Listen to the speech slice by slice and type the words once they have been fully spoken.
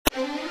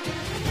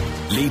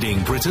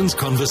leading Britain's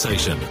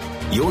conversation.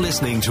 You're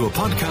listening to a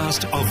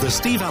podcast of The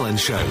Steve Allen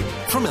Show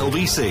from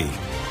LBC.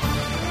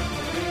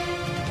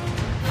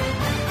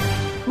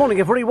 Morning,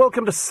 everybody.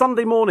 Welcome to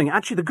Sunday morning.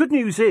 Actually, the good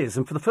news is,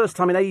 and for the first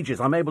time in ages,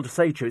 I'm able to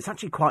say to you, it's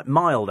actually quite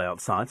mild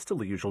outside. Still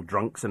the usual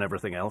drunks and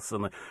everything else,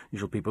 and the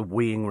usual people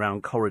weeing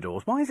around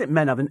corridors. Why is it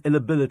men have an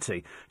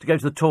inability to go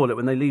to the toilet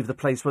when they leave the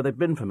place where they've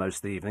been for most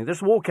of the evening? They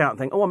just walk out and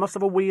think, oh, I must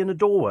have a wee in a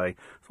doorway.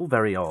 It's all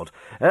very odd.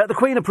 The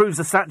Queen approves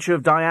the statue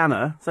of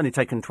Diana. It's only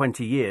taken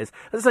 20 years.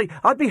 As I say,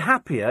 I'd be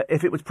happier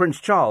if it was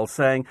Prince Charles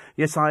saying,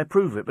 yes, I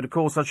approve it, but of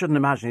course I shouldn't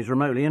imagine he's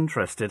remotely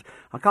interested.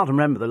 I can't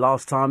remember the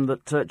last time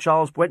that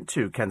Charles went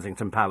to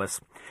Kensington Palace.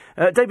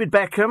 David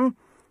Beckham,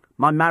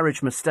 my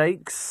marriage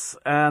mistakes,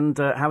 and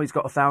how he's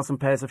got 1,000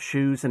 pairs of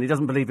shoes and he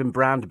doesn't believe in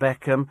brand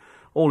Beckham.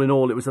 All in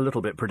all, it was a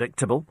little bit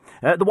predictable.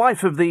 The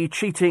wife of the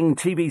cheating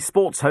TV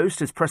sports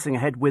host is pressing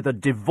ahead with a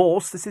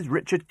divorce. This is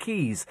Richard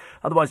Keys,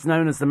 otherwise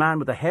known as the man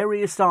with the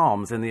hairiest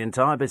arms in the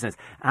entire business,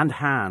 and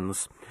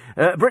hands.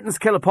 Britain's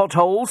killer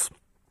potholes,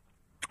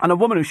 and a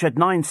woman who shed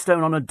 9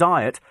 stone on a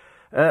diet,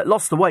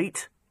 lost the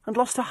weight and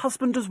lost her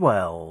husband as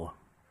well.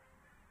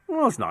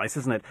 Well, that's nice,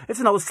 isn't it?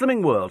 It's another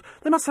Slimming World.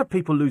 They must have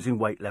people losing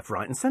weight left,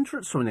 right and centre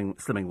at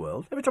Slimming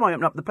World. Every time I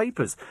open up the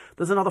papers,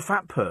 there's another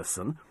fat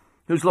person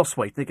who's lost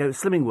weight. They go to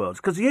Slimming World.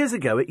 Because years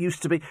ago, it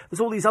used to be,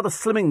 there's all these other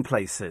slimming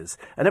places.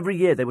 And every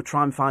year, they would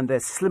try and find their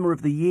Slimmer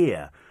of the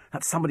Year.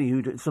 That's somebody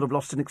who'd sort of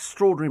lost an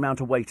extraordinary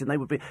amount of weight. And they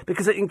would be,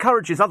 because it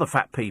encourages other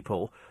fat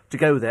people to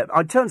go there.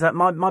 It turns out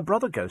my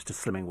brother goes to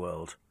Slimming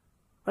World.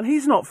 And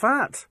he's not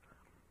fat.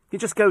 He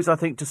just goes, I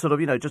think, to sort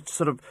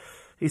of,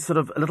 he's sort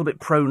of a little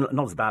bit prone,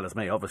 not as bad as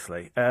me,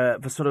 obviously,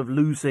 for sort of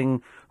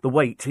losing the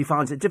weight. He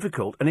finds it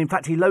difficult. And in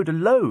fact, he lost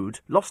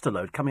a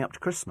load coming up to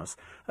Christmas.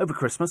 Over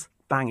Christmas,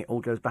 bang, it all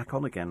goes back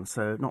on again.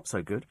 So not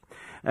so good.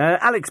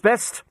 Alex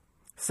Best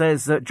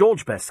says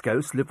George Best's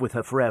ghost lived with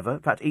her forever. In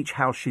fact, each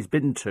house she's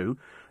been to,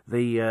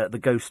 the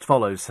ghost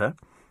follows her.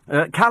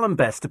 Callum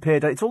Best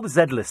appeared. It's all the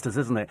Z-listers,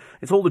 isn't it?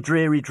 It's all the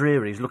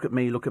drearies. Look at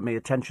me,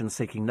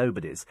 attention-seeking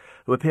nobodies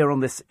who appear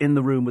on this In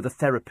the Room with a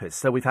Therapist.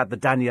 So we've had the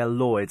Danielle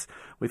Lloyds.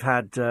 We've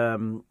had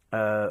who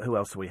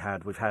else have we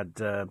had? We've had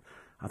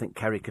I think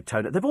Kerry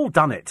Katona. They've all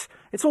done it.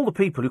 It's all the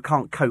people who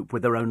can't cope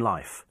with their own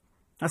life.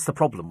 That's the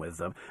problem with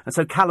them. And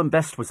so Callum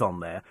Best was on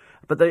there.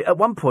 But at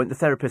one point, the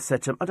therapist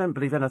said to him, "I don't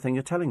believe anything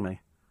you're telling me,"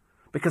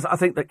 because I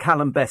think that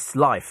Callum Best's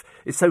life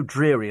is so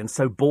dreary and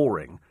so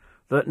boring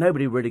that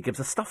nobody really gives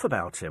a stuff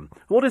about him.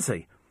 What is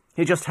he?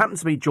 He just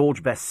happens to be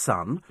George Best's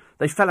son.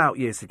 They fell out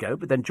years ago,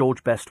 but then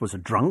George Best was a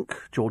drunk.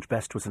 George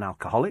Best was an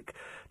alcoholic.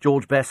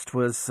 George Best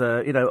was,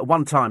 at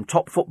one time,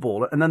 top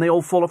footballer, and then they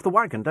all fall off the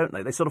wagon, don't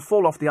they? They sort of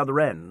fall off the other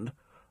end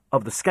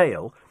of the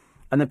scale,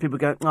 and then people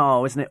go,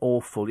 oh, isn't it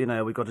awful?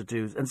 We've got to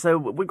do... And so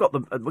we've got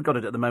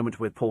it at the moment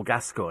with Paul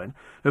Gascoigne,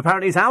 who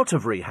apparently is out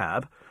of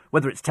rehab.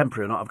 Whether it's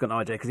temporary or not, I've got no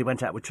idea, because he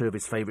went out with 2 of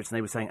his favourites and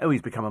they were saying, oh,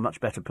 he's become a much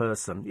better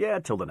person. Yeah,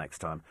 till the next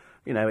time.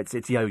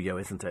 It's yo-yo,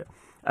 isn't it?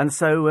 And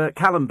so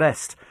Callum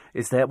Best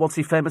is there. What's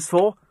he famous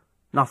for?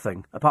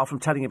 Nothing, apart from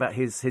telling about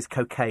his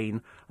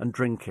cocaine and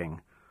drinking,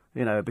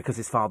 because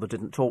his father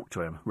didn't talk to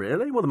him.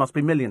 Really? Well, there must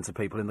be millions of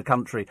people in the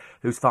country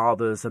whose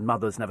fathers and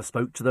mothers never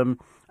spoke to them,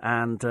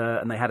 and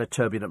they had a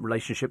turbulent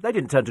relationship. They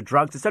didn't turn to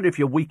drugs. It's only if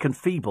you're weak and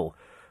feeble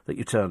that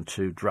you turn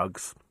to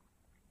drugs.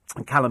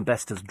 And Callum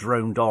Best has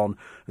droned on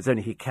as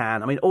only he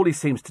can. I mean, all he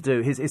seems to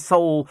do, his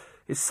sole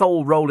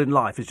role in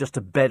life is just to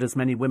bed as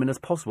many women as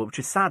possible, which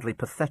is sadly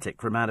pathetic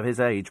for a man of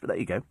his age. But there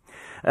you go.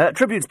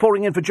 Tributes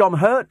pouring in for John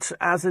Hurt,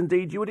 as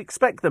indeed you would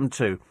expect them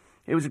to.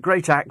 He was a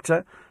great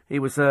actor. He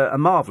was a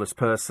marvellous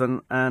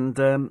person. And,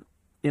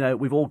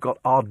 we've all got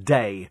our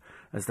day,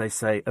 as they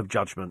say, of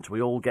judgment.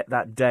 We all get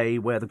that day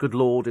where the good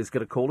Lord is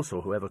going to call us,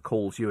 or whoever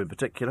calls you in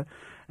particular,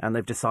 and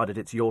they've decided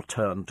it's your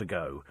turn to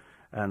go.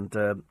 And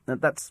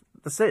that's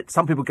it.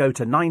 Some people go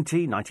to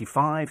 90,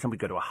 95, some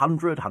people go to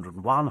 100,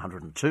 101,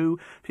 102.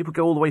 People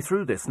go all the way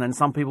through this, and then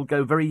some people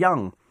go very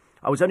young.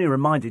 I was only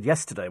reminded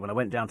yesterday when I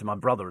went down to my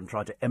brother and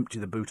tried to empty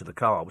the boot of the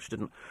car,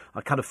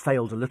 I kind of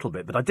failed a little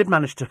bit, but I did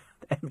manage to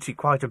empty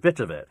quite a bit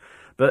of it.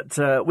 But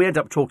we ended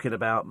up talking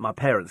about my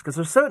parents, because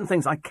there are certain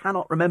things I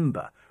cannot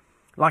remember.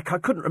 Like I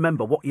couldn't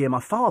remember what year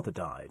my father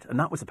died, and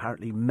that was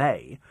apparently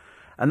May,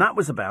 and that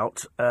was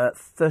about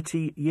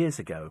 30 years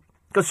ago.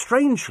 Because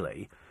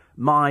strangely,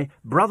 my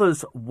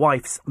brother's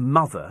wife's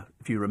mother,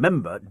 if you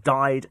remember,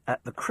 died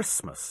at the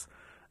Christmas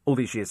all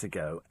these years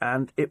ago.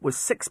 And it was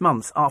 6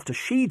 months after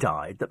she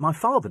died that my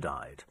father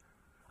died.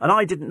 And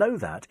I didn't know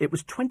that. It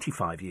was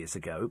 25 years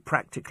ago,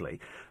 practically,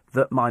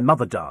 that my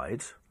mother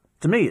died.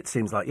 To me, it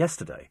seems like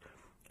yesterday.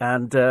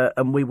 And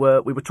we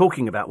were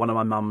talking about one of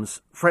my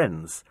mum's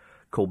friends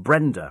called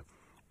Brenda.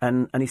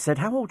 And he said,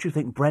 how old do you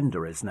think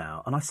Brenda is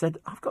now? And I said,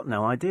 I've got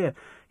no idea.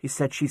 He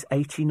said, she's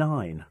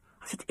 89.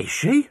 I said, is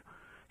she?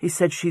 He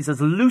said she's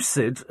as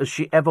lucid as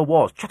she ever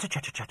was. Chatter,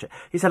 chatter, chatter.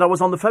 He said I was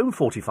on the phone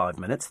 45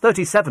 minutes.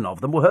 37 of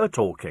them were her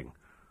talking.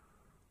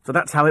 So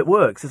that's how it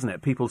works, isn't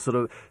it? People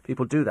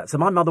do that. So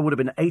my mother would have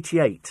been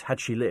 88 had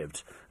she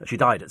lived. She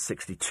died at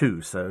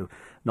 62, so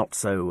not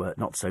so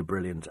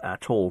brilliant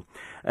at all.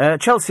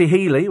 Chelsea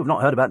Healy, we've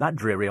not heard about that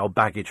dreary old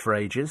baggage for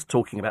ages,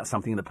 talking about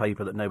something in the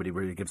paper that nobody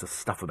really gives a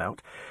stuff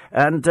about.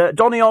 And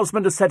Donny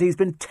Osmond has said he's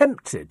been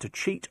tempted to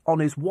cheat on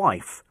his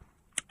wife,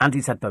 and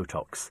he's had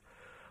Botox.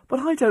 But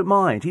I don't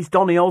mind. He's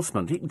Donny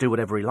Osmond. He can do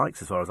whatever he likes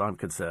as far as I'm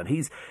concerned.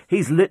 He's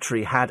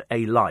literally had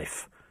a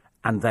life.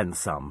 And then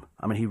some.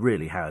 I mean, he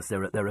really has.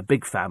 They're a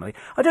big family.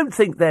 I don't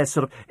think they're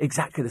sort of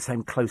exactly the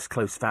same close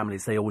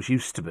families they always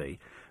used to be.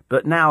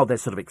 But now they're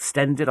sort of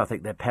extended. I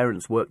think their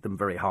parents worked them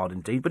very hard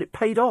indeed, but it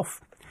paid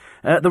off.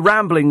 The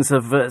ramblings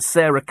of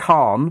Sarah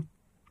Khan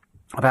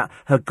about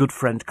her good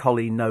friend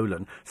Colleen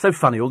Nolan. So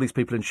funny, all these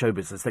people in show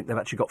business think they've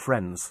actually got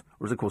friends.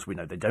 Whereas, of course, we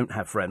know they don't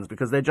have friends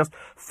because they're just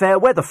fair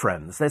weather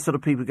friends. They're sort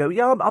of people who go,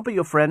 yeah, I'll be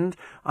your friend.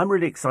 I'm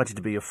really excited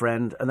to be your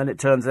friend. And then it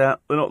turns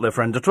out they're not their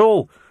friend at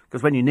all.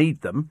 Because when you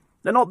need them,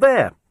 they're not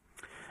there.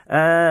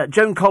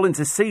 Joan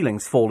Collins'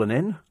 ceiling's fallen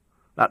in.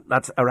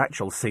 That's her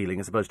actual ceiling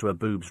as opposed to her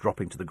boobs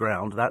dropping to the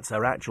ground. That's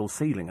her actual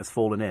ceiling has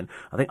fallen in.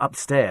 I think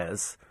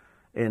upstairs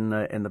in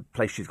the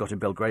place she's got in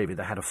Belgravia,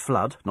 they had a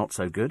flood. Not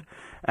so good.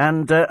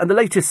 And the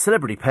latest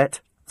celebrity pet,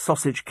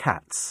 sausage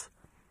cats.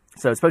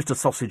 So as opposed to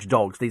sausage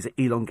dogs, these are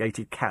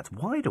elongated cats.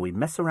 Why do we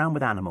mess around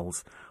with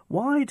animals?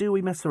 Why do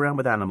we mess around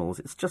with animals?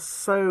 It's just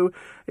so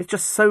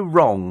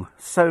wrong.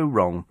 So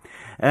wrong.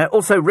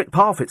 Also, Rick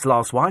Parfitt's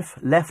last wife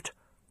left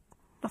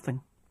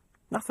nothing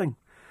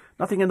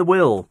in the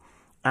will.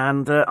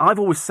 And I've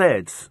always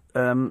said,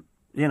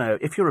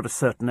 if you're of a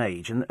certain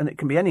age, and it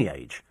can be any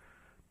age,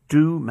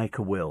 do make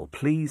a will.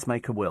 Please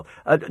make a will.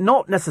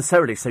 Not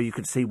necessarily so you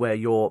could see where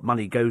your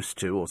money goes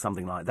to or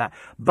something like that,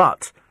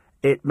 but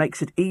it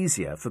makes it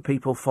easier for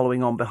people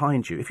following on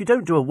behind you. If you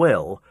don't do a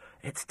will,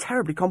 it's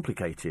terribly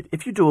complicated.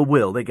 If you do a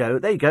will, they go,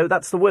 there you go,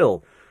 that's the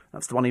will.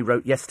 That's the one he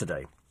wrote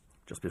yesterday,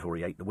 just before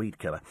he ate the weed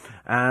killer.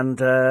 And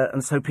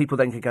so people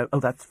then can go, oh,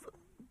 that's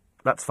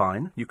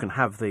fine. You can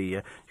have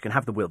the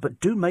will, but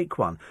do make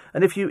one.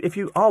 And if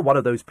you are one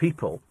of those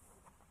people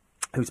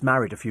who's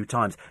married a few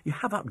times, you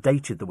have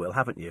updated the will,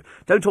 haven't you?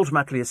 Don't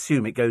automatically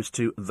assume it goes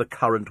to the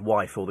current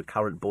wife or the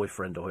current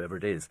boyfriend or whoever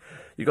it is.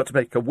 You've got to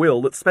make a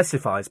will that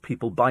specifies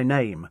people by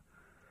name.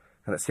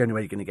 And that's the only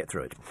way you're going to get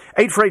through it.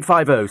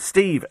 84850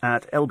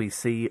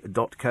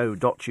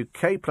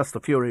 steve@lbc.co.uk, plus the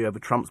fury over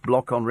Trump's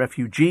block on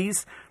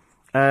refugees.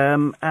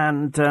 And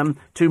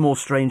two more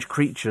strange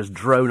creatures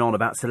drone on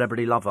about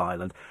Celebrity Love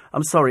Island.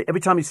 I'm sorry,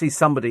 every time you see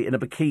somebody in a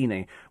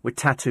bikini with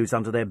tattoos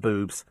under their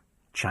boobs,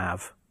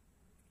 chav.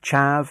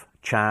 Chav,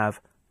 chav,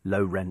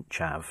 low rent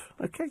chav.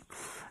 Okay.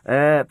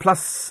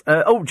 Plus,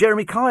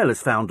 Jeremy Kyle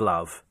has found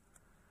love.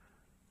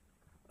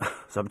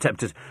 So I'm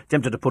tempted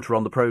to put her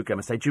on the programme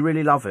and say, do you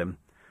really love him?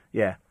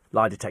 Yeah,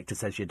 lie detector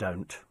says you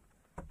don't.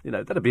 You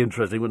know, that'd be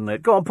interesting, wouldn't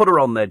it? Go on, put her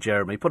on there,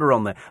 Jeremy, put her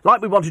on there.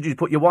 Like we wanted you to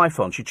put your wife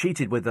on. She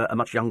cheated with a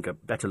much younger,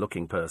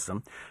 better-looking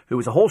person who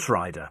was a horse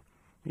rider.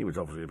 He was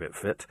obviously a bit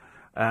fit,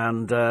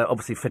 and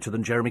obviously fitter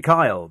than Jeremy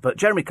Kyle. But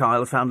Jeremy Kyle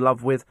has found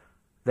love with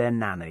their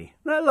nanny.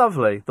 They're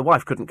lovely. The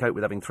wife couldn't cope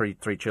with having three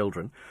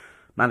children,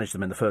 managed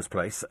them in the first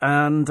place,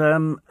 and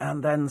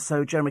then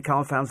so Jeremy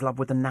Kyle found love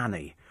with the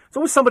nanny. It's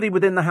always somebody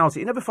within the house.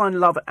 You never find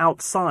love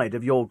outside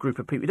of your group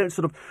of people. You don't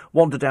sort of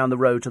wander down the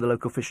road to the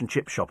local fish and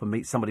chip shop and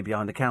meet somebody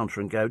behind the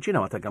counter and go, do you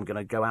know, I think I'm going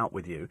to go out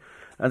with you.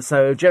 And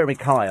so Jeremy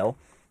Kyle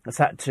has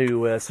had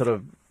to sort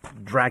of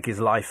drag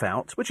his life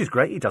out, which is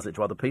great. He does it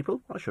to other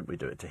people. Why shouldn't we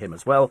do it to him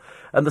as well?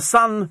 And the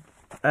Sun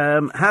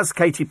has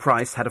Katie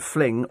Price had a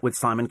fling with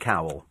Simon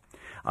Cowell.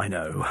 I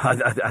know.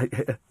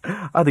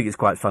 I think it's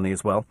quite funny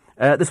as well.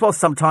 This was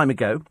some time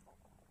ago.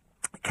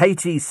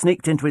 Katie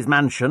sneaked into his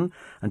mansion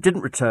and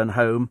didn't return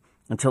home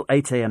until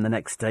 8 a.m. the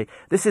next day.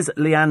 This is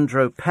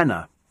Leandro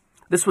Pena.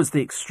 This was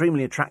the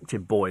extremely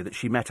attractive boy that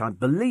she met, I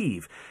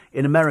believe,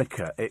 in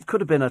America. It could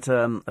have been at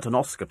an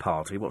Oscar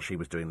party. What she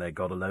was doing there,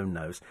 God alone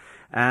knows.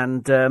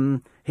 And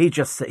he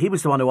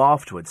was the one who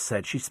afterwards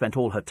said she spent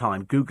all her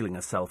time Googling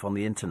herself on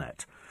the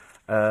internet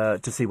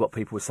to see what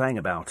people were saying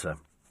about her.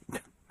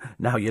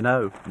 Now you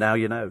know.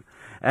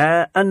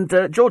 And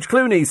George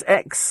Clooney's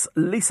ex,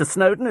 Lisa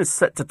Snowdon, is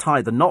set to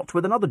tie the knot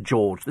with another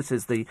George. This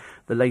is the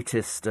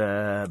latest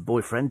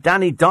boyfriend.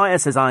 Danny Dyer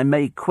says, I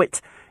may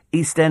quit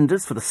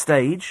EastEnders for the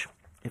stage,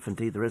 if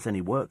indeed there is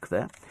any work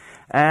there.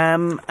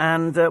 And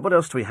what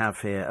else do we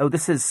have here? Oh,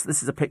 this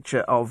is a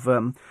picture of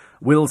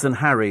Wills and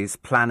Harry's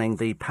planning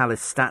the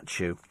palace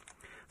statue.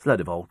 It's a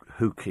load of old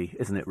hooky,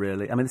 isn't it,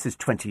 really? I mean, this is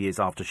 20 years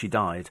after she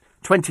died.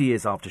 20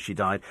 years after she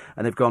died,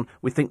 and they've gone,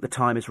 we think the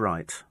time is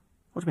right.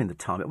 What do you mean the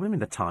time? What do you mean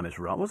the time is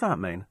right? What does that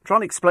mean? Try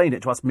and explain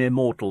it to us mere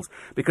mortals,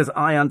 because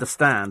I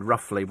understand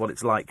roughly what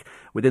it's like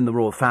within the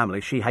royal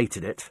family. She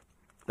hated it.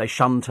 They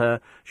shunned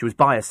her. She was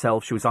by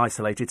herself. She was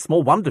isolated.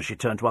 Small wonder she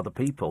turned to other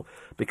people,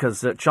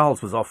 because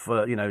Charles was off,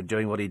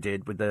 doing what he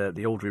did with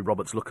the Audrey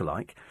Roberts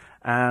lookalike,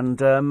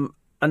 and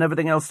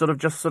everything else sort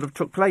of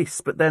took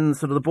place. But then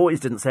sort of the boys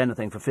didn't say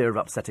anything for fear of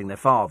upsetting their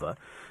father.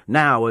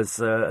 Now, as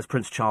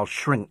Prince Charles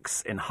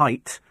shrinks in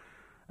height,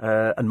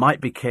 and might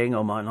be king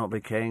or might not be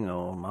king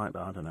or might,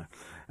 I don't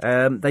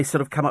know. They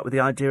sort of come up with the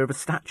idea of a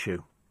statue.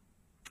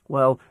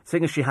 Well,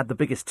 seeing as she had the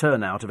biggest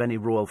turnout of any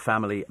royal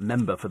family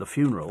member for the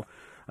funeral,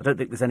 I don't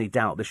think there's any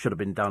doubt this should have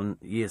been done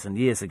years and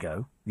years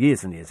ago.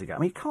 Years and years ago. I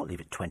mean, you can't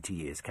leave it 20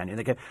 years, can you?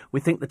 They go, we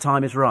think the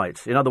time is right.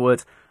 In other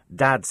words,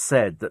 Dad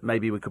said that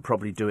maybe we could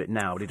probably do it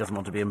now, but he doesn't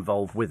want to be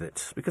involved with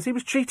it because he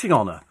was cheating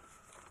on her.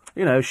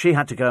 You know, she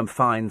had to go and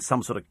find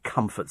some sort of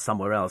comfort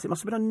somewhere else. It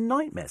must have been a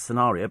nightmare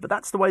scenario, but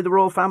that's the way the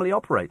royal family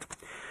operate.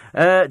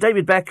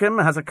 David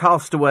Beckham has a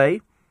castaway,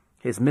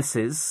 his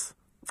missus.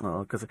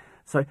 Oh,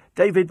 so,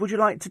 David, would you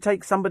like to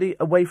take somebody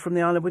away from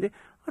the island with you?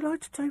 I'd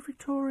like to take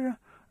Victoria.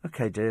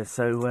 OK, dear.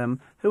 So,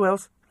 who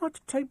else? I'd like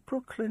to take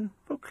Brooklyn.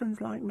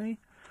 Brooklyn's like me.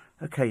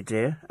 OK,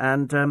 dear.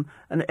 And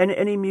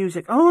any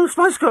music? Oh,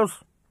 Spice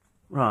Girls.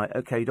 Right,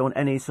 OK. You don't want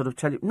any sort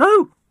of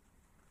No!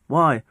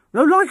 Why?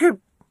 No, like it.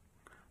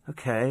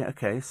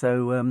 OK.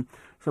 So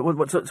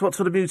what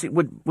sort of music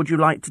would you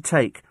like to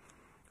take?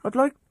 I'd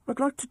like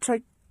to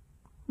take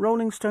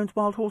Rolling Stones'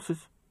 Wild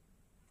Horses.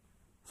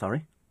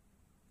 Sorry?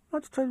 I'd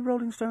like to take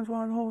Rolling Stones'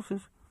 Wild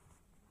Horses.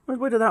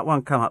 Where did that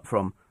one come up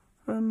from?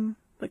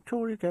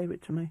 Victoria gave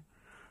it to me.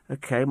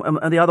 OK,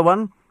 and the other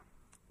one?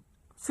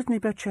 Sidney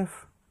Beckham.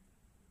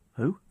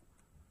 Who?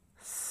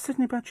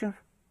 Sidney Beckham.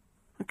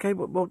 OK,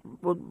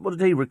 what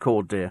did he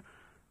record, dear?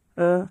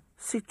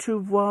 Si tu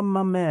vois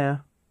ma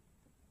mère.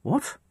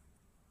 What?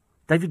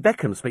 David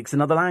Beckham speaks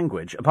another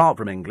language, apart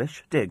from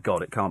English. Dear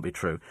God, it can't be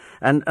true.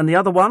 And the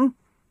other one?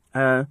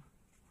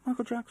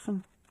 Michael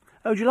Jackson.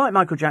 Oh, do you like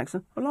Michael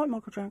Jackson? I like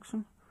Michael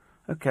Jackson.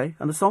 OK,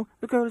 and the song?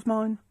 The Girl Is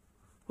Mine.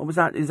 What was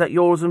that? Is that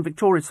yours and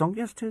Victoria's song?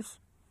 Yes, it is.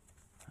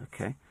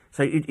 OK.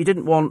 So you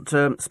didn't want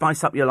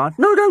Spice Up Your Life?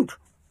 No, don't.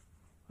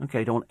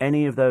 OK, don't want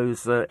any of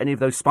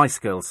those Spice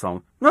Girls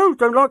songs? No,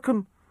 don't like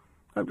them.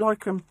 Don't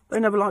like them. They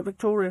never liked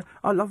Victoria.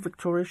 I love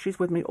Victoria. She's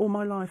with me all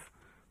my life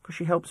because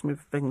she helps me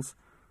with things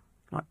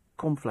like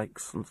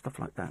cornflakes and stuff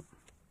like that.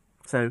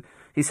 So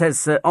he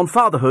says, on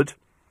fatherhood,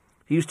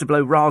 he used to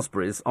blow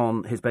raspberries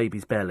on his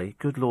baby's belly.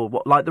 Good Lord,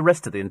 what, like the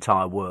rest of the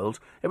entire world?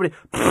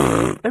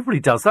 Everybody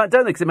does that,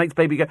 don't they? Because it makes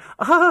baby go,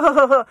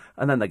 ah,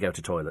 and then they go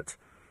to toilet.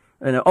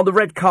 You know, on the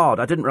red card,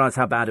 I didn't realise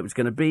how bad it was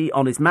going to be.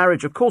 On his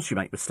marriage, of course you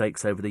make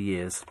mistakes over the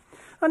years.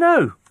 I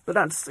know, but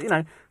that's,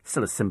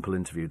 still a simple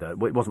interview, though.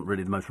 It wasn't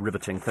really the most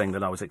riveting thing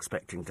that I was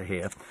expecting to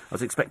hear. I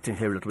was expecting to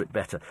hear a little bit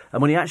better.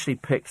 And when he actually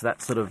picked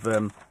that sort of,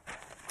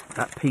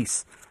 that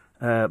piece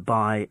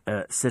by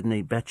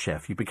Sidney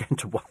Beckham, you begin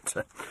to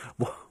wonder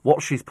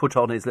what she's put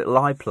on his little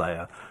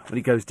iPlayer when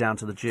he goes down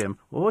to the gym.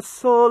 Oh,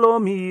 solo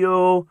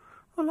mio.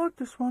 I like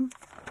this one.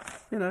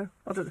 I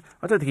don't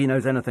think he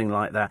knows anything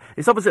like that.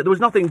 It's obvious there was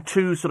nothing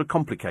too sort of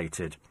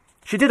complicated.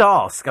 She did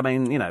ask,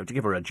 to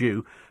give her a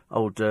due,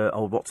 old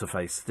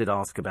what's-her-face did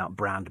ask about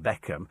Brand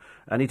Beckham,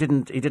 and he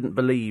didn't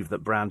believe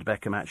that Brand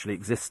Beckham actually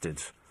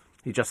existed.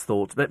 He just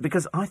thought that,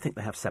 because I think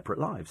they have separate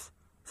lives.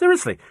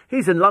 Seriously,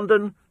 he's in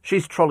London,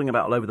 she's trolling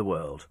about all over the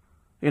world.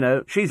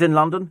 She's in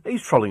London,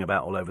 he's trolling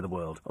about all over the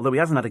world. Although he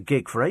hasn't had a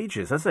gig for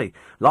ages, has he?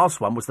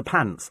 Last one was the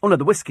pants. Oh no,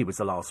 the whiskey was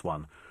the last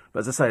one. But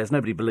as I say, as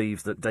nobody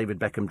believes that David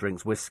Beckham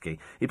drinks whiskey,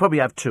 he'd probably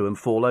have two and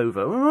fall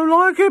over. I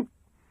like him.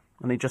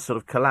 And he'd just sort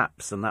of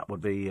collapse, and that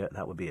would be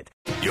it.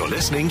 You're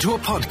listening to a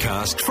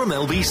podcast from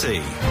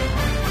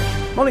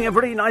LBC. Morning,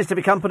 everybody. Nice to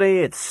be company.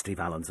 It's Steve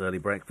Allen's Early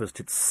Breakfast.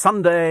 It's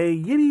Sunday.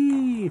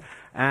 Yippee!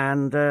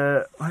 And, wait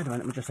a minute,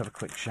 let me just have a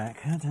quick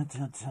check.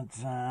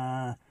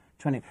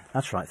 20,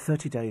 that's right,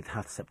 30 days,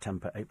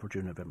 September, April,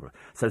 June, November.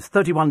 So it's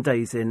 31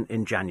 days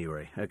in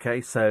January, okay?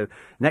 So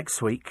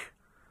next week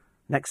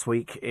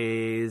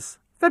is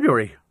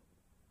February.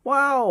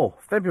 Wow,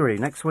 February,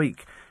 next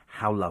week.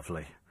 How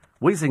lovely.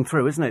 Whizzing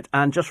through, isn't it?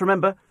 And just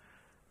remember,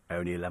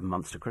 only 11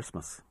 months to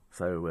Christmas.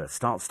 So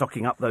start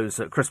stocking up those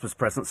Christmas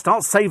presents.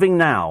 Start saving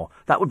now.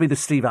 That would be the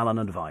Steve Allen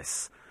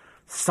advice.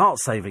 Start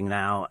saving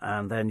now,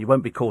 and then you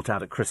won't be caught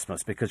out at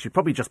Christmas, because you've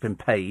probably just been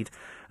paid,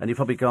 and you've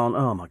probably gone,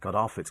 oh my God,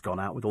 half it's gone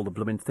out with all the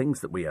blooming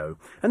things that we owe.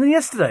 And then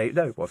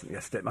no, it wasn't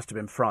yesterday, it must have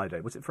been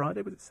Friday. Was it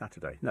Friday? Was it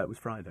Saturday? No, it was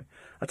Friday.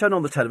 I turn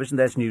on the television,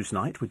 there's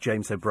Newsnight with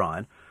James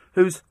O'Brien,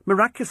 who's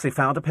miraculously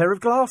found a pair of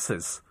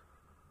glasses.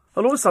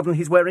 And all of a sudden,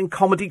 he's wearing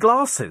comedy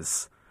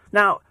glasses.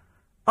 Now,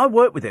 I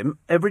work with him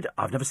every day.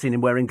 I've never seen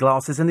him wearing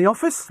glasses in the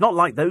office. Not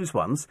like those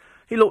ones.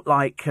 He looked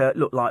like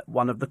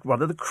one of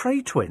the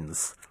Cray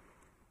twins.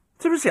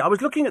 Seriously, I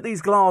was looking at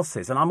these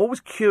glasses, and I'm always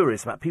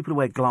curious about people who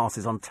wear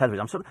glasses on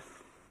television.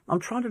 I'm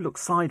trying to look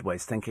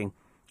sideways, thinking,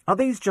 are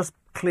these just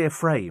clear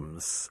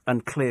frames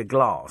and clear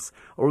glass,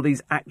 or are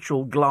these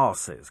actual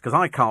glasses? Because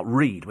I can't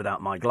read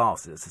without my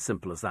glasses. It's as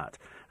simple as that.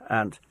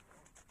 And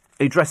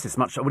he dresses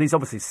much. Well, he's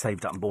obviously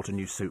saved up and bought a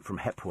new suit from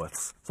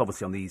Hepworth's. It's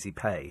obviously on the easy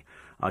pay,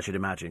 I should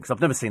imagine, because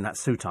I've never seen that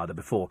suit either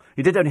before.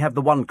 He did only have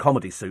the one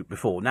comedy suit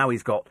before. Now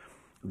he's got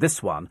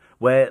this one,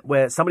 where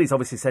somebody's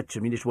obviously said to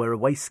him, you need to wear a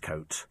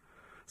waistcoat.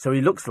 So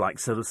he looks like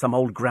sort of some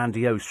old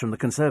grandiose from the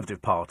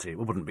Conservative Party. It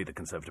wouldn't be the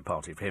Conservative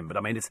Party for him, but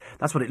I mean,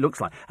 that's what it looks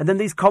like. And then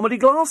these comedy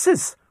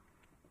glasses.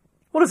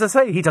 Well, as I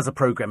say, he does a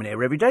programme in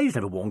here every day. He's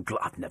never worn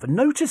I've never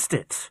noticed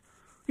it.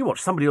 You watch,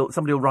 somebody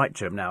will write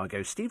to him now and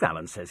go, Steve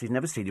Allen says he's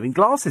never seen you in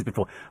glasses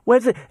before.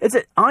 Where's it? Is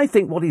it? I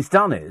think what he's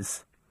done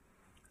is,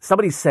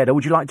 somebody said,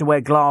 would you like to wear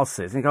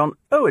glasses? And he's gone,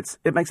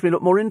 it makes me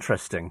look more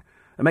interesting.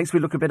 It makes me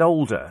look a bit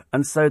older.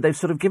 And so they've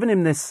sort of given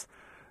him this,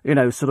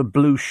 sort of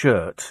blue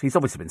shirt. He's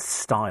obviously been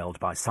styled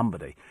by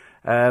somebody.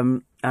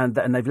 And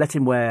they've let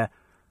him wear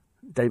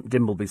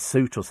Dimbleby's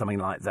suit or something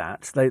like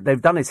that.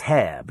 They've done his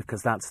hair,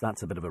 because that's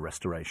a bit of a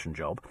restoration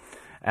job.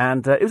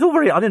 And it was all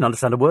I didn't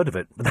understand a word of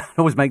it, but that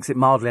always makes it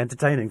mildly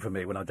entertaining for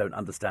me when I don't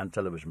understand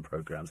television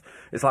programmes.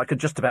 It's like I could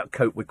just about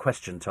cope with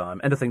Question Time.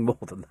 Anything more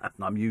than that,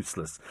 and I'm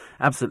useless.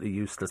 Absolutely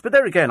useless. But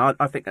there again,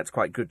 I think that's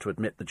quite good to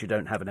admit that you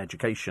don't have an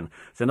education.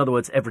 So in other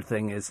words,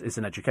 everything is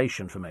an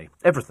education for me.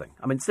 Everything.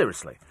 I mean,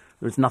 seriously.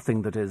 There is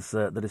nothing that is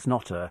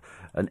not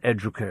an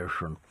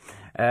education.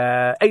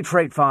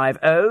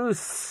 84850,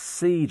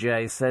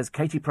 CJ says,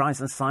 Katie Price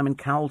and Simon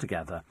Cowell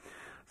together.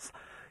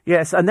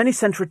 Yes, and then he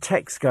sent her a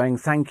text going,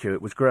 thank you,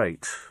 it was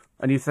great.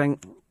 And you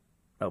think,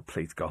 oh,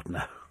 please God,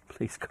 no.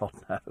 Please God,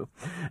 no.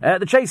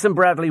 The Chase and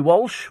Bradley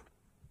Walsh.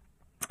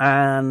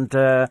 And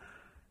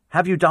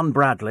have you done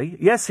Bradley?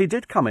 Yes, he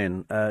did come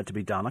in to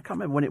be done. I can't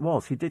remember when it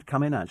was. He did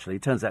come in, actually.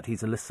 It turns out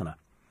he's a listener,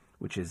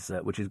 which is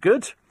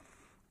good.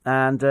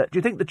 And do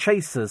you think the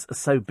Chasers are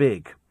so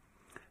big?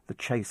 The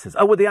Chasers.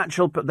 Oh, well,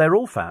 they're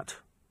all fat.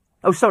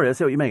 Oh, sorry, I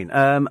see what you mean.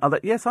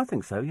 Yes, I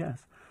think so, yes.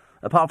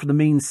 Apart from the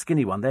mean,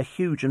 skinny one, they're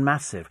huge and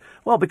massive.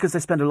 Well, because they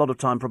spend a lot of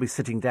time probably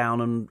sitting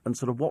down and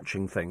sort of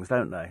watching things,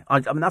 don't they? I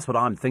mean, that's what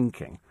I'm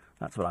thinking.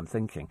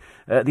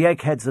 The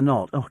eggheads are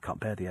not. Oh, I can't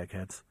bear the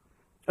eggheads.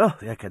 Oh,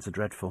 the eggheads are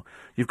dreadful.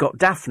 You've got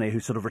Daphne,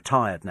 who's sort of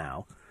retired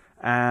now.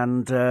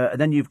 And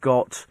then you've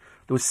got...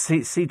 There was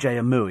CJ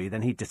Amui,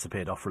 then he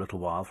disappeared off for a little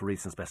while, for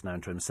reasons best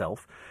known to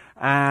himself.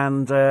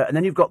 And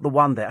then you've got the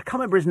one there. I can't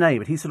remember his name,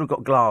 but he's sort of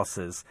got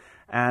glasses.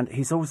 And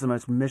he's always the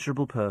most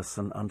miserable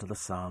person under the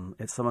sun.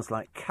 It's almost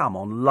like, come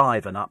on,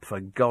 liven up, for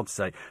God's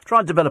sake. Try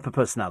and develop a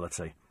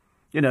personality.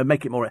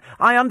 Make it more...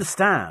 I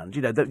understand,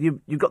 that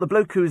you've got the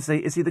bloke who is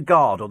he the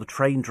guard or the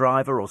train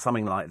driver or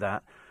something like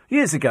that.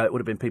 Years ago, it would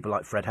have been people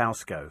like Fred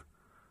Housego,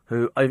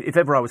 who, if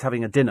ever I was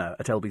having a dinner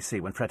at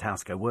LBC when Fred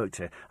Housego worked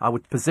here, I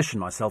would position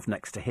myself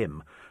next to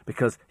him,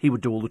 because he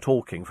would do all the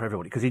talking for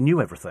everybody, because he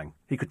knew everything.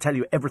 He could tell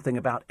you everything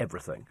about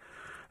everything.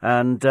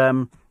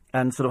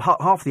 And sort of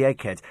half the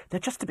eggheads, they're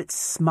just a bit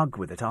smug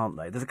with it, aren't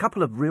they? There's a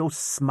couple of real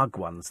smug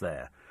ones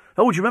there.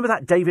 Oh, do you remember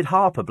that David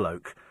Harper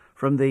bloke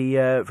from the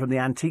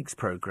Antiques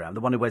programme,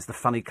 the one who wears the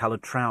funny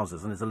coloured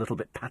trousers and is a little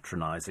bit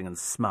patronising and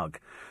smug?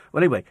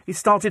 Well, anyway, he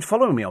started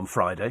following me on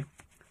Friday,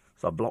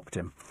 so I blocked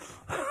him.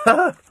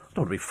 I don't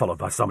want to be followed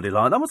by somebody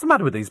like that. What's the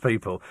matter with these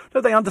people?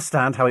 Don't they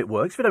understand how it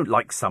works? If you don't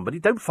like somebody,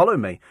 don't follow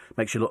me.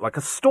 Makes you look like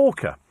a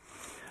stalker.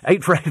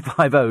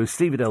 84850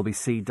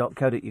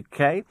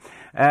 steve@lbc.co.uk.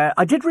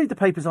 I did read the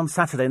papers on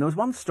Saturday, and there was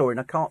one story, and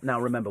I can't now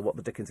remember what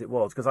the dickens it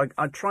was, because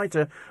I tried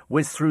to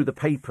whiz through the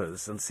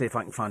papers and see if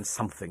I can find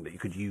something that you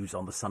could use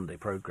on the Sunday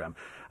programme.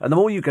 And the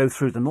more you go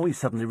through, the more you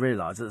suddenly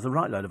realise that there's a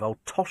right load of old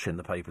tosh in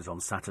the papers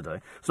on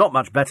Saturday. It's not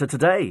much better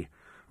today.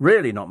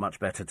 Really not much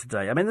better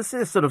today. I mean,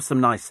 there's sort of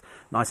some nice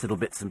little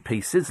bits and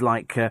pieces,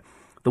 like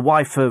the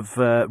wife of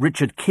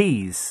Richard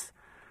Keys,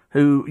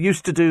 who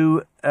used to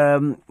do,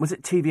 was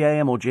it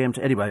TVAM or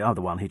GMT? Anyway,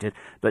 either one he did.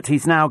 But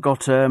he's now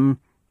got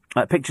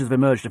pictures have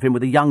emerged of him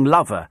with a young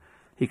lover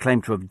he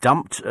claimed to have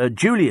dumped.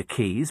 Julia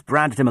Keys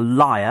branded him a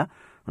liar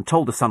and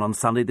told The Sun on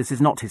Sunday this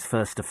is not his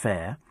first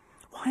affair.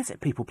 Why is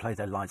it people play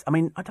their lives? I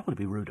mean, I don't want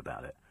to be rude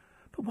about it,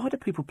 but why do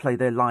people play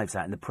their lives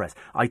out in the press?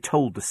 I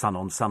told The Sun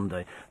on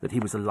Sunday that he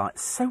was a liar.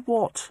 So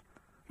what?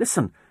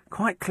 Listen,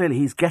 quite clearly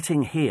he's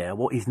getting here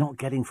what he's not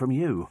getting from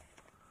you.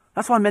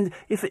 That's why men,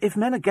 if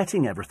men are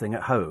getting everything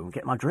at home,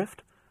 get my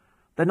drift?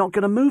 They're not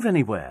going to move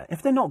anywhere.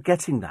 If they're not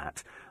getting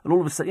that, and all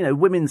of a sudden,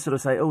 women sort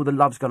of say, oh, the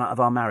love's gone out of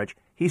our marriage.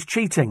 He's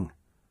cheating.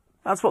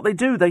 That's what they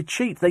do. They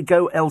cheat. They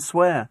go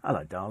elsewhere.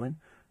 Hello, darling.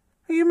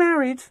 Are you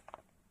married?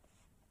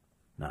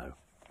 No.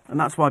 And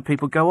that's why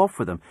people go off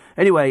with them.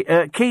 Anyway,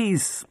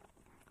 Keys,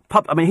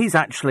 he's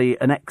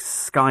actually an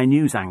ex-Sky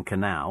News anchor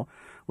now,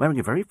 wearing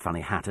a very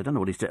funny hat. I don't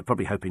know what he's doing,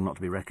 probably hoping not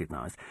to be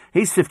recognised.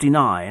 He's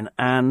 59,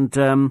 and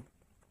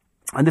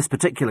this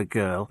particular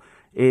girl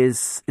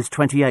is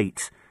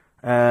 28.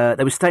 They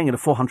were staying at a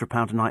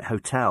 £400 a night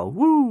hotel.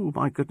 Woo,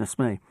 my goodness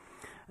me.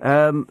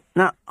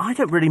 Now, I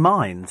don't really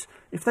mind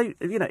if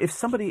if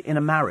somebody in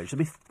a marriage,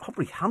 there'll be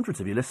probably hundreds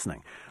of you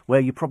listening,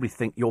 where you probably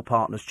think your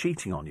partner's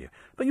cheating on you.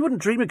 But you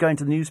wouldn't dream of going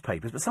to the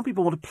newspapers, but some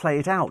people want to play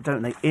it out,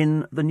 don't they,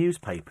 in the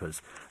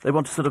newspapers. They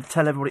want to sort of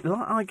tell everybody,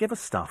 I give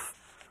us stuff.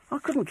 I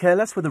couldn't care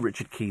less whether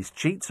Richard Keys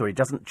cheats or he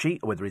doesn't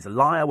cheat, or whether he's a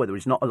liar, whether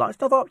he's not a liar. It's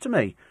not up to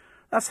me.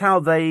 That's how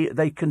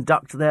they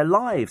conduct their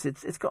lives.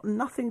 It's got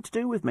nothing to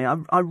do with me.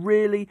 I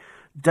really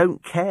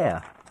don't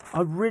care.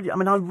 I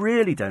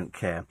really don't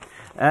care.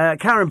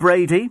 Karen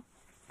Brady,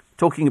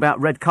 talking about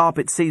red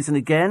carpet season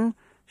again.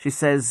 She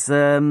says,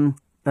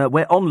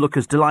 where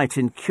onlookers delight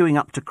in queuing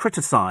up to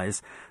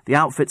criticise the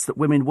outfits that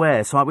women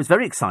wear. So I was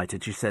very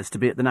excited, she says, to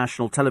be at the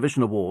National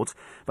Television Awards,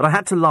 but I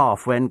had to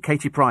laugh when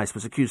Katie Price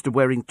was accused of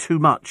wearing too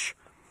much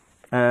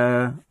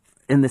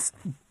in in this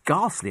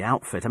ghastly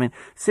outfit. I mean,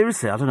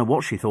 seriously, I don't know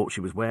what she thought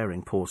she was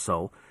wearing, poor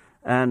soul.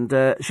 And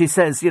she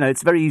says,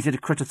 it's very easy to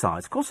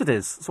criticise. Of course it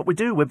is. It's what we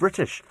do. We're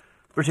British.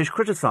 British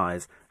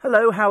criticise.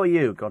 Hello, how are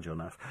you? God, you're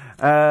naff.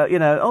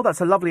 Oh,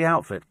 that's a lovely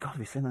outfit. God, have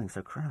you seen anything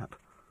so crap?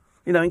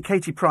 And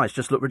Katie Price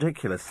just looked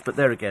ridiculous. But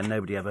there again,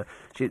 nobody ever...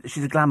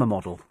 She's a glamour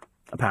model,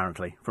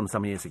 apparently, from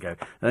some years ago.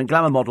 And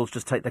glamour models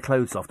just take their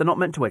clothes off. They're not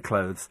meant to wear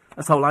clothes.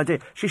 That's the whole idea.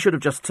 She should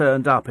have just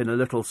turned up in a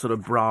little sort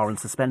of bra and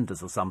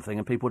suspenders or something,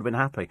 and people would have been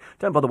happy.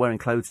 Don't bother wearing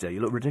clothes, dear.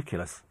 You look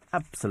ridiculous.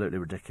 Absolutely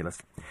ridiculous.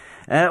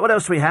 What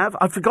else do we have?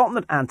 I'd forgotten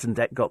that Ant and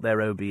Dec got their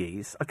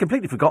OBEs. I'd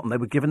completely forgotten they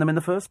were given them in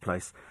the first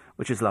place,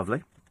 which is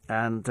lovely.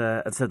 And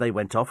so they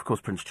went off. Of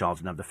course, Prince Charles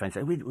didn't have the face.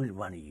 Which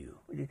one are you?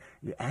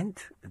 You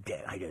Ant?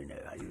 Dec? I don't know.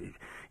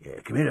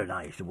 Camilla and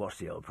I used to watch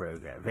the old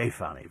programme. Very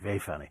funny, very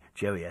funny.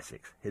 Joey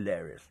Essex.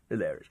 Hilarious,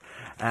 hilarious.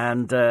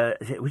 And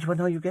which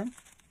one are you again?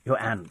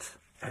 Your Ant.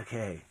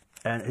 Okay.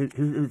 And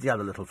who's the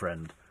other little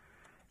friend?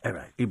 All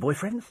right. Your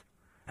boyfriends?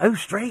 Oh,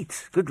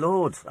 straight. Good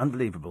Lord.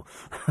 Unbelievable.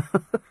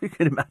 You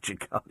can imagine,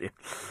 can't you?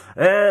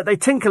 They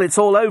tinkle it's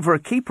all over. A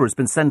keeper has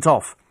been sent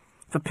off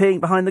for peeing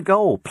behind the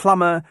goal.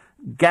 Plumber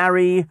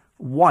Gary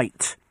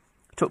White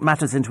took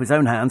matters into his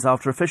own hands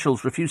after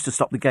officials refused to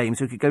stop the game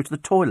so he could go to the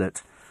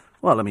toilet.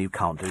 Well, I mean, you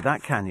can't do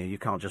that, can you? You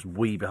can't just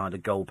wee behind a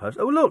goalpost.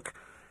 Oh, look.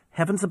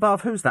 Heavens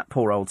above. Who's that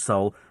poor old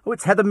soul? Oh,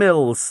 it's Heather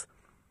Mills.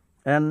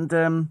 And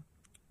the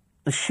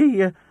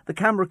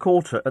camera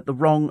caught her at the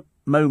wrong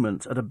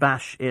moment at a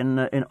bash in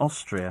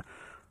Austria.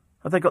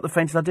 Have they got the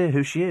faintest idea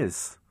who she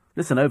is?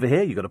 Listen, over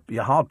here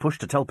you're hard pushed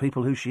to tell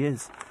people who she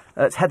is.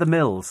 It's Heather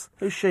Mills.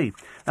 Who's she?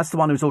 That's the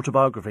one whose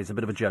autobiography is a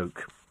bit of a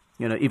joke.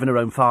 Even her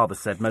own father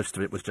said most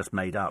of it was just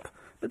made up.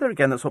 But there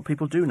again, that's what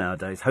people do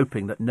nowadays,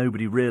 hoping that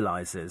nobody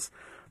realises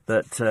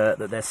that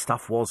their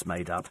stuff was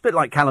made up. It's a bit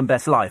like Callum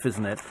Best's life,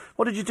 isn't it?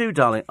 What did you do,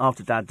 darling?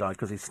 After Dad died,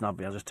 because he snubbed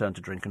me, I just turned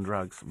to drink and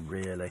drugs.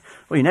 Really?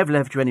 Well, he never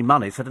left you any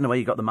money, so I don't know where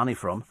you got the money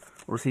from.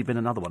 Or has he been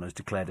another one who's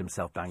declared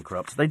himself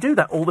bankrupt? They do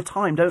that all the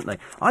time, don't they?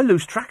 I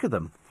lose track of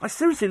them. I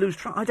seriously lose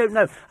track. I don't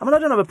know. I mean, I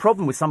don't have a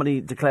problem with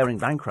somebody declaring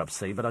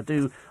bankruptcy, but I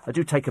do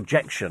take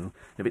objection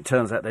if it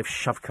turns out they've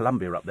shoved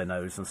Columbia up their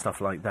nose and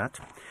stuff like that.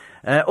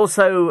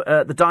 Also,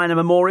 the Diana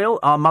Memorial.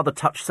 Our mother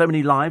touched so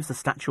many lives. The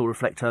statue will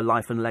reflect her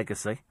life and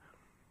legacy.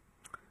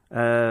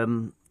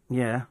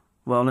 Yeah.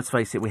 Well, let's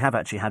face it, we have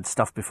actually had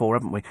stuff before,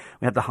 haven't we?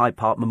 We had the Hyde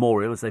Park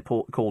Memorial, as they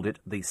called it,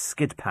 the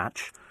skid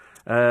patch.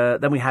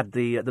 Then we had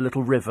the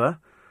little river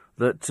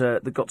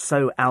that got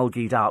so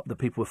algaed up that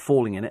people were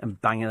falling in it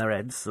and banging their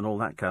heads and all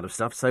that kind of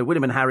stuff. So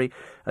William and Harry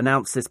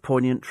announced this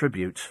poignant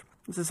tribute.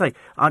 As I say,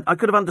 I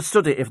could have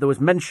understood it if there was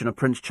mention of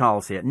Prince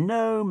Charles here.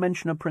 No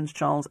mention of Prince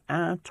Charles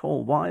at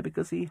all. Why?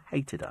 Because he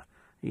hated her.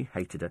 He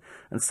hated her.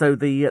 And so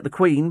the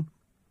Queen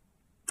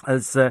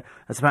has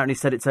apparently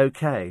said it's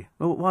okay.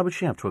 Well, why would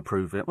she have to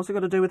approve it? What's it got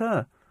to do with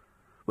her?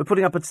 We're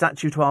putting up a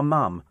statue to our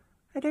mum.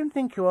 I don't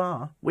think you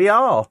are. We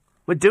are.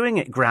 We're doing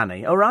it,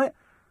 Granny, all right?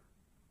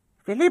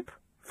 Philip?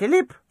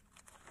 You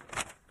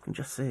can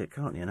just see it,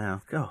 can't you,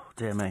 now? Oh,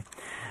 dear me.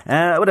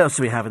 What else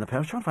do we have in the paper? I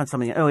was trying to find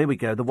something. Oh, here we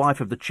go. The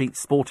wife of the cheat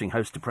sporting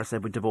host to press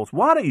Edward divorce.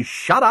 Why don't you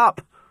shut up?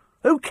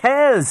 Who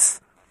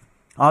cares?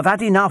 I've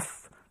had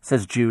enough,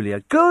 says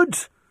Julia. Good.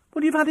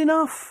 Well, you've had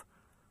enough.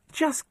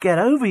 Just get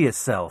over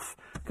yourself.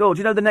 God,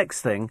 you know the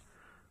next thing?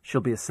 She'll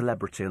be a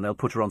celebrity and they'll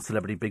put her on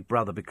Celebrity Big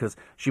Brother because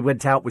she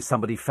went out with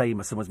somebody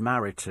famous and was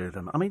married to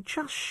them. I mean,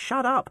 just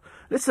shut up.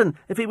 Listen,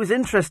 if he was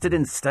interested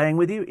in staying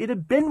with you, he'd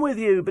have been with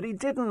you, but he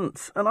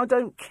didn't. And I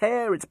don't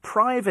care. It's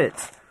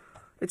private.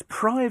 It's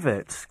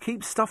private.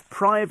 Keep stuff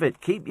private.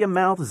 Keep your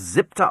mouth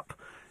zipped up.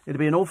 It'd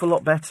be an awful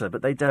lot better,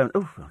 but they don't.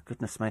 Oh,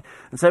 goodness me.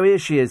 And so here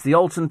she is, the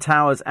Alton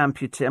Towers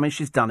amputee. I mean,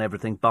 she's done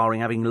everything, barring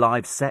having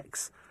live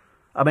sex.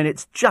 I mean,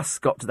 it's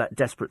just got to that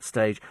desperate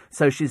stage.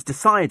 So she's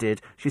decided,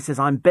 she says,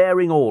 I'm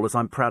bearing all as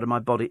I'm proud of my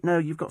body. No,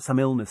 you've got some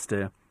illness,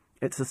 dear.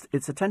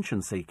 It's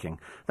attention-seeking.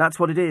 That's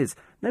what it is.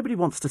 Nobody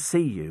wants to see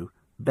you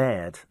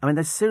bared. I mean,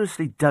 they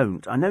seriously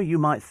don't. I know you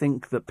might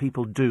think that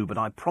people do, but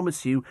I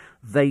promise you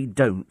they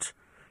don't.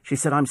 She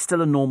said, I'm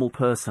still a normal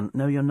person.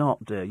 No, you're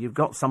not, dear. You've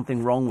got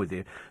something wrong with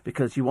you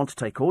because you want to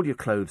take all your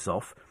clothes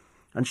off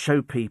and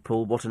show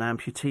people what an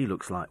amputee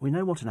looks like. We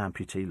know what an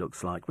amputee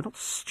looks like. We're not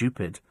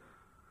stupid.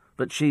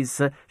 But she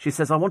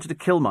says, I wanted to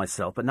kill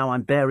myself, but now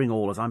I'm bearing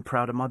all as I'm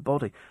proud of my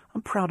body.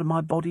 I'm proud of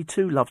my body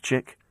too, love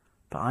chick.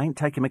 But I ain't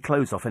taking my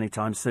clothes off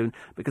anytime soon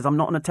because I'm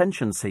not an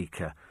attention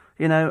seeker.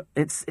 You know,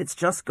 it's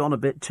just gone a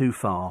bit too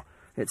far.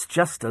 It's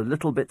just a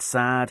little bit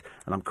sad,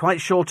 and I'm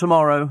quite sure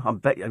tomorrow,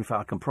 in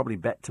fact, I can probably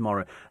bet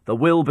tomorrow, there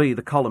will be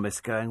the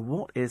columnist going,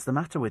 what is the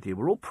matter with you?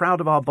 We're all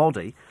proud of our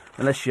body,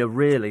 unless you're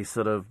really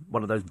sort of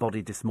one of those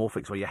body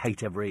dysmorphics where you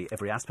hate every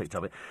aspect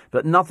of it.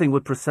 But nothing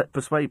would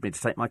persuade me to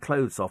take my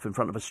clothes off in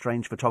front of a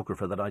strange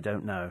photographer that I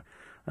don't know,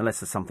 unless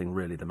there's something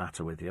really the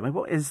matter with you. I mean,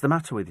 what is the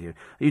matter with you?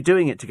 Are you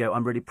doing it to go,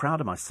 I'm really proud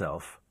of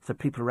myself, so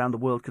people around the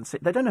world can see?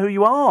 They don't know who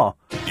you are.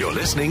 You're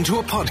listening to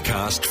a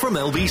podcast from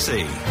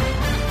LBC.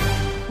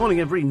 Morning,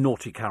 every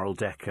naughty Carol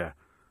Decker.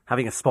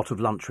 Having a spot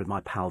of lunch with my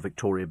pal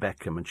Victoria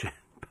Beckham, and she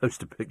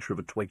posted a picture of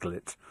a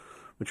twiglet.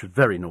 which was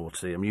very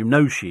naughty. I mean, you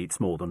know she eats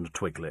more than a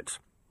twiglet.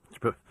 She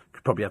could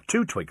probably have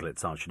 2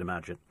 twiglets, I should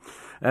imagine.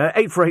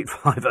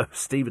 84850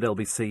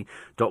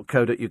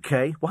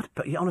 steve@lbc.co.uk. What?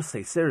 But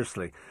honestly,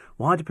 seriously,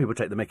 why do people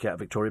take the mickey out of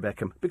Victoria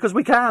Beckham? Because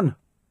we can.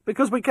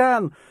 Because we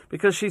can.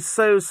 Because she's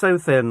so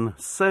thin.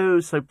 So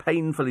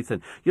painfully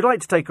thin. You'd like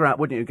to take her out,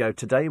 wouldn't you? Go,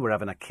 today we're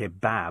having a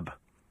kebab.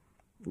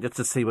 Just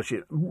to see what she...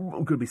 I'm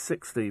going to be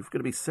sick, Steve.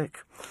 Going to be sick.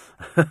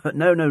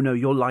 No,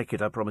 you'll like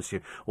it, I promise you.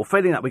 Or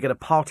failing that, we get a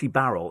party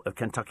barrel of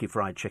Kentucky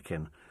Fried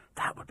Chicken.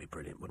 That would be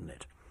brilliant, wouldn't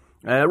it?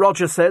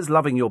 Roger says,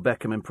 loving your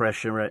Beckham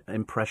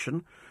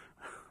impression.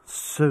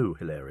 So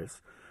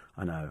hilarious.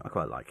 I know, I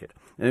quite like it.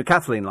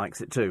 Kathleen likes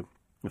it too.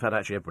 In fact,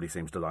 actually, everybody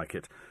seems to like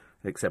it.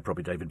 Except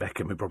probably David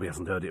Beckham, who probably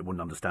hasn't heard it and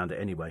wouldn't understand it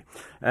anyway.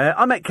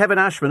 I met Kevin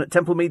Ashman at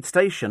Templemead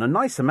Station. A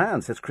nicer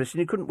man, says Christian,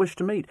 you couldn't wish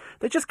to meet.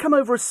 They just come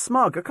over as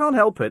smug. I can't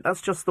help it.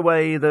 That's just the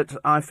way that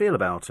I feel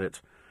about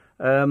it.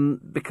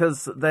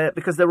 Because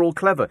they're all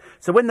clever.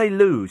 So when they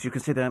lose, you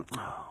can see them,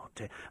 oh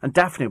dear. And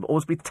Daphne will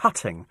always be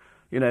tutting,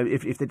 you know,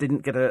 if they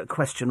didn't get a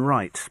question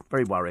right.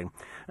 Very worrying.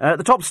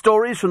 The top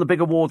stories from the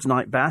big awards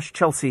night bash.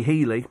 Chelsea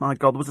Healy. My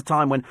God, there was a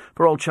time when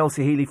poor old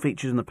Chelsea Healy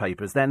featured in the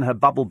papers. Then her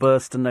bubble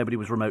burst and nobody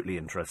was remotely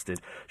interested.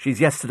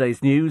 She's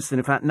yesterday's news, and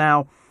in fact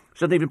now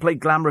she doesn't even play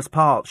glamorous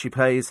parts. She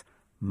plays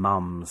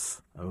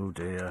mums. Oh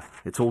dear.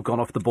 It's all gone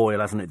off the boil,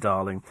 hasn't it,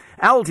 darling?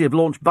 Aldi have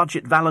launched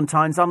budget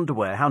Valentine's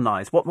underwear. How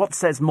nice. What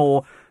says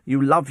more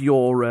you love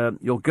your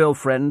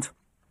girlfriend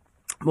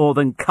more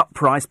than cut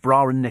price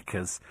bra and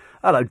knickers?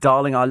 Hello,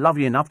 darling, I love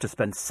you enough to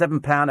spend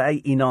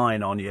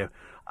 £7.89 on you.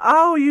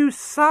 Oh, you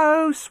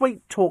so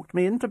sweet-talked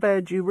me into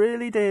bed, you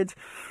really did.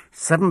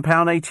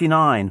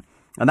 £7.89.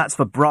 And that's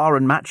for bra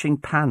and matching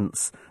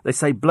pants. They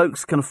say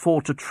blokes can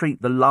afford to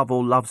treat the love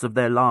or loves of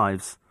their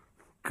lives.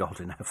 God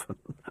in heaven.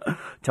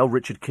 Tell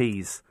Richard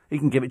Keys. He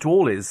can give it to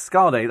all his.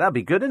 Scardy, that'd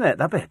be good, innit?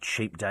 That'd be a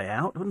cheap day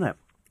out, wouldn't it?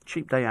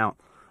 Cheap day out.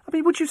 I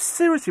mean, would you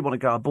seriously want to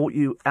go, I bought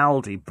you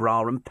Aldi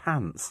bra and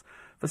pants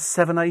for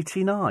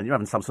 £7.89? You're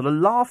having some sort of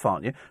laugh,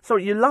 aren't you?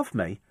 Sorry, you love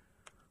me?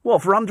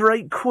 What, for under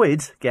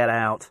 £8? Get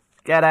out.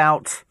 Get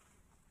out.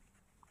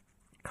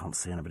 Can't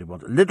see anybody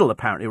want it. Lidl,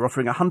 apparently, are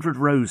offering 100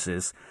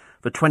 roses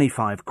for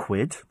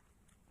 £25.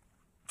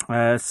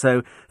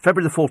 So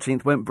February the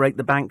 14th won't break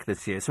the bank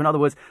this year. So in other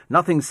words,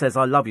 nothing says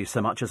I love you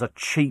so much as a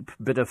cheap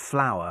bit of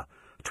flower.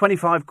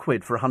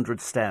 £25 for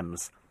 100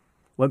 stems.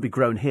 Won't be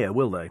grown here,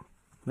 will they?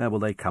 Where will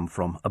they come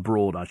from?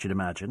 Abroad, I should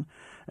imagine.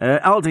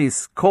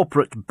 Aldi's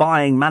corporate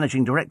buying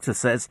managing director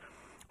says,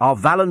 our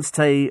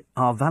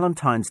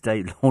Valentine's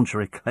Day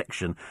lingerie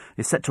collection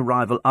is set to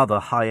rival other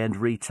high-end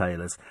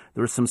retailers.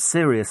 There are some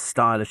serious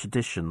stylish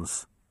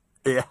additions.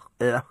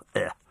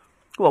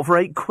 Well,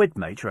 for £8,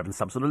 mate, you're having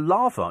some sort of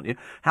laugh, aren't you?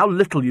 How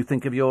little you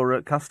think of your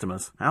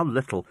customers. How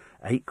little.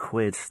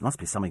 £8. Must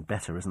be something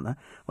better, isn't there?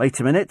 Wait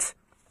a minute.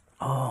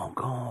 Oh,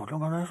 God,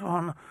 look at this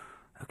one.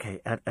 OK,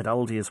 at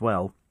Aldi as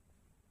well,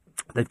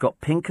 they've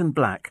got pink and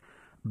black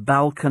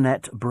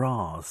balconette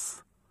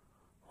bras.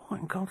 What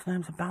in God's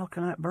name's a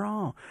balconette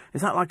bra?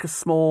 Is that like a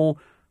small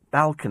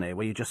balcony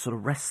where you just sort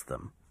of rest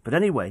them? But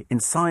anyway, in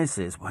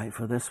sizes, wait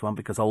for this one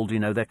because Aldi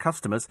know their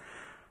customers,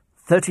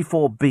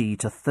 34B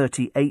to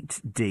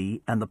 38D,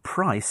 and the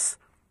price,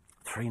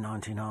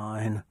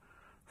 $3.99.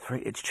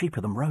 It's cheaper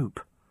than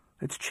rope.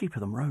 It's cheaper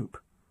than rope.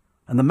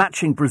 And the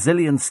matching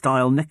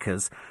Brazilian-style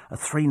knickers are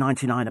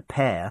 $3.99 a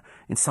pair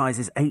in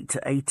sizes 8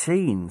 to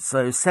 18.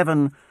 So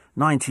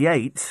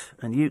 $7.98,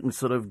 and you can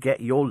sort of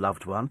get your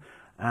loved one.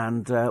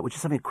 And we're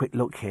just having a quick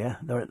look here.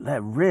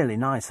 They're really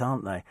nice,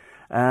 aren't they?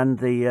 And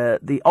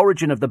the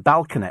origin of the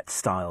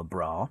balconette-style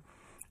bra,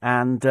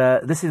 and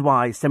this is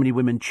why so many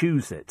women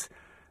choose it.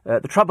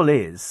 The trouble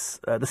is,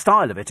 the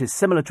style of it is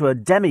similar to a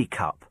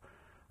demi-cup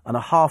and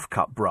a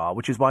half-cup bra,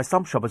 which is why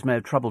some shoppers may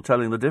have trouble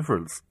telling the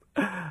difference.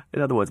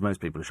 In other words, most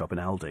people who shop in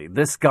Aldi.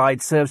 This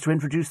guide serves to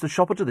introduce the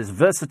shopper to this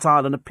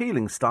versatile and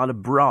appealing style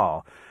of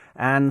bra.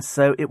 And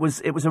so it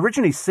was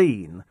originally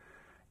seen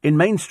in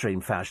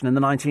mainstream fashion in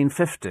the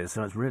 1950s,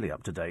 so it's really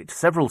up to date.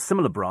 Several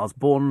similar bras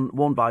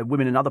worn by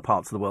women in other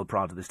parts of the world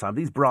prior to this time.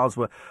 These bras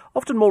were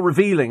often more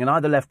revealing and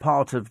either left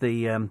part of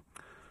the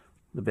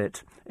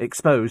bit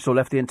exposed or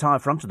left the entire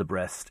front of the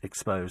breast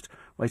exposed.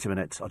 Wait a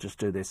minute, I'll just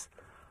do this.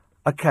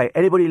 OK,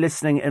 anybody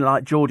listening in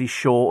like Geordie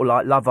Shore or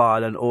like Love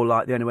Island or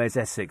like The Only Way is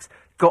Essex,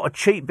 got a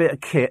cheap bit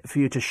of kit for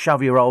you to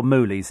shove your old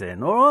moolies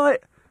in, all right?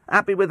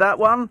 Happy with that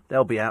one?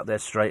 They'll be out there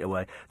straight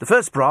away. The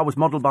first bra was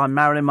modelled by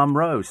Marilyn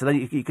Monroe, so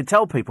then you can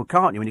tell people,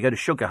 can't you, when you go to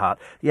Sugar Hut,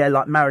 yeah,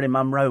 like Marilyn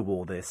Monroe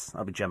wore this.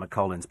 That'll be Gemma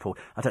Collins, Paul.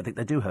 I don't think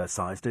they do her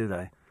size, do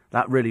they?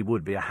 That really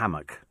would be a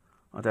hammock.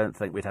 I don't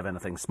think we'd have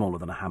anything smaller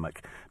than a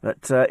hammock.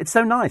 But it's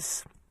so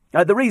nice.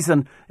 The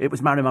reason it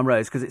was Marilyn Monroe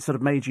is because it sort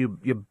of made your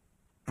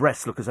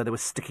breasts look as though they were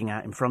sticking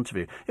out in front of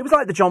you. It was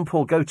like the John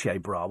Paul Gaultier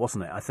bra,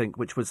 wasn't it, I think,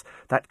 which was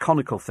that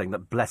conical thing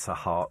that, bless her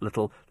heart,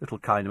 little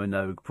Kylie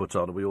Minogue put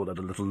on, and we all had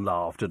a little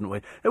laugh, didn't we?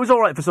 It was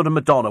all right for sort of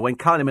Madonna. When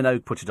Kylie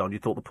Minogue put it on, you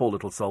thought the poor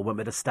little soul wouldn't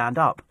be able to stand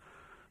up.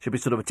 She'd be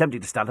sort of attempting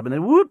to stand up and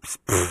then, whoops,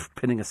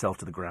 pinning herself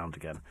to the ground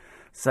again.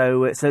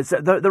 So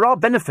there are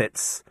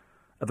benefits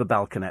of a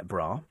balconette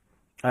bra.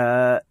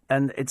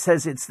 And it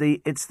says it's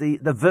the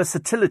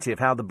versatility of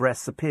how the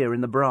breasts appear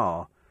in the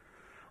bra.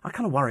 I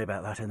kind of worry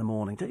about that in the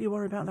morning. Don't you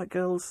worry about that,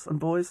 girls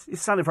and boys? You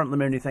stand in front of the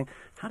mirror and you think,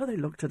 how do they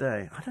look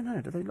today? I don't know.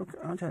 Do they look?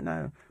 I don't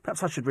know.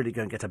 Perhaps I should really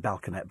go and get a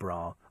balconette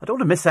bra. I don't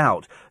want to miss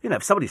out. You know,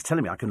 if somebody's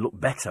telling me I can look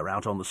better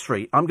out on the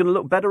street, I'm going to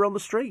look better on the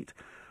street.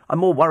 I'm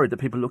more worried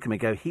that people look at me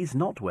and go, he's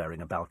not wearing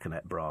a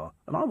balconette bra.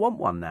 And I want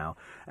one now.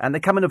 And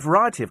they come in a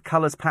variety of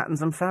colours,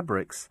 patterns and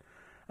fabrics.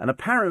 And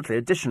apparently,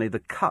 additionally, the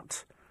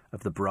cut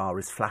of the bra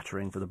is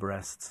flattering for the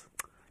breasts.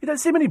 You don't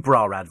see many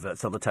bra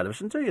adverts on the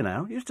television, do you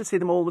now? You used to see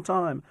them all the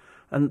time.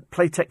 And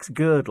Playtex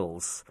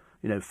girdles,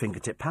 you know,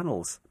 fingertip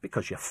panels,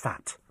 because you're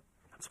fat.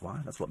 That's why.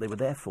 That's what they were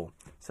there for.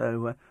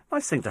 So,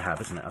 nice thing to have,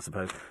 isn't it, I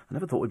suppose? I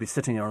never thought we'd be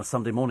sitting here on a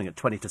Sunday morning at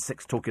 20 to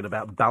 6 talking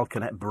about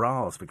balconette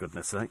bras, for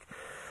goodness sake.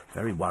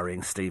 Very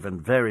worrying,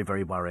 Stephen. Very,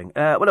 very worrying.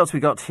 What else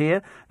we got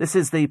here? This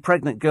is the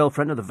pregnant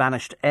girlfriend of the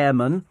vanished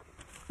airman.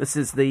 This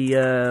is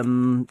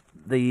the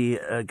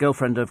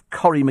girlfriend of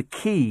Corrie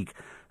McKeague.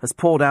 Has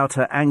poured out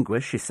her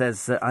anguish. She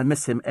says, I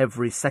miss him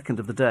every second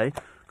of the day.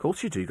 Of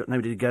course you do. You've got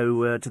nobody to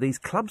go to these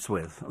clubs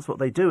with. That's what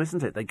they do,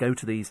 isn't it? They go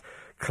to these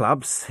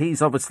clubs.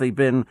 He's obviously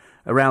been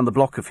around the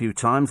block a few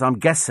times. I'm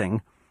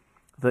guessing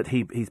that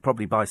he's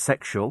probably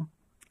bisexual.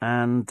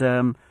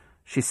 And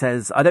she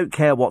says, I don't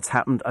care what's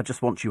happened. I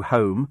just want you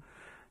home.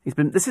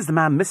 This is the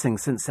man missing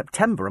since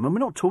September. I mean, we're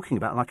not talking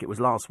about like it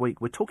was last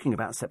week. We're talking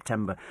about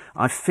September.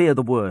 I fear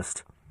the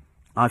worst.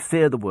 I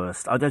fear the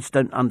worst. I just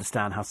don't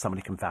understand how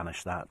somebody can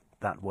vanish that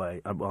way.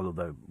 Well,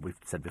 although we've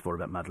said before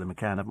about Madeleine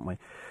McCann, haven't we?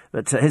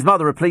 But his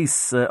mother, a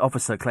police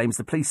officer, claims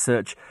the police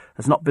search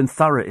has not been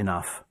thorough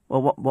enough.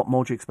 Well, what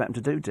more do you expect him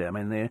to do, dear? I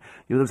mean, there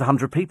was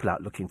 100 people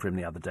out looking for him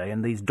the other day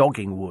in these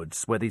dogging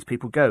woods where these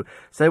people go.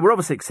 So we're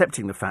obviously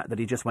accepting the fact that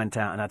he just went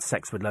out and had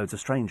sex with loads of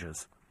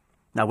strangers.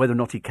 Now, whether or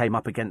not he came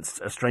up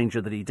against a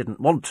stranger that he didn't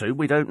want to,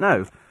 we don't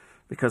know,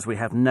 because we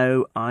have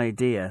no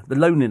idea. The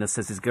loneliness,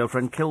 says his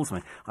girlfriend, kills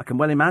me. I can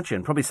well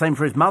imagine. Probably the same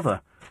for his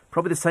mother.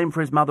 Probably the same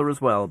for his mother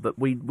as well. But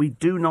we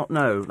do not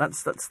know.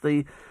 That's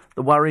the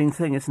worrying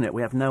thing, isn't it?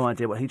 We have no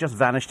idea. He just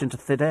vanished into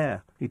thin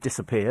air. He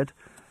disappeared,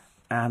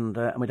 and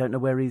we don't know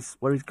where he's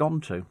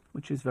gone to,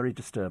 which is very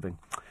disturbing.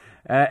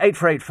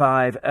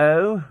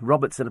 84850.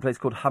 Robert's in a place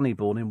called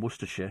Honeybourne in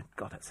Worcestershire.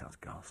 God, that sounds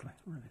ghastly.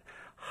 Really.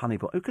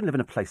 Honeybourne. Who can live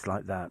in a place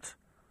like that?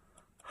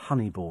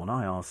 Honeybourne,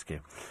 I ask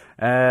you.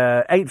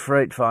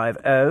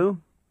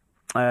 84850.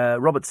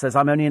 Robert says,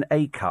 I'm only an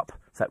A cup,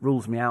 so that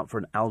rules me out for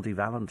an Aldi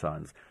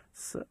Valentine's.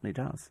 Certainly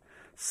does.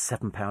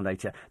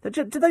 £7.80.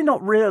 Do they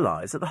not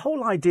realise that the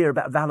whole idea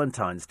about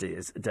Valentine's Day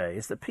is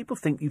that people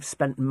think you've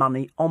spent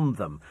money on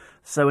them?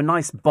 So a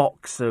nice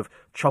box of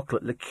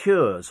chocolate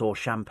liqueurs or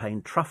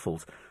champagne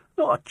truffles.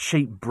 Not a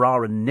cheap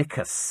bra and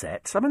knicker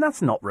set. I mean,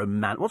 that's not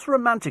romantic. What's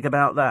romantic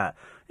about that?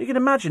 You can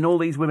imagine all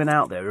these women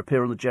out there who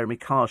appear on the Jeremy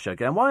Carr show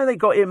going, why have they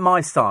got it in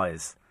my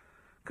size?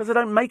 Because they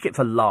don't make it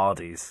for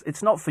lardies.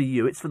 It's not for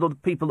you. It's for the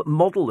people that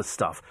model the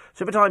stuff.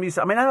 So every time you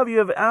say, I mean, how have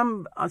you ever...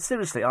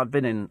 seriously, I've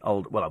been in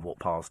I've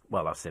walked past...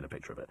 Well, I've seen a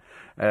picture of it.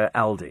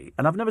 Aldi.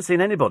 And I've never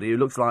seen anybody who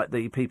looks like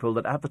the people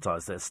that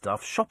advertise their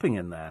stuff shopping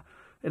in there.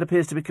 It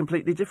appears to be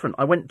completely different.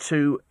 I went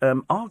to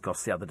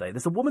Argos the other day.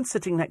 There's a woman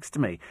sitting next to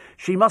me.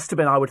 She must have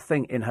been, I would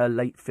think, in her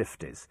late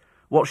 50s.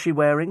 What's she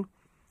wearing?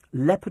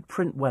 Leopard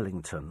print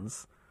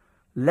Wellingtons.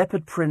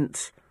 Leopard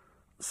print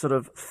sort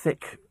of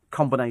thick...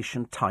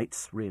 combination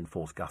tights,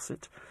 reinforced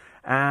gusset,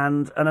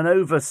 and an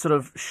over sort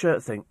of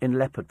shirt thing in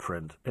leopard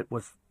print. It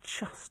was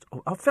just...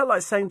 I felt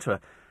like saying to her,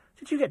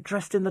 did you get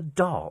dressed in the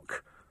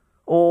dark?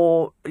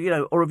 Or,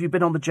 or have you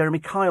been on the Jeremy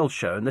Kyle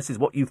show and this is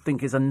what you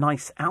think is a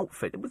nice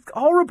outfit? It was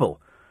horrible.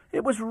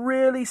 It was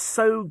really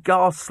so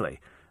ghastly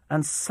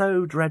and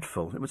so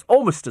dreadful. It was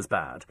almost as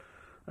bad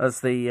as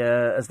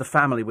the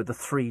family with the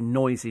 3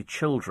 noisy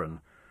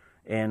children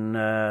in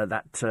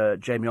that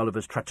Jamie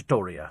Oliver's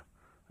Trattoria.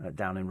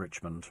 Down in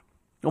Richmond.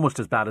 Almost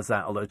as bad as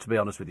that, although, to be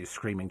honest with you,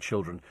 screaming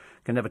children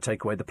can never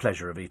take away the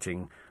pleasure of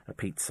eating a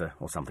pizza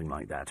or something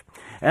like that.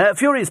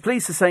 Furious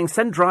Police are saying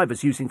send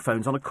drivers using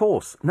phones on a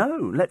course.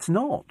 No, let's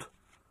not.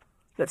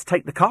 Let's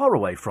take the car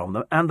away from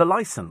them and the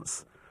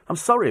licence. I'm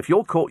sorry, if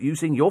you're caught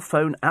using your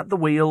phone at the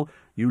wheel,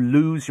 you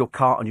lose your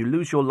car and you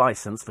lose your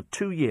licence for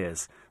 2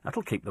 years.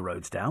 That'll keep the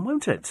roads down,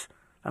 won't it?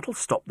 That'll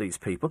stop these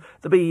people.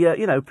 There'll be,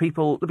 there'll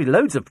be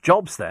loads of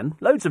jobs then.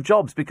 Loads of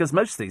jobs, because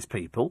most of these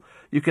people,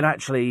 you can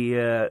actually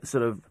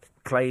sort of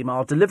claim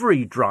are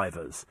delivery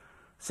drivers.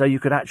 So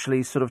you could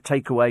actually sort of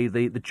take away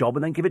the job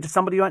and then give it to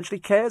somebody who actually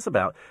cares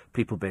about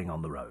people being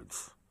on the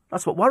roads.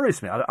 That's what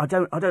worries me. I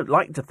don't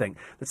like to think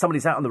that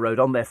somebody's out on the road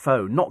on their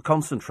phone, not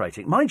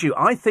concentrating. Mind you,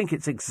 I think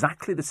it's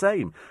exactly the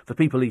same for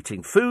people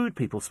eating food,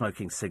 people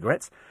smoking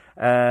cigarettes,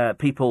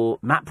 people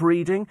map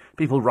reading,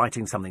 people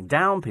writing something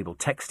down, people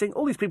texting.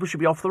 All these people should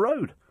be off the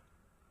road.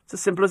 It's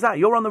as simple as that.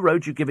 You're on the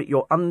road, you give it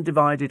your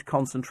undivided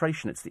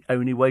concentration. It's the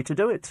only way to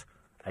do it.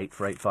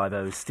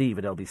 84850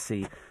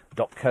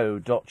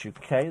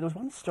 steve@lbc.co.uk. There was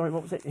one story,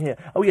 what was it here?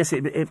 Oh, yes,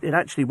 it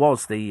actually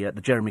was the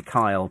Jeremy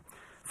Kyle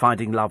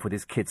finding love with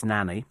his kid's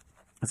nanny.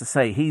 As I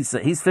say, he's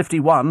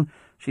 51,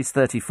 she's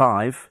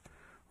 35.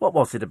 What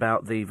was it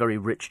about the very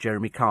rich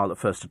Jeremy Kyle that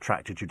first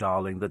attracted you,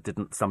 darling, that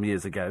didn't some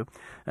years ago?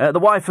 The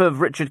wife of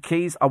Richard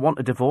Keys, I want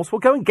a divorce. Well,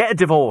 go and get a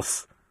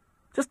divorce.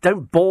 Just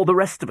don't bore the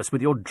rest of us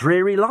with your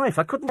dreary life.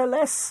 I couldn't care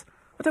less.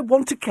 I don't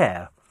want to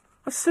care.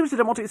 I seriously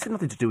don't want it. It's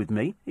nothing to do with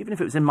me. Even if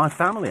it was in my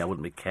family, I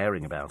wouldn't be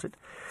caring about it.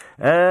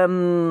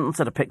 Let's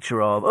have a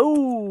picture of...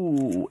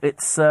 Oh,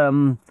 it's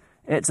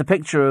a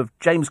picture of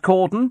James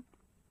Corden.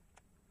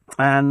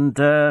 And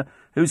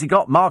who's he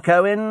got? Mark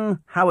Owen,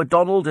 Howard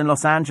Donald in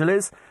Los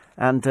Angeles,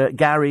 and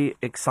Gary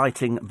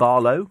Exciting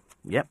Barlow.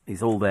 Yep,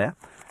 he's all there.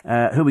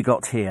 Who we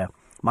got here?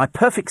 My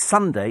Perfect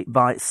Sunday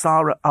by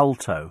Sarah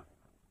Alto.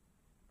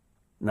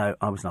 No,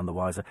 I was none the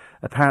wiser.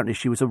 Apparently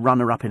she was a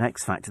runner-up in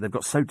X Factor. They've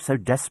got so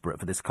desperate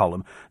for this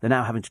column, they're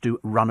now having to do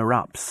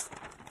runner-ups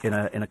in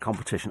a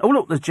competition. Oh,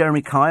 look, there's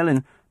Jeremy Kyle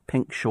in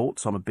pink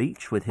shorts on a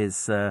beach with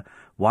his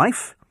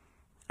wife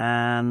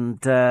and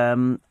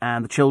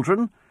the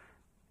children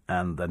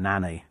and the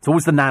nanny. It's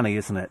always the nanny,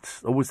 isn't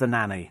it? Always the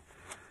nanny.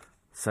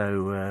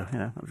 So,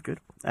 that was good.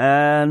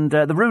 And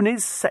the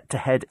Rooneys set to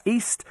head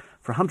east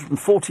for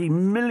 £140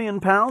 million.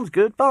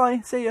 Goodbye.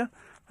 See ya.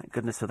 Thank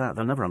goodness for that.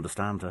 They'll never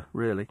understand her,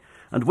 really.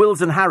 And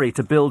Wills and Harry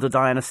to build a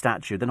Diana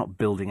statue. They're not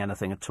building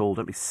anything at all.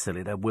 Don't be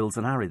silly. They're Wills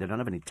and Harry. They don't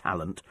have any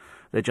talent.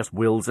 They're just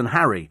Wills and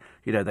Harry.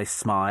 You know, they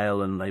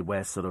smile and they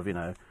wear sort of,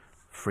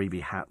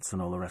 freebie hats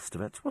and all the rest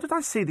of it. What did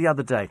I see the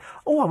other day?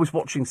 Oh, I was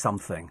watching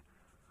something.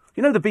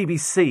 You know, the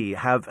BBC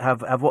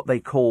have what they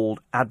called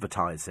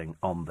advertising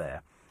on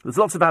there. There's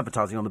lots of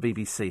advertising on the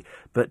BBC,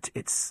 but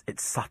it's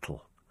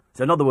subtle.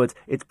 So in other words,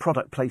 it's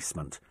product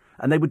placement.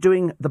 And they were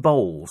doing the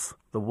bowls,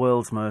 the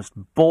world's most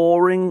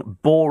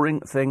boring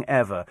thing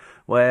ever,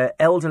 where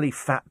elderly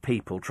fat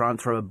people try and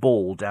throw a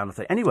ball down a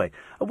thing. Anyway,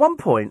 at one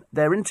point,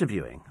 they're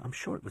interviewing, I'm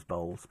sure it was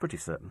bowls, pretty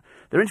certain,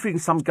 they're interviewing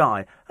some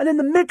guy, and in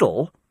the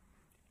middle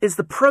is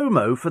the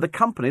promo for the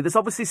company that's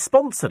obviously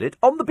sponsored it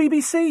on the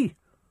BBC.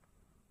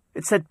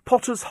 It said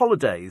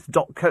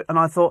pottersholidays.co, and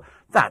I thought,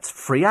 that's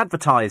free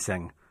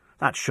advertising.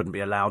 That shouldn't be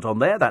allowed on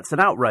there, that's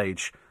an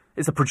outrage.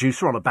 Is the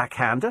producer on a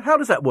backhander? How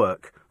does that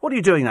work? What are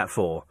you doing that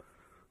for?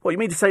 What, you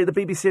mean to say the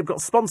BBC have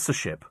got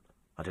sponsorship?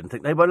 I didn't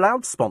think they were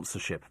allowed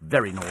sponsorship.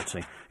 Very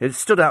naughty. It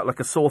stood out like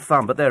a sore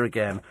thumb, but there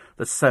again,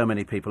 there's so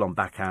many people on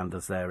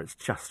backhanders there. It's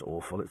just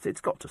awful. It's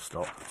got to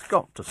stop. It's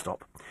got to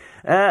stop.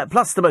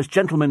 Plus the most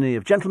gentlemanly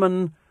of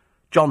gentlemen,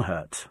 John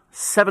Hurt.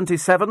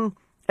 77.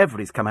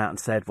 Everybody's come out and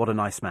said, what a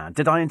nice man.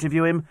 Did I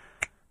interview him?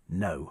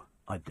 No,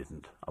 I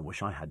didn't. I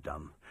wish I had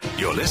done.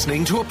 You're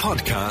listening to a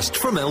podcast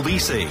from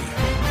LBC.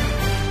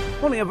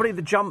 Morning, everybody.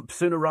 The Jump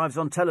soon arrives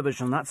on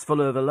television. That's full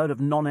of a load of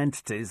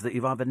non-entities that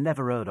you've either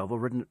never heard of or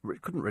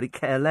couldn't really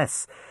care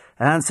less.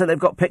 And so they've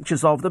got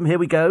pictures of them. Here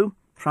we go.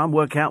 Try and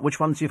work out which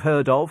ones you've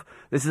heard of.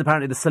 This is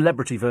apparently the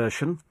celebrity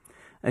version.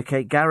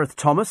 OK, Gareth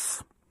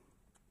Thomas.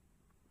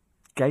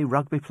 Gay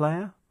rugby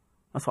player?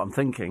 That's what I'm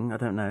thinking. I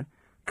don't know.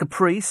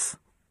 Caprice.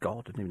 God,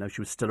 I didn't even know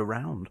she was still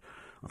around.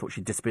 I thought she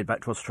disappeared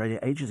back to Australia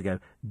ages ago.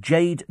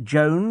 Jade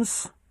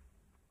Jones.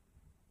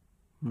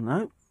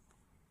 No.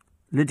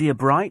 Lydia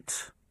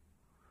Bright.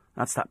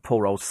 That's that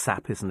poor old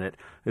sap, isn't it?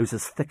 Who's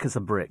as thick as a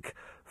brick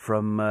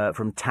from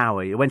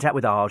Towie. He went out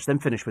with Arj, then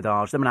finished with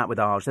Arj, then went out with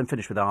Arj, then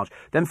finished with Arj,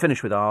 then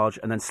finished with Arj,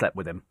 and then slept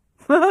with him.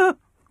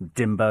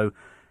 Dimbo.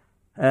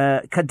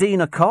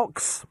 Kadina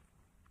Cox.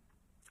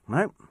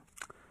 No.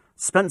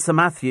 Spencer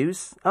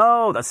Matthews.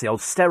 Oh, that's the old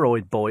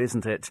steroid boy,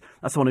 isn't it?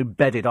 That's the one who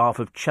bedded half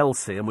of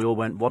Chelsea, and we all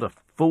went, what a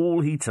fool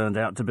he turned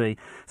out to be.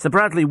 Sir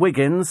Bradley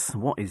Wiggins.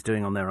 What he's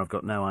doing on there, I've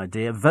got no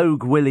idea.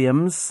 Vogue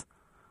Williams.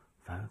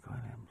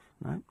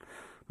 No.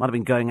 Might have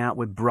been going out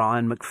with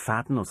Brian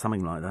McFadden or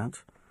something like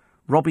that.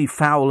 Robbie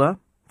Fowler,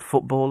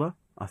 footballer,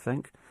 I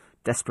think.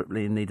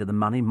 Desperately in need of the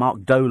money.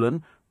 Mark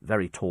Dolan,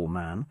 very tall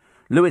man.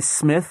 Lewis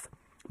Smith,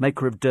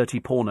 maker of dirty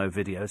porno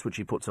videos, which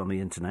he puts on the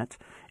internet.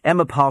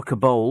 Emma Parker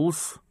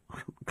Bowles,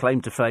 claim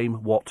to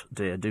fame, what,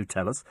 dear, do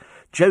tell us.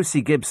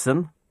 Josie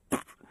Gibson,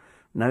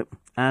 no.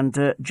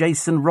 And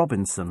Jason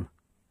Robinson,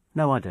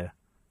 no idea.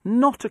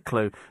 Not a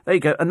clue. There you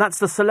go. And that's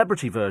the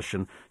celebrity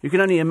version. You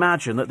can only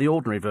imagine that the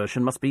ordinary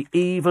version must be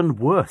even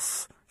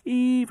worse.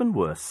 Even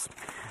worse.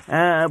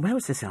 Where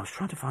was this? I was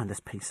trying to find this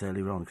piece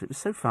earlier on because it was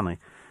so funny.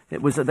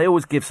 It was. They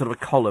always give sort of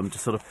a column to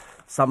sort of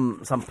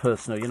some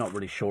person who you're not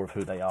really sure of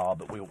who they are,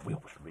 but we always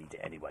read it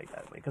anyway,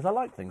 don't we? Because I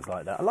like things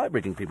like that. I like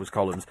reading people's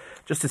columns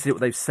just to see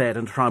what they've said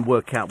and to try and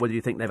work out whether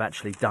you think they've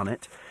actually done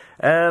it.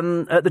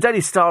 At the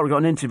Daily Star, we got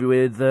an interview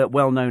with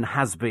well-known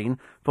has-been,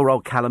 poor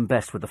old Callum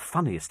Best, with the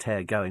funniest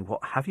hair going.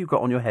 What have you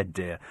got on your head,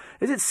 dear?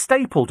 Is it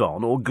stapled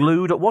on or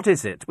glued? What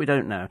is it? We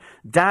don't know.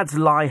 Dad's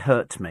lie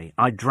hurt me.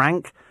 I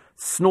drank,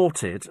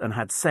 snorted and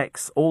had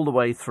sex all the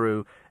way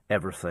through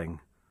everything.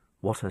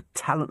 What a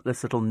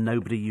talentless little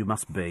nobody you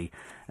must be.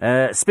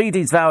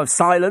 Speedy's vow of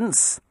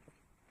silence.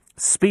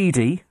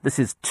 Speedy, this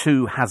is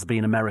two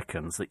has-been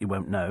Americans that you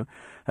won't know,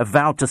 have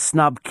vowed to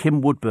snub Kim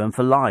Woodburn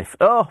for life.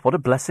 Oh, what a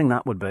blessing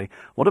that would be.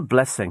 What a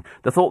blessing.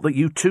 The thought that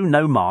you two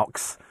know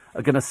Marks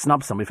are going to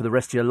snub somebody for the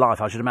rest of your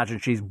life, I should imagine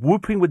she's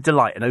whooping with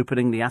delight and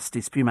opening the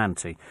Asti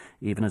Spumante,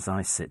 even as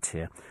I sit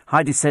here.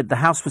 Heidi said, the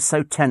house was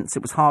so tense,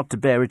 it was hard to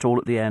bear it all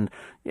at the end.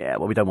 Yeah,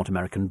 well, we don't want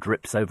American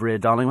drips over here,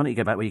 darling. Why don't you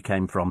go back where you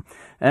came from?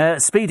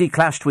 Speedy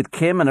clashed with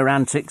Kim and her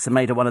antics and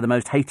made her one of the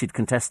most hated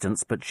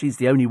contestants, but she's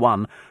the only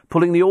one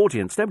pulling the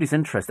audience. Nobody's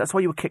interested. That's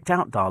why you were kicked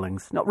out,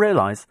 darlings. Not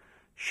realise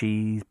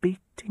she's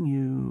beating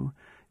you.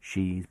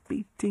 She's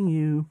beating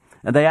you.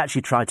 And they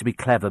actually tried to be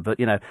clever, but,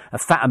 you know, a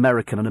fat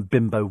American and a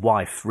bimbo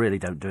wife really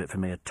don't do it for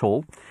me at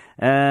all.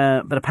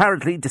 But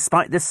apparently,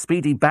 despite this,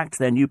 Speedy backed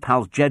their new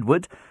pals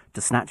Jedward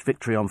to snatch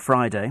victory on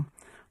Friday.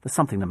 There's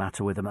something the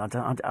matter with them.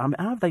 How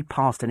have they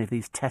passed any of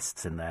these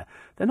tests in there?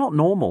 They're not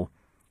normal.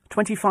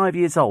 25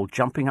 years old,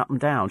 jumping up and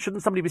down.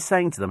 Shouldn't somebody be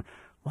saying to them,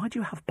 why do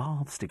you have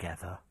baths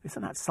together?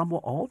 Isn't that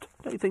somewhat odd?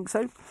 Don't you think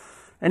so?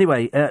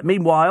 Anyway,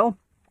 meanwhile,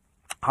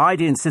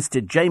 Heidi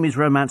insisted Jamie's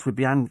romance with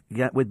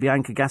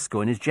Bianca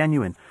Gascoigne is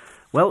genuine.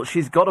 Well,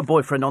 she's got a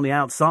boyfriend on the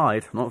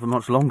outside. Not for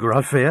much longer,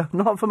 I fear.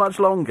 Not for much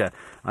longer.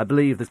 I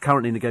believe there's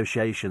currently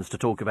negotiations to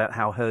talk about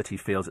how hurt he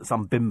feels at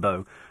some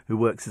bimbo who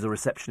works as a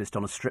receptionist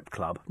on a strip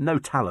club. No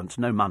talent,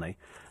 no money.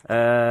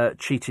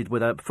 Cheated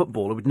with a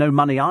footballer with no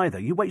money either.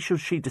 You wait till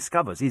she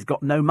discovers he's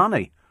got no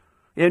money.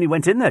 He only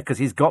went in there because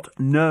he's got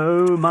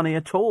no money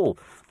at all.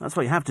 That's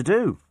what you have to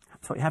do.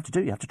 That's what you have to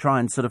do. You have to try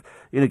and sort of,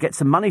 get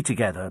some money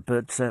together.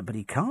 But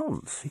he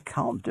can't. He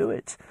can't do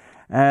it.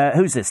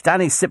 Who's this?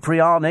 Danny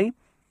Cipriani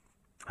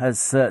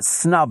has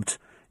snubbed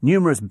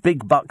numerous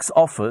big bucks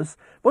offers.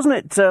 Wasn't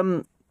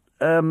it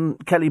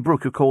Kelly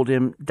Brook who called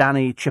him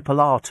Danny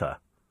Chipolata,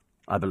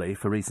 I believe,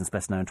 for reasons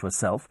best known to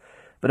herself.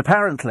 But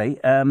apparently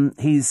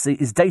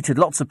he's dated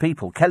lots of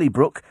people. Kelly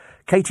Brook,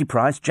 Katie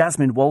Price,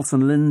 Jasmine Waltz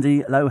and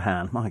Lindsay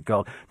Lohan. My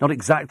God, not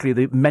exactly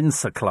the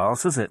Mensa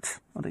class, is it?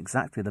 Not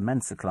exactly the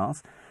Mensa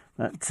class.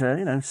 But,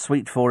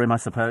 sweet for him, I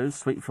suppose.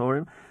 Sweet for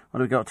him.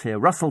 What have we got here?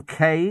 Russell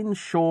Kane,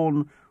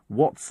 Sean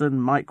Watson,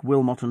 Mike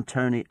Wilmot and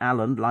Tony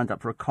Allen lined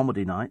up for a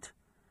comedy night.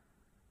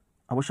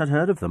 I wish I'd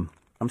heard of them.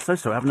 I'm so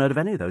sorry, I haven't heard of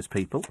any of those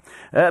people.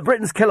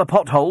 Britain's killer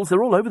potholes,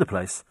 they're all over the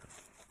place.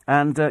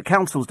 And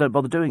councils don't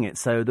bother doing it,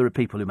 so there are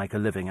people who make a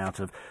living out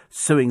of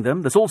suing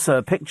them. There's also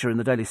a picture in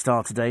the Daily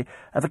Star today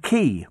of a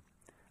key.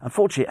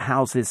 Unfortunately, it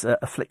houses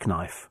a flick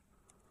knife.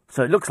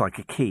 So it looks like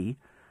a key.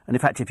 And in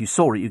fact, if you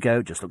saw it, you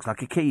go, just looks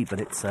like a key, but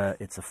it's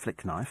a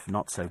flick knife,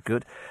 not so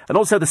good. And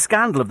also the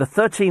scandal of the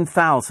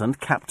 13,000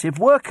 captive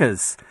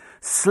workers.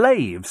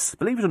 Slaves,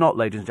 believe it or not,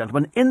 ladies and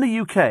gentlemen, in the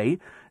UK,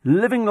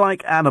 living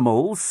like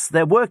animals,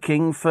 they're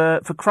working for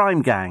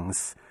crime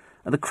gangs.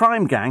 And the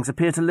crime gangs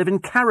appear to live in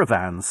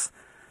caravans.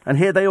 And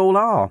here they all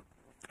are.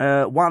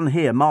 One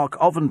here, Mark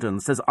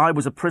Ovenden, says, I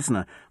was a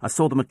prisoner. I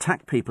saw them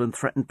attack people and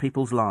threaten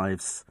people's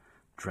lives.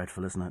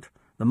 Dreadful, isn't it?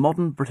 The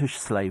modern British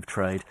slave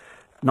trade.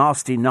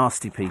 Nasty,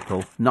 nasty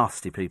people.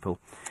 Nasty people.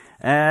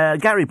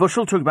 Gary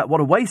Bushell talking about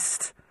what a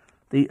waste.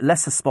 The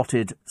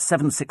lesser-spotted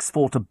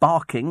 764 to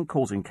Barking,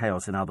 causing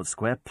chaos in Albert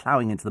Square,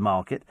 ploughing into the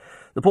market.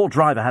 The poor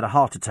driver had a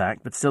heart attack,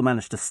 but still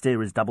managed to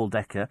steer his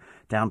double-decker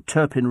down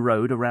Turpin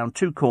Road, around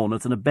two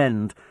corners and a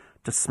bend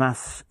to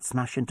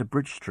smash into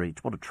Bridge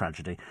Street. What a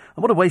tragedy.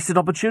 And what a wasted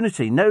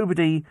opportunity.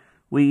 Nobody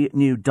we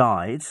knew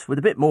died. With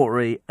a bit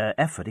more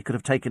effort, he could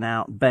have taken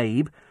out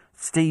Babe,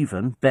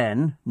 Stephen,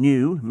 Ben,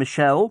 New,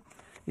 Michelle.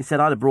 He said,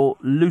 I'd have brought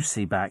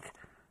Lucy back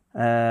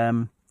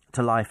to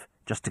life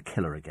just to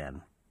kill her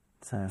again.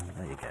 So,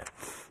 there you go.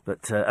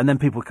 But and then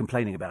people were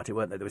complaining about it,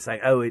 weren't they? They were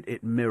saying,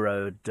 it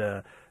mirrored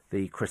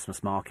the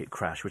Christmas market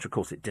crash, which of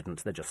course it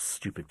didn't. They're just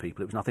stupid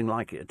people. It was nothing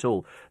like it at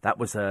all. That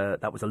was a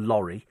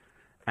lorry,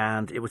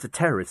 and it was a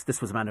terrorist. This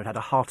was a man who had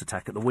a heart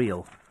attack at the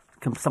wheel.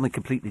 Something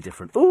completely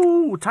different.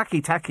 Ooh,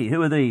 tacky.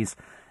 Who are these?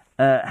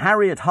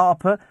 Harriet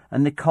Harper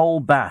and Nicole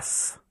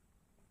Bass.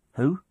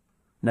 Who?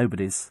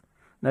 Nobody's.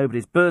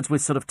 Birds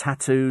with sort of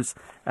tattoos,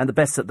 and the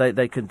best that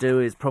they can do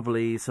is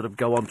probably sort of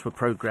go on to a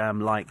programme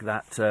like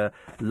that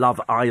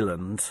Love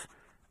Island,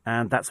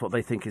 and that's what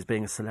they think is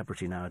being a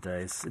celebrity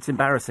nowadays. It's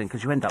embarrassing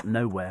because you end up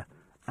nowhere.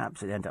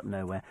 Absolutely end up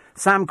nowhere.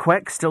 Sam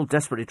Queck still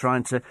desperately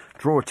trying to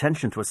draw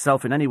attention to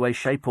herself in any way,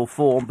 shape or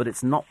form, but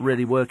it's not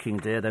really working,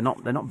 dear. They're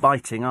not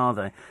biting, are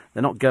they?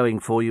 They're not going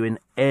for you in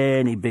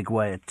any big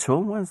way at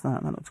all. Where's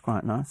that? That looks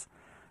quite nice.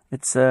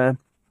 It's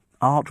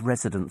art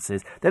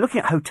residences. They're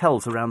looking at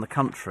hotels around the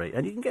country,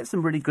 and you can get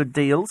some really good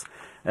deals.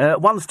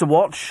 Ones to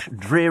watch,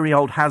 dreary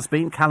old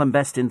has-been, Callum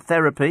Best in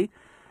therapy.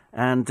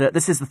 And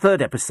this is the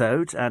third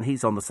episode, and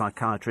he's on the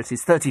psychiatrist.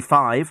 He's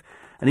 35,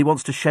 and he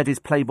wants to shed his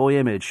Playboy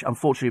image.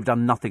 Unfortunately, you've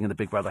done nothing in the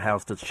Big Brother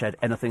house to shed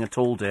anything at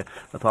all, dear,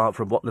 apart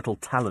from what little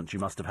talent you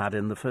must have had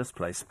in the first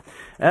place.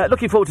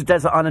 Looking forward to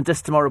Desert Island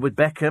Disc tomorrow with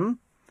Beckham.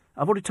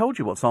 I've already told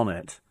you what's on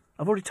it.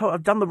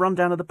 I've done the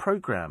rundown of the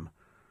programme.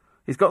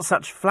 He's got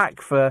such flack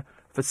for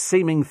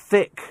seeming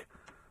thick,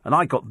 and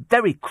I got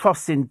very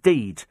cross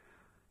indeed.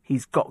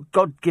 He's got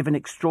God-given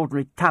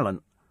extraordinary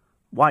talent.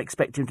 Why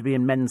expect him to be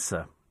in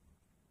Mensa?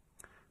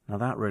 Now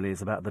that really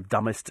is about the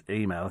dumbest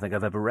email I think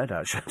I've ever read,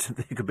 actually. I didn't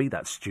think he could be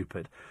that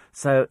stupid.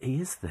 So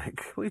he is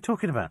thick. What are you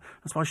talking about?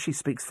 That's why she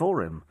speaks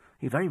for him.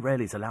 He very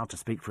rarely is allowed to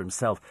speak for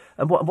himself.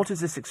 And what is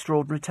this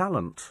extraordinary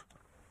talent?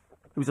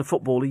 He was a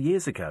footballer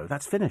years ago.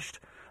 That's finished.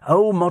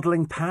 Oh,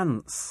 modelling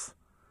pants.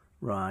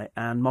 Right,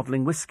 and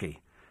modelling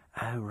whiskey.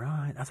 Oh,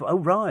 right.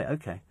 Right,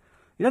 OK.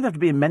 You don't have to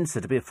be a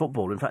Mensa to be a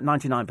footballer. In fact,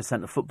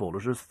 99% of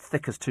footballers are as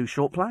thick as two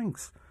short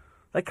planks.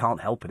 They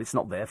can't help it. It's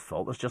not their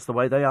fault. That's just the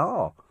way they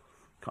are.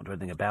 Can't do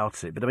anything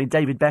about it. But, I mean,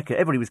 David Beckham,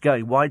 everybody was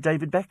going, why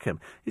David Beckham?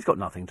 He's got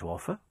nothing to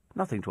offer.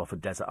 Nothing to offer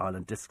Desert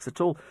Island Discs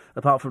at all,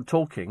 apart from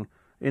talking,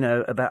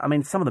 about... I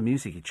mean, some of the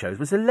music he chose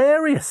was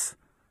hilarious.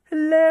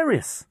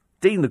 Hilarious.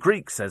 Dean the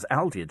Greek says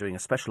Aldi are doing a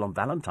special on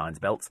Valentine's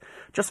belts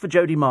just for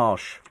Jodie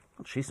Marsh.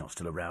 Well, she's not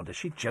still around, is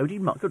she? Jodie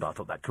Marsh? Good, I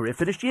thought that career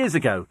finished years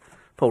ago.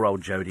 Poor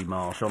old Jodie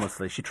Marsh,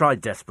 honestly. She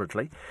tried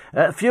desperately.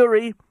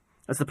 Fury,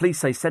 as the police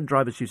say, said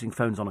drivers using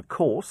phones on a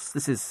course.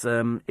 This is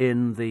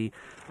in the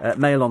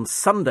Mail on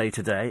Sunday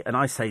today, and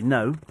I say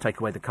no, take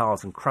away the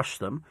cars and crush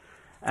them.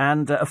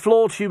 And a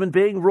flawed human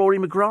being, Rory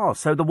McGrath.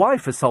 So the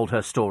wife has sold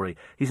her story.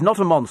 He's not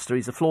a monster,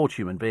 he's a flawed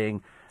human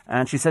being.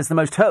 And she says the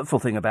most hurtful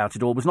thing about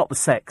it all was not the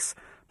sex,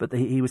 but that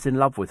he was in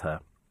love with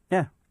her.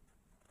 Yeah.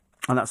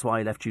 And that's why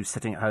he left you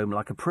sitting at home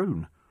like a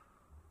prune.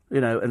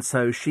 And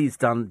so she's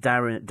done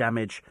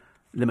damage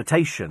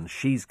limitation.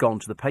 She's gone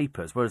to the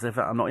papers, whereas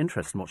I'm not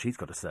interested in what she's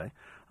got to say.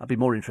 I'd be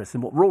more interested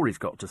in what Rory's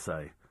got to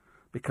say.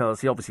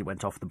 Because he obviously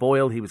went off the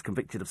boil. He was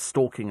convicted of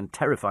stalking and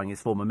terrifying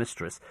his former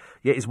mistress.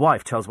 Yet his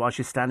wife tells why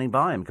she's standing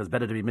by him, because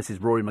better to be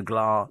Mrs. Rory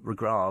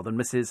McGrath than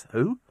Mrs.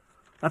 Who?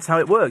 That's how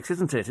it works,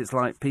 isn't it? It's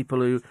like people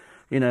who,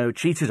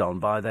 cheated on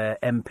by their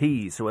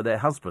MPs who are their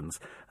husbands.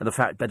 And the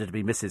fact better to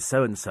be Mrs.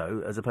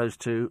 So-and-so as opposed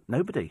to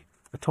nobody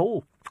at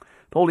all.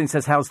 Pauline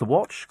says, how's the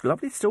watch?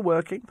 Lovely, still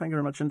working. Thank you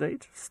very much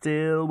indeed.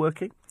 Still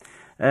working.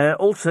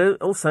 Also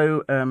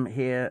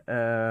here,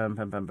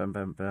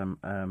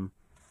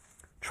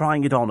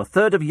 trying it on. A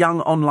third of young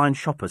online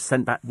shoppers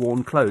sent back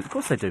worn clothes. Of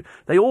course they do.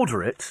 They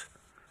order it,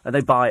 and they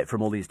buy it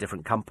from all these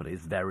different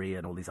companies, Very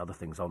and all these other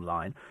things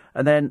online,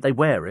 and then they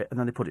wear it, and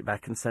then they put it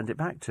back and send it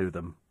back to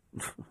them.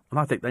 And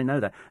I think they know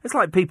that. It's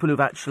like people who've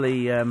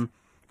actually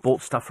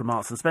bought stuff from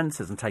Marks and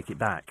Spencer's and take it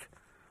back.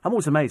 I'm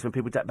always amazed when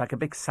people take back a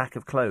big sack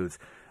of clothes,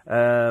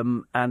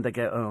 and they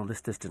go, oh,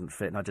 this didn't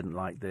fit, and I didn't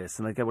like this.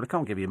 And they go, well, I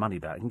can't give you your money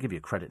back. I can give you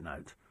a credit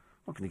note.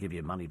 I'm not going to give you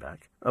your money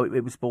back. Oh,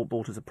 it was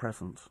bought as a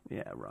present.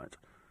 Yeah, right.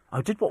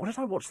 What did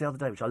I watch the other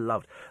day, which I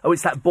loved? Oh,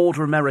 it's that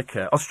Border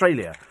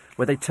Australia,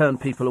 where they turn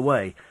people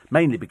away,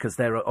 mainly because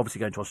they're obviously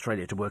going to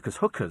Australia to work as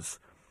hookers.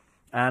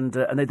 And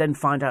they then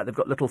find out they've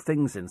got little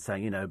things in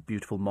saying,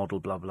 beautiful model,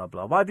 blah, blah,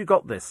 blah. Why have you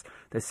got this?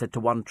 They said to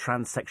one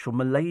transsexual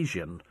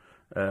Malaysian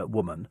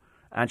woman.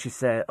 And she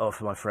said, oh,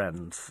 for my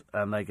friends.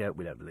 And they go,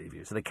 we don't believe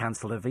you. So they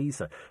cancelled her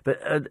visa.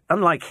 But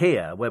unlike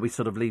here, where we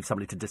sort of leave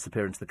somebody to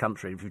disappear into the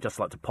country, if you just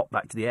like to pop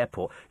back to the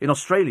airport, in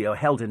Australia, are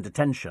held in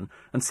detention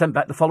and sent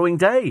back the following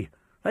day.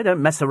 They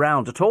don't mess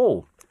around at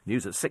all.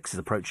 News at 6 is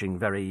approaching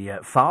very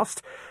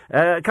fast.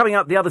 Coming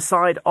up the other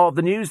side of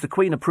the news, the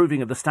Queen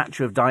approving of the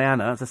statue of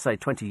Diana. As I say,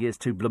 20 years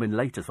too blooming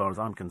late as far as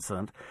I'm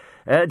concerned.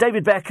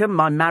 David Beckham,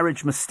 my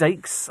marriage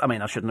mistakes. I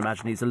mean, I shouldn't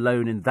imagine he's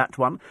alone in that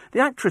one. The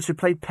actress who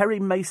played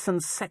Perry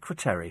Mason's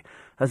secretary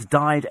has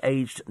died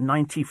aged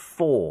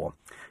 94.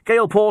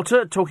 Gail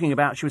Porter talking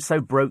about she was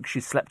so broke she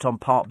slept on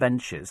park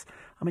benches.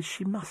 I mean,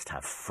 she must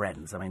have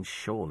friends. I mean,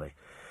 surely.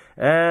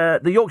 The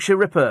Yorkshire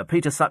Ripper,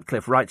 Peter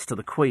Sutcliffe, writes to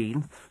the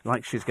Queen,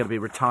 like she's going to be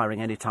retiring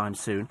any time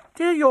soon.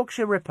 Dear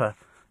Yorkshire Ripper.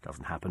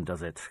 Doesn't happen,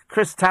 does it?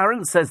 Chris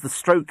Tarrant says the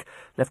stroke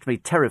left me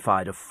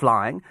terrified of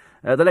flying.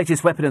 The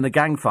latest weapon in the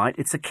gang fight,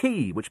 it's a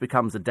key, which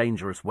becomes a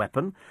dangerous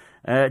weapon.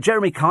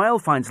 Jeremy Kyle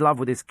finds love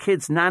with his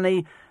kid's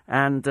nanny.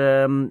 And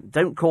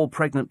don't call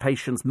pregnant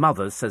patients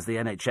mothers, says the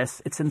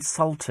NHS. It's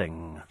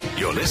insulting.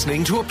 You're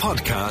listening to a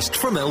podcast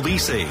from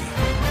LBC.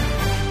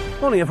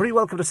 Morning, everybody.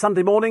 Welcome to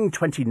Sunday morning,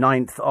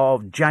 29th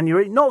of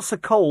January. Not so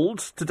cold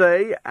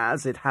today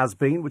as it has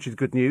been, which is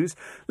good news.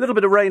 A little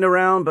bit of rain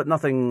around, but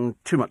nothing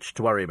too much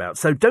to worry about.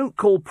 So don't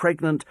call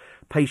pregnant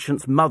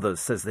patients mothers,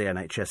 says the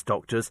NHS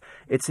doctors.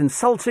 It's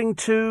insulting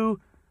to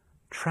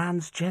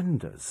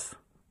transgenders.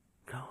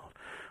 God,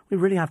 we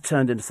really have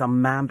turned into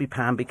some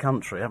mamby-pamby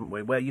country, haven't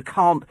we, where you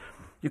can't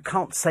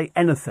say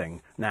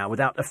anything now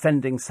without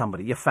offending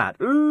somebody. You're fat.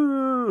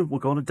 Ooh, we'll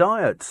go on a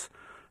diet.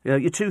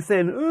 You're too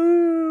thin.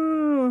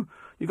 Ooh.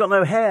 You've got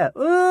no hair.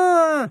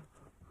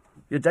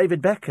 You're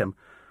David Beckham.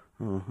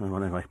 Oh,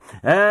 well, anyway.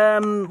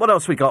 What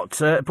else we got?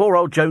 Poor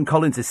old Joan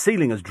Collins'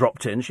 ceiling has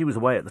dropped in. She was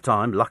away at the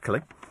time,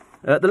 luckily.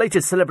 The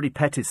latest celebrity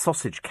pet is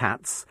sausage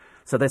cats.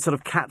 So they're sort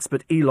of cats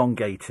but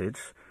elongated.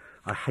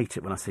 I hate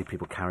it when I see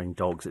people carrying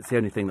dogs. It's the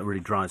only thing that really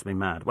drives me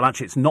mad. Well,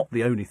 actually, it's not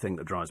the only thing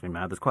that drives me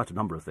mad. There's quite a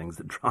number of things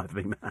that drive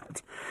me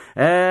mad.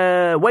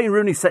 Wayne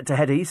Rooney's set to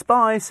head east.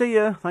 Bye, see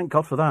ya. Thank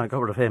God for that. I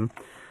got rid of him.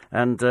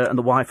 And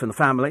the wife and the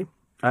family.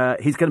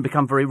 He's going to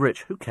become very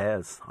rich. Who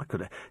cares?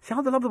 See, I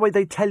love the way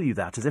they tell you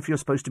that, as if you're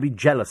supposed to be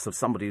jealous of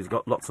somebody who's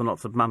got lots and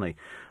lots of money.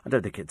 I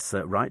don't think it's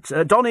right.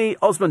 Donny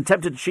Osmond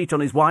tempted to cheat on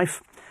his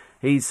wife.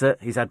 He's had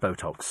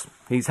Botox.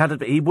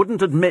 He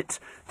wouldn't admit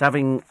to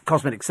having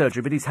cosmetic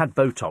surgery, but he's had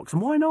Botox.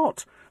 And why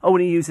not? Oh,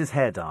 and he uses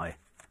hair dye.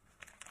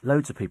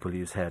 Loads of people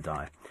use hair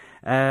dye.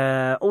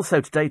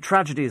 Also today,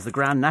 tragedy as the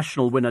Grand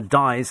National winner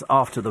dies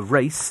after the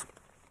race.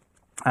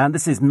 And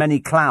this is Many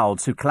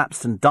Clouds, who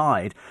collapsed and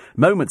died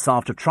moments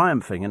after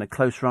triumphing in a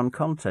close-run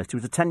contest. He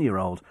was a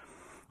 10-year-old.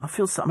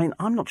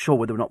 I'm not sure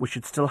whether or not we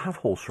should still have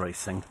horse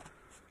racing.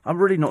 I'm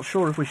really not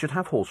sure if we should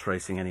have horse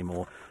racing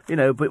anymore.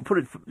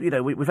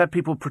 We've had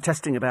people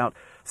protesting about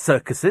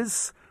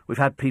circuses. We've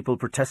had people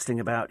protesting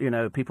about,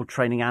 people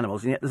training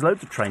animals. And yet there's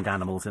loads of trained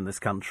animals in this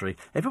country.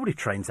 Everybody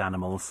trains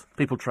animals.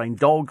 People train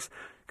dogs.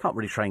 Can't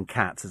really train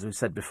cats, as we've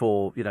said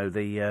before.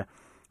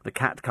 The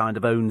cat kind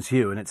of owns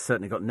you, and it's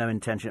certainly got no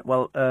intention.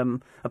 Well,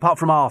 apart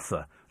from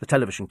Arthur, the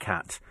television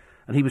cat,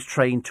 and he was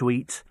trained to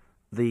eat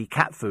the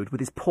cat food with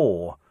his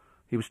paw.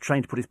 He was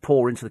trained to put his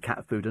paw into the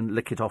cat food and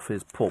lick it off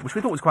his paw, which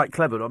we thought was quite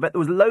clever. I bet there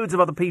was loads of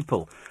other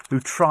people who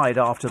tried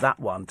after that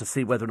one to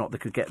see whether or not they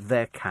could get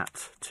their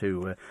cat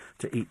to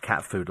eat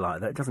cat food like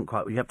that. It doesn't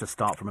quite. You have to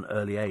start from an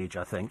early age,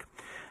 I think.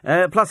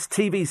 Plus,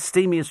 TV's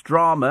steamiest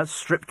drama,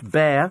 stripped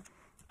bare,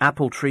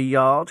 apple tree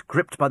yard,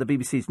 gripped by the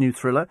BBC's new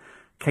thriller.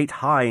 Kate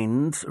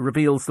Hind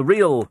reveals the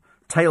real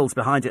tales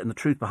behind it and the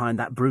truth behind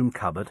that broom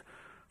cupboard.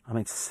 I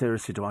mean,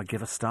 seriously, do I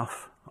give a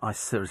stuff? I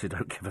seriously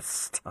don't give a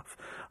stuff.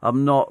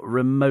 I'm not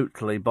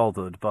remotely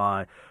bothered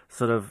by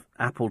sort of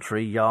apple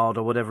tree yard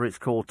or whatever it's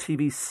called.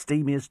 TV's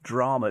steamiest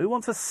drama. Who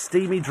wants a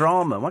steamy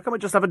drama? Why can't we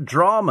just have a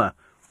drama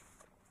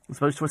as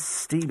opposed to a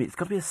steamy? It's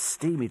got to be a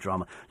steamy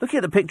drama. Looking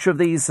at the picture of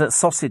these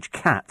sausage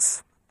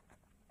cats,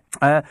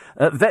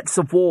 vets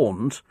have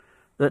warned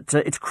that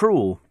it's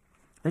cruel.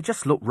 They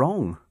just look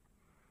wrong.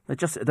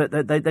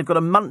 They've got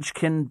a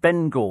Munchkin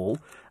Bengal,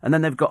 and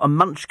then they've got a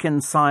Munchkin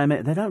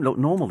Siamese. They don't look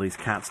normal, these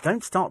cats.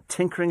 Don't start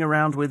tinkering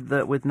around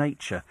with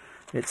nature.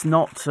 It's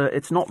not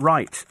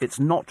right. It's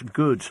not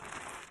good,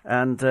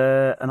 and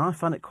I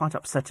find it quite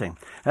upsetting.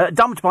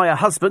 Dumped by her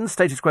husband,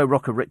 status quo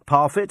rocker Rick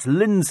Parfitt,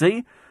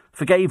 Lindsay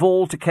forgave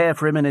all to care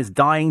for him in his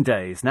dying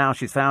days. Now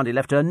she's found he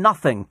left her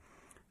nothing,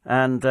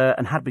 and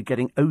had been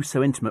getting oh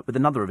so intimate with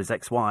another of his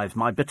ex-wives.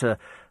 My bitter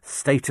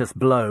status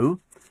blow.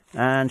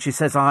 And she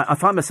says, I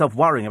find myself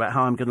worrying about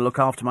how I'm going to look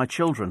after my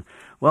children.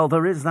 Well,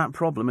 there is that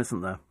problem,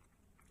 isn't there?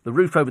 The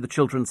roof over the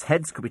children's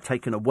heads could be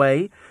taken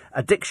away.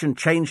 Addiction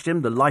changed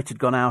him. The light had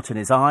gone out in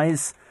his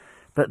eyes.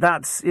 But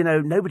that's,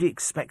 nobody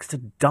expects to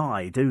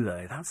die, do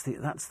they? That's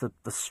the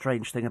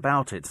strange thing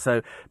about it.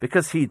 So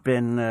because he'd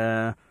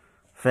been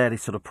fairly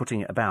sort of putting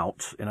it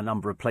about in a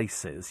number of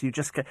places, you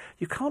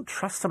can't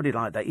trust somebody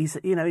like that. He's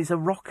a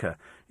rocker.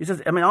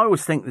 I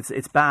always think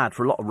it's bad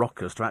for a lot of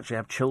rockers to actually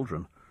have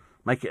children.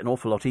 Make it an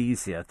awful lot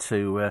easier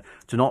to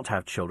not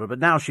have children. But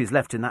now she's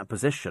left in that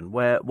position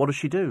where, what does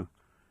she do?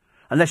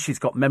 Unless she's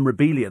got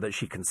memorabilia that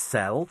she can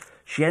sell,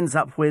 she ends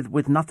up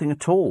with nothing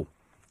at all.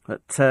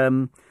 At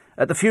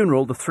the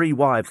funeral, the three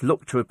wives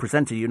looked to have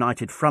presented a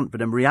united front,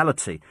 but in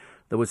reality,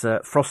 there was a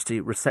frosty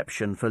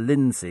reception for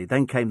Lindsay.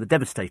 Then came the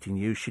devastating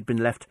news she'd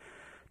been left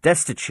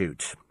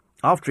destitute.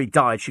 After he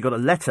died, she got a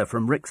letter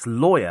from Rick's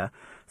lawyer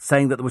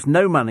saying that there was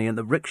no money and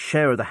that Rick's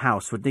share of the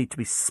house would need to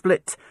be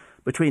split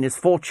between his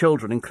 4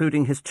 children,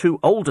 including his 2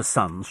 older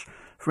sons,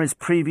 from his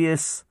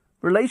previous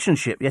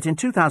relationship. Yet in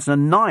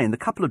 2009, the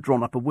couple had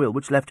drawn up a will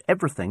which left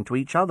everything to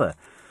each other.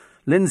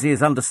 Lindsay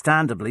is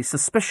understandably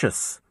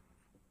suspicious.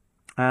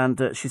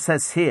 And she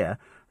says here,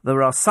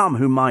 there are some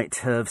who might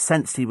have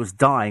sensed he was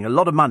dying. A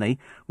lot of money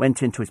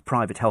went into his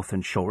private health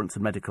insurance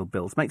and medical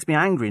bills. Makes me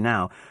angry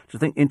now to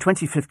think in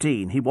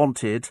 2015 he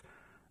wasted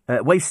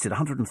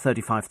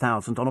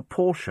 $135,000 on a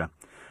Porsche.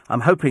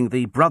 I'm hoping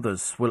the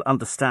brothers will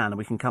understand and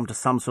we can come to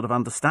some sort of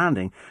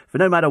understanding. For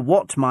no matter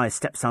what my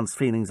stepson's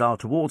feelings are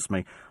towards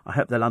me, I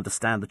hope they'll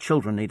understand the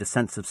children need a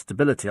sense of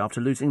stability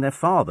after losing their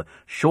father.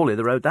 Surely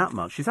they're owed that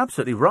much. She's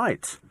absolutely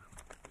right.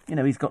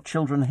 He's got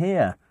children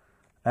here.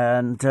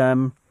 And,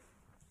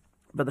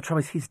 but the trouble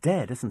is he's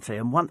dead, isn't he?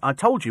 And I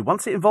told you,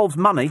 once it involves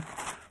money,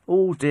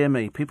 oh dear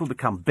me, people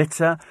become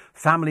bitter,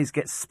 families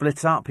get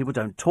split up, people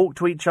don't talk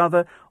to each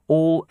other,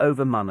 all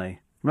over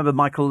money. Remember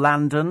Michael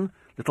Landon?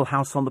 Little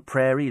House on the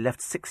Prairie, he left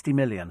 $60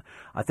 million.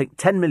 I think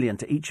 $10 million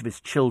to each of his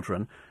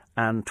children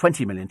and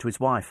 $20 million to his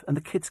wife. And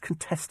the kids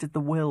contested the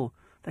will.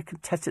 They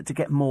contested to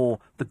get more.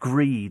 The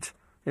greed.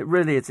 It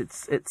really is.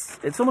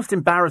 It's almost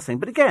embarrassing.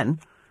 But again,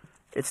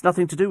 it's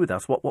nothing to do with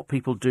us, what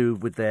people do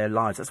with their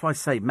lives. That's why I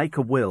say make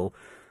a will.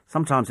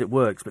 Sometimes it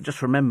works, but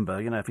just remember,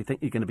 if you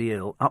think you're going to be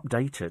ill,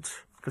 update it.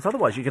 Because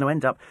otherwise you're going to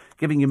end up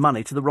giving your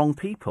money to the wrong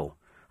people.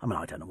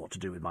 I don't know what to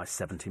do with my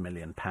 £70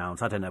 million. I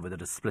don't know whether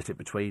to split it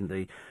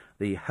between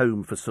the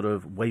home for sort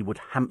of wayward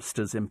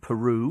hamsters in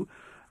Peru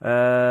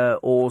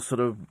or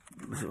sort of...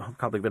 I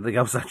can't think of anything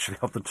else actually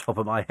off the top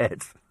of my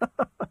head.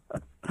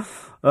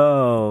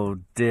 Oh,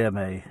 dear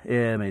me.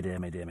 Dear me.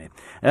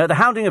 The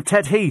hounding of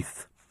Ted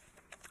Heath.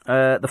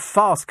 The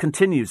farce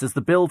continues as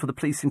the bill for the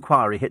police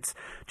inquiry hits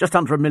just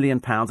under £1 million.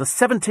 A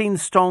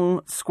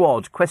 17-strong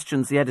squad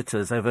questions the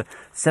editors over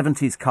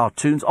 70s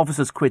cartoons.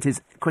 Officers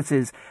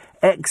quizzes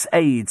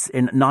ex-aides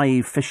in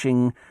naive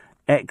fishing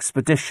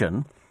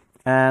expedition.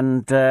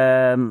 And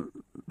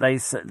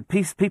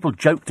people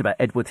joked about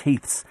Edward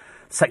Heath's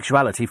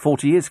sexuality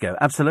 40 years ago.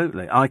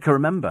 Absolutely. I can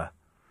remember.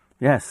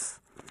 Yes.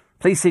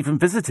 Police even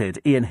visited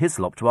Ian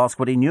Hislop to ask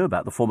what he knew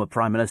about the former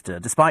Prime Minister,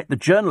 despite the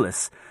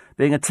journalists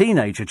being a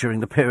teenager during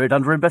the period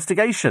under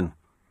investigation.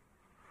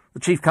 The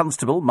Chief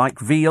Constable,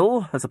 Mike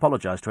Veal, has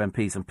apologised to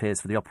MPs and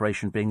peers for the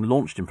operation being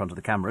launched in front of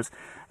the cameras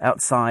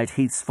outside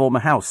Heath's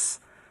former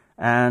house.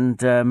 And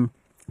there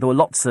were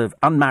lots of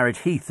unmarried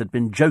Heath had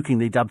been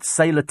jokingly dubbed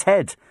Sailor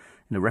Ted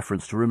in a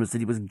reference to rumours that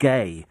he was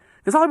gay.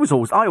 Because I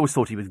always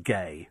thought he was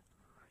gay.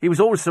 He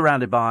was always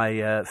surrounded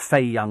by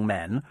fey young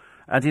men,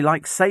 and he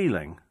liked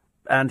sailing.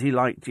 And he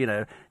liked,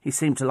 he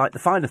seemed to like the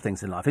finer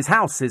things in life. His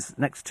house is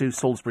next to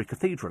Salisbury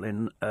Cathedral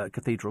in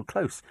Cathedral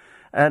Close.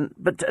 And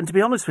to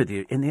be honest with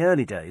you, in the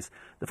early days,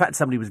 the fact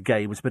somebody was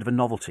gay was a bit of a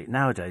novelty.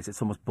 Nowadays, it's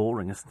almost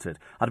boring, isn't it?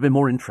 I'd have been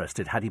more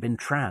interested had he been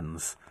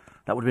trans.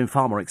 That would have been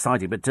far more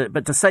exciting. But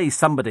to say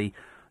somebody,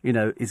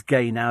 is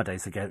gay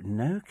nowadays, they go,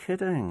 no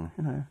kidding.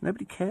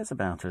 Nobody cares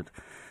about it.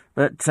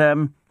 But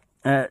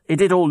it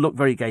did all look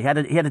very gay. He had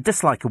a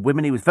dislike of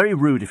women. He was very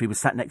rude if he was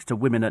sat next to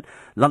women at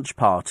lunch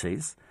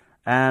parties.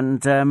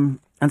 And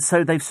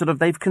so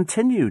they've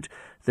continued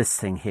this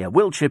thing here.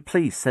 Wiltshire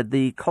Police said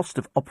the cost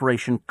of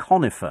Operation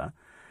Conifer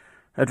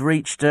had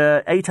reached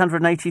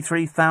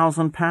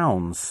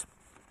 £883,000.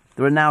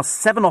 There are now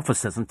 7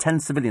 officers and 10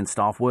 civilian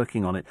staff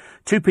working on it.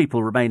 2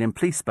 people remain in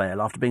police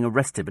bail after being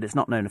arrested, but it's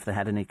not known if they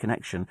had any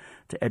connection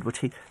to Edward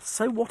Heath.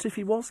 So what if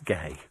he was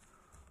gay?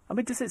 I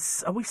mean,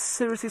 are we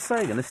seriously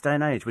saying in this day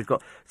and age we've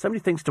got so many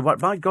things to worry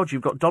about? My God,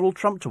 you've got Donald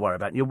Trump to worry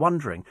about, and you're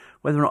wondering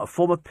whether or not a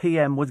former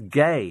PM was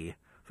gay.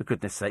 For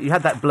goodness sake. You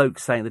had that bloke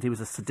saying that he was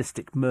a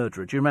sadistic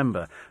murderer. Do you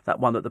remember? That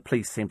one that the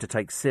police seemed to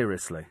take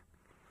seriously.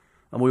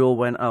 And we all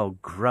went, oh,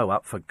 grow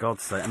up, for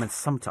God's sake. I mean,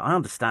 sometimes I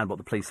understand what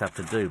the police have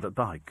to do, but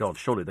by God,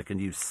 surely they can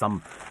use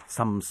some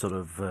sort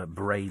of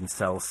brain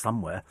cell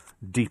somewhere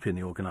deep in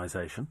the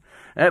organisation.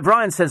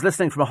 Brian says,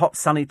 listening from a hot,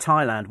 sunny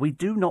Thailand, we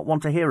do not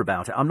want to hear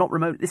about it. I'm not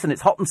remote. Listen,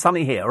 it's hot and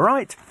sunny here, all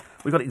right?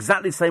 We've got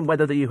exactly the same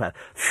weather that you had.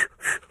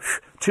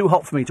 Too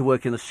hot for me to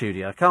work in the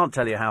studio. I can't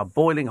tell you how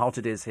boiling hot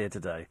it is here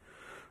today.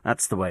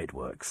 That's the way it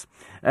works.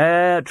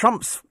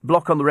 Trump's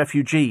block on the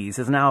refugees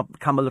has now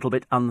become a little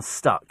bit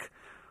unstuck.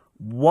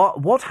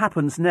 What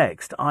happens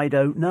next, I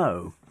don't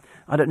know.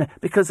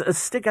 Because as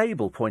Stig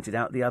Abel pointed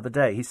out the other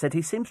day, he said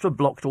he seems to have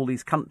blocked all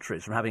these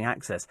countries from having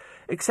access,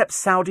 except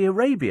Saudi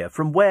Arabia,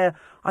 from where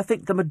I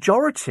think the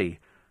majority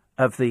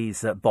of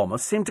these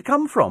bombers seem to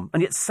come from.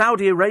 And yet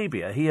Saudi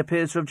Arabia, he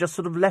appears to have just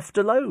sort of left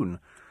alone.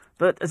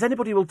 But as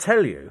anybody will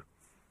tell you,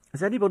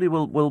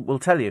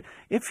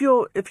 if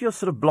you're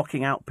sort of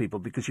blocking out people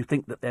because you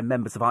think that they're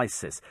members of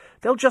ISIS,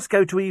 they'll just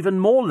go to even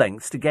more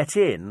lengths to get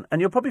in, and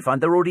you'll probably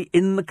find they're already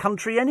in the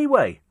country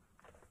anyway.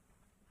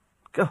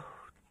 Oh,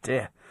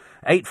 dear.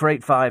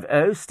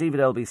 84850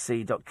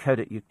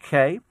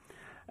 steve@lbc.co.uk.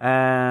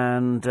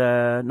 And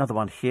another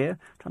one here.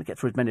 Trying to get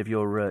through as many of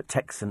your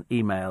texts and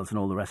emails and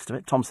all the rest of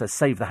it. Tom says,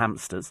 save the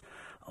hamsters.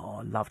 Oh,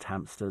 I loved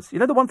hamsters. You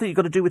know the one thing you've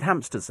got to do with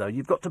hamsters, though?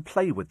 You've got to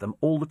play with them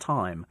all the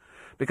time.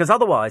 Because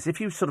otherwise, if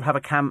you sort of have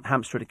a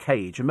hamster in a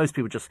cage, and most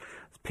people just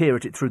peer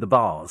at it through the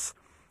bars,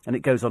 and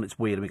it goes on its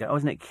wheel, and we go, oh,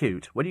 isn't it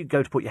cute? When you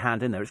go to put your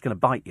hand in there, it's going to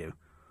bite you.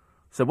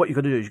 So what you've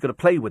got to do is you've got to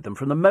play with them.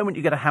 From the moment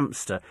you get a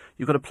hamster,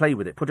 you've got to play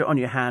with it, put it on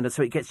your hand, and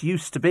so it gets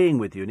used to being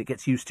with you, and it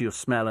gets used to your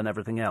smell and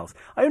everything else.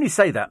 I only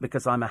say that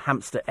because I'm a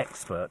hamster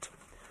expert.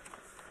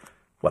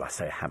 Well, I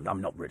say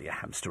I'm not really a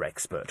hamster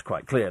expert,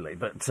 quite clearly,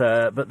 but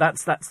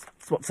that's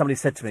what somebody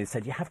said to me. They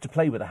said, you have to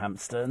play with a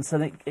hamster, and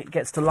so it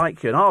gets to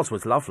like you. And ours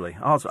was lovely.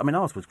 Ours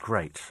was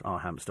great, our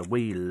hamster.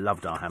 We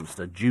loved our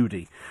hamster,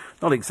 Judy.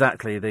 Not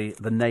exactly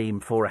the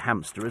name for a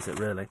hamster, is it,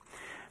 really?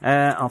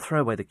 I'll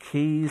throw away the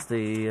keys.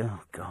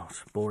 Oh, God,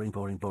 boring.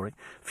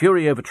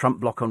 Fury over Trump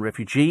block on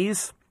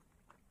refugees.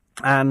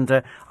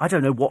 And I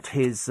don't know what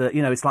his,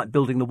 it's like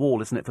building the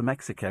wall, isn't it, for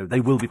Mexico? They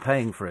will be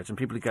paying for it. And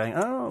people are going,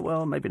 oh,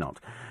 well, maybe not.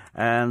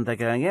 And they're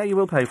going, yeah, you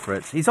will pay for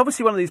it. He's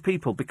obviously one of these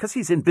people, because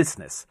he's in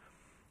business,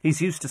 he's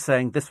used to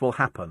saying this will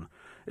happen.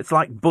 It's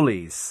like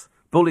bullies.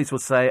 Bullies will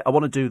say, I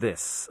want to do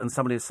this. And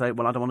somebody will say,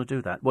 well, I don't want to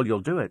do that. Well,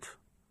 you'll do it.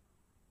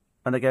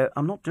 And they go,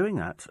 I'm not doing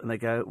that. And they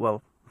go,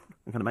 well,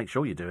 I'm going to make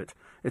sure you do it.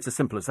 It's as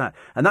simple as that.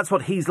 And that's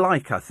what he's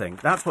like, I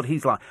think. That's what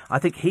he's like. I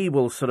think he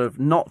will sort of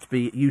not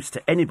be used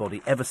to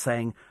anybody ever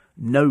saying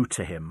no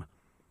to him.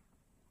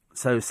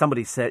 So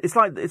somebody said,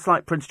 it's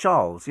like Prince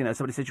Charles.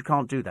 Somebody says, you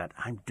can't do that.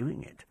 I'm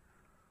doing it.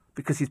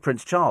 Because he's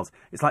Prince Charles.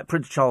 It's like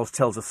Prince Charles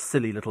tells a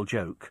silly little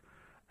joke.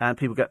 And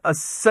people go, oh,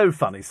 so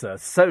funny, sir,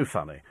 so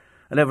funny.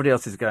 And everybody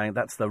else is going,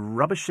 that's the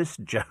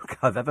rubbishest joke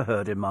I've ever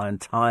heard in my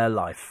entire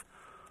life.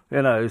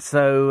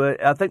 So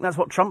I think that's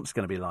what Trump's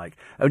going to be like.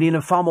 Only in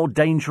a far more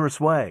dangerous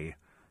way.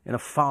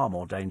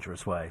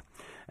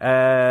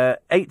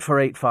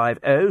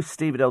 84850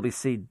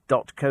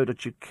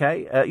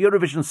 steve@lbc.co.uk.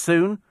 Eurovision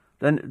soon.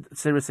 Then,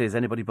 seriously, is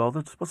anybody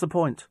bothered? What's the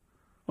point?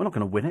 We're not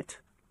going to win it.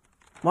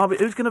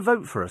 Who's going to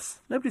vote for us?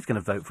 Nobody's going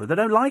to vote for us. They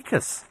don't like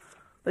us.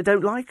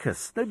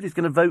 Nobody's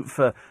going to vote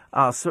for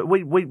us.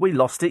 We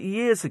lost it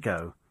years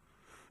ago.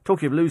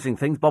 Talking of losing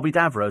things, Bobby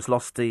Davros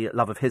lost the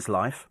love of his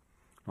life.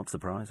 Not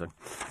surprising.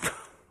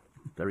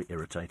 Very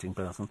irritating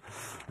person.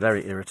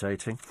 Very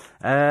irritating.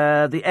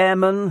 The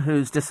airman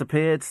who's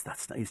disappeared,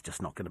 he's just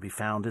not going to be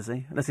found, is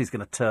he? Unless he's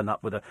going to turn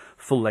up with a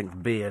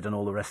full-length beard and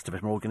all the rest of it,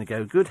 and we're all going to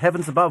go, good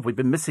heavens above, we've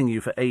been missing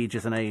you for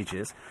ages and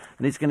ages.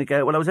 And he's going to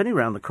go, well, I was only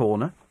round the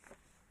corner.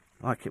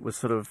 Like it was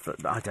sort of,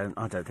 I don't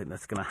think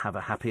that's going to have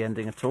a happy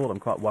ending at all. I'm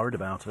quite worried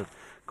about it.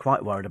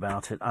 Quite worried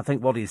about it. I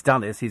think what he's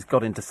done is he's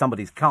got into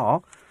somebody's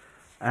car,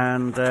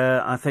 and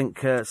I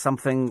think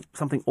something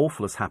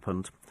awful has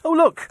happened. Oh,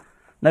 look!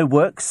 No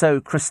work,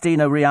 so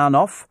Christina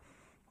Rianoff,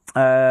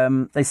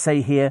 they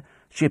say here,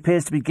 she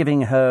appears to be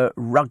giving her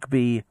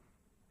rugby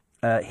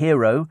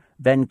hero,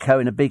 Ben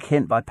Cohen, a big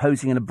hint by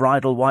posing in a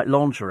bridal white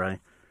lingerie.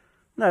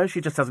 No,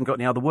 she just hasn't got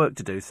any other work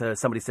to do, so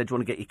somebody said, do you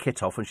want to get your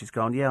kit off? And she's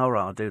gone, yeah, all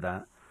right, I'll do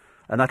that.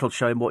 And that'll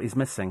show him what he's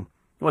missing.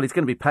 Well, he's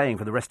going to be paying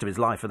for the rest of his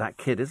life for that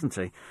kid, isn't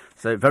he?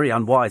 So very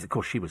unwise. Of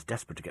course, she was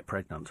desperate to get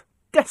pregnant.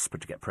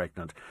 Desperate to get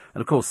pregnant.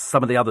 And, of course,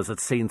 some of the others had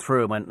seen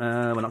through and went,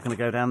 we're not going to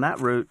go down that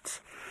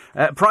route.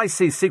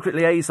 Pricey's secret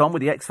liaison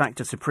with the X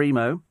Factor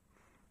Supremo.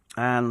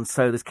 And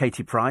so there's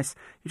Katie Price.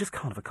 You just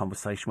can't have a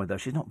conversation with her.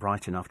 She's not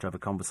bright enough to have a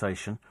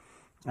conversation.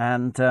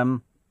 And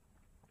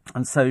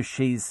so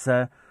she's...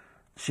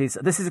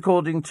 This is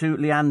according to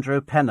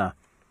Leandro Penna,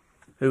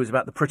 who was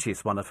about the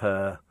prettiest one of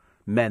her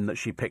men that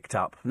she picked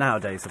up.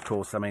 Nowadays, of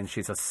course, I mean,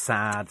 she's a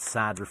sad,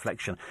 sad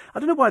reflection. I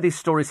don't know why these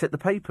stories hit the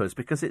papers,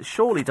 because it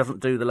surely doesn't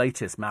do the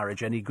latest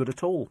marriage any good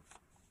at all.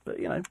 But,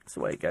 you know, it's the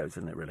way it goes,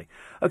 isn't it, really?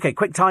 OK,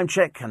 quick time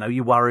check. I know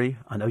you worry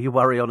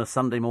on a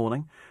Sunday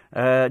morning.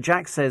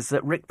 Jack says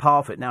that Rick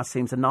Parfitt now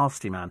seems a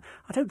nasty man.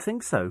 I don't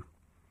think so.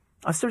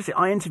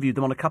 I interviewed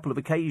them on a couple of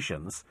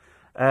occasions.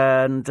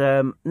 And,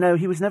 no,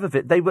 he was never...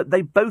 They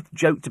both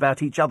joked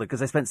about each other because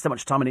they spent so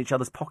much time in each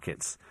other's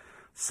pockets.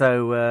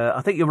 So I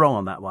think you're wrong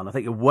on that one. I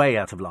think you're way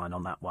out of line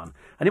on that one.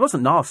 And he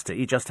wasn't nasty.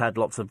 He just had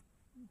lots of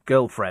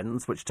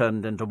girlfriends, which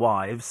turned into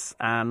wives.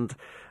 And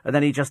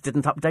then he just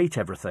didn't update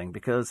everything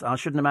because I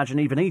shouldn't imagine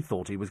even he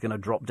thought he was going to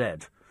drop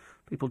dead.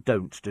 People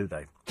don't, do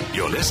they?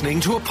 You're listening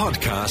to a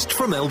podcast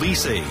from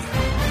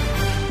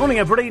LBC. Morning,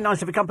 everybody. Nice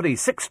to have your company.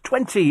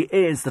 6:20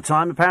 is the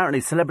time.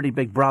 Apparently, Celebrity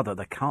Big Brother.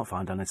 They can't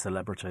find any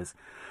celebrities.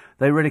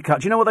 They really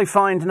can't. Do you know what they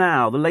find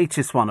now? The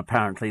latest one,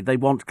 apparently. They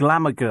want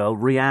glamour girl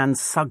Rhiannon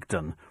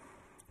Sugden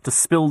to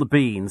spill the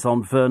beans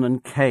on Vernon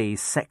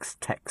Kay's sex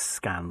text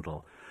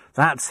scandal.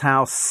 That's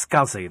how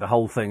scuzzy the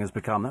whole thing has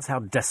become. That's how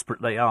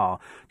desperate they are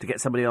to get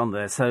somebody on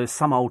there. So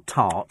some old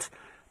tart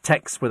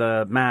texts with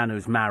a man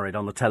who's married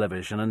on the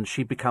television and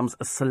she becomes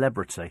a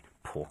celebrity.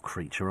 Poor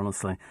creature,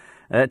 honestly.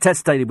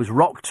 Tess Daly was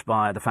rocked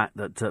by the fact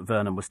that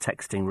Vernon was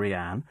texting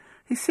Rhiannon.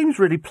 He seems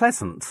really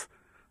pleasant.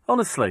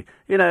 Honestly,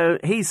 you know,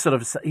 he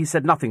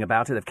said nothing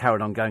about it. They've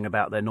carried on going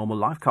about their normal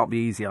life. Can't be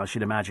easy, I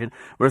should imagine.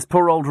 Whereas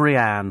poor old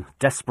Rhiannon,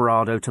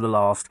 desperado to the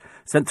last,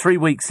 spent 3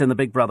 weeks in the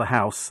Big Brother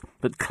house,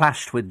 but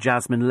clashed with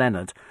Jasmine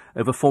Leonard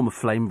over former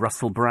flame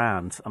Russell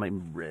Brand. I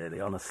mean,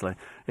 really, honestly.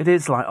 It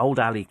is like old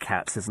alley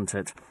cats, isn't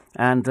it?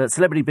 And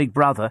Celebrity Big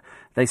Brother,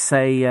 they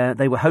say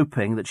they were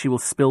hoping that she will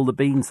spill the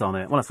beans on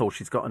it. Well, that's all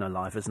she's got in her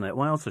life, isn't it?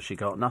 What else has she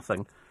got?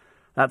 Nothing.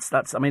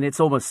 That's. I mean, it's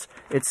almost.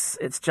 It's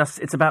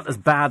about as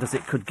bad as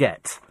it could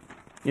get.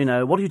 You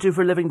know, what do you do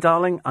for a living,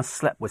 darling? I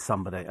slept with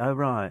somebody. Oh,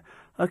 right.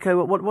 OK,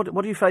 well,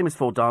 what are you famous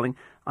for, darling?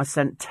 I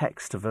sent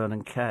text to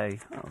Vernon Kay.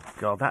 Oh,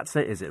 God, that's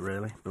it, is it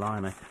really?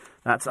 Blimey.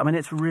 I mean,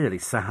 it's really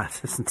sad,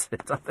 isn't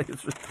it? I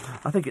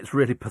think it's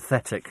really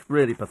pathetic,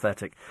 really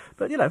pathetic.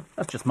 But, you know,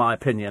 that's just my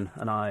opinion,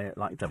 and I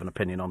like to have an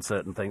opinion on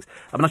certain things.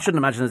 I mean, I shouldn't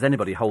imagine there's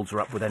anybody holds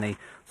her up with any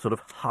sort of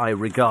high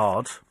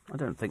regard. I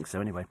don't think so,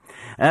 anyway.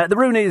 The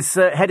Rooney's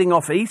heading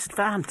off east.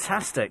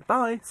 Fantastic.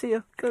 Bye. See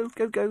ya. Go.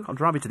 I'll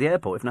drive you to the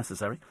airport if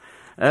necessary.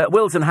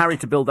 Wills and Harry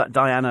to build that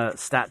Diana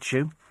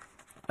statue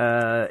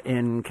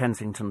in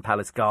Kensington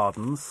Palace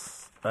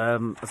Gardens.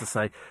 As I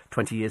say,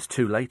 20 years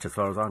too late as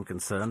far as I'm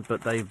concerned,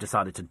 but they've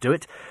decided to do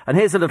it. And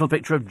here's a little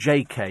picture of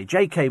JK.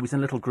 JK was in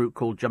a little group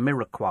called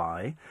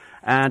Jamiroquai,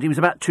 and he was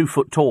about 2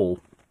 foot tall.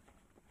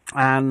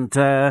 And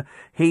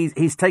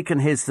he's taken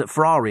his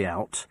Ferrari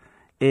out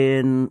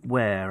in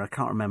where? I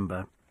can't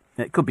remember.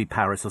 It could be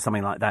Paris or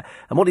something like that.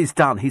 And what he's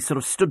done, he's sort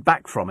of stood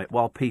back from it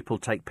while people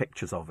take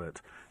pictures of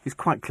it. He's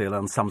quite clearly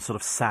on some sort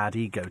of sad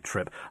ego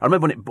trip. I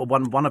remember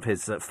when one of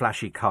his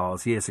flashy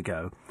cars years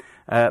ago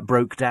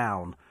broke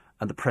down,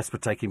 and the press were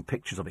taking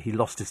pictures of it. He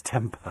lost his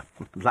temper,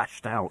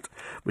 lashed out,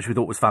 which we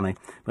thought was funny.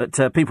 But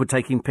people were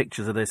taking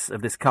pictures of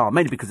this car,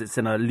 mainly because it's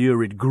in a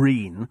lurid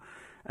green.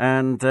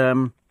 And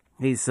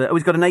he's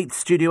got an 8th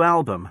studio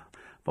album.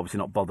 Obviously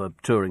not bother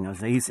touring.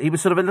 He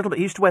was sort of a little bit...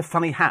 He used to wear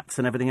funny hats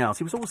and everything else.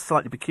 He was always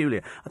slightly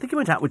peculiar. I think he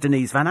went out with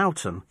Denise Van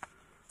Outen.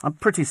 I'm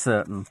pretty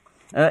certain.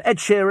 Ed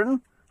Sheeran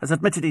has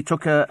admitted he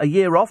took a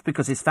year off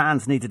because his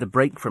fans needed a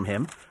break from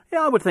him.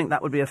 Yeah, I would think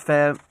that would be a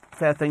fair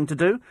thing to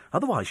do.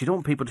 Otherwise, you don't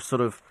want people to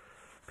sort of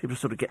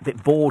get a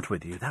bit bored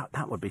with you.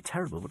 That would be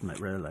terrible, wouldn't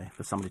it, really,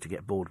 for somebody to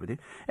get bored with you?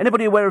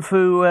 Anybody aware of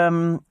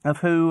who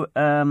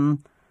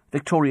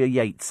Victoria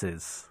Yates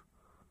is?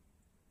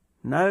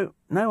 No,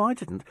 I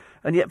didn't.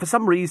 And yet, for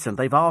some reason,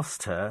 they've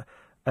asked her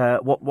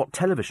what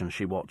television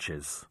she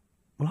watches.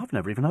 Well, I've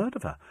never even heard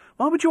of her.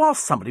 Why would you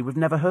ask somebody we've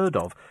never heard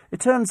of? It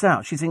turns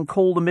out she's in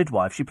Call the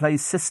Midwife. She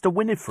plays Sister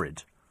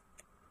Winifred.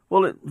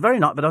 Well, very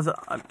nice,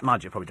 but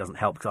mind you, it probably doesn't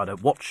help because I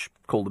don't watch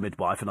Call the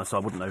Midwife, and so I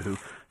wouldn't know who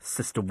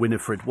Sister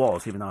Winifred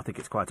was, even though I think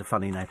it's quite a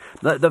funny name.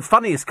 The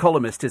funniest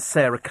columnist is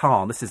Sarah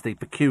Khan. This is the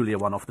peculiar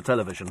one off the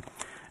television,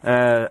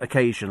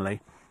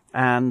 occasionally.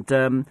 And,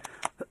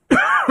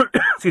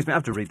 excuse me, I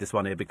have to read this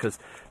one here because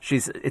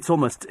it's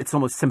almost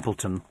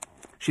simpleton.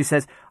 She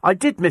says, I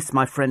did miss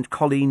my friend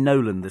Colleen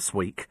Nolan this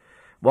week.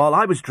 While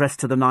I was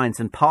dressed to the nines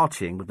and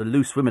partying with the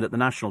loose women at the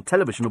National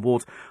Television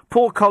Awards,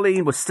 poor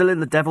Colleen was still in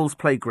the devil's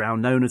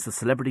playground known as the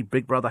Celebrity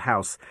Big Brother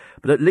house.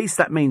 But at least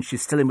that means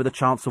she's still in with a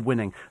chance of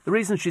winning. The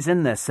reason she's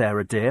in there,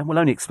 Sarah dear, we'll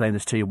only explain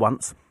this to you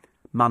once.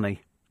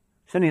 Money.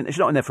 She's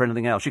not in there for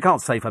anything else. She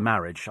can't save her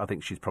marriage. I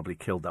think she's probably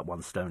killed that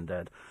one stone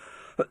dead.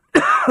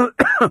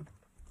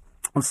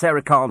 And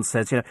Sarah Khan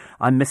says,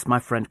 I miss my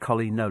friend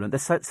Colleen Nolan. They're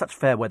such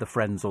fair-weather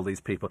friends, all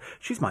these people.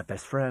 She's my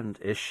best friend.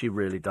 Is she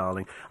really,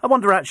 darling? I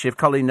wonder, actually, if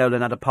Colleen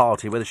Nolan had a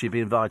party, whether she'd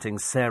be inviting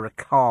Sarah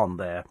Khan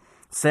there.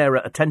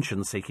 Sarah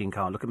Attention-Seeking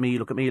Khan. Look at me,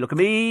 look at me, look at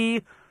me.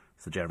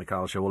 It's the Jeremy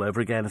Kyle show all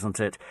over again, isn't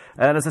it?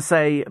 And as I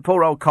say,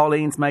 poor old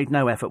Colleen's made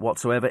no effort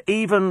whatsoever.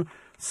 Even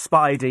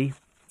Spider,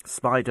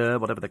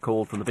 whatever they're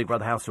called, from the Big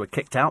Brother house, who were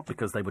kicked out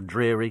because they were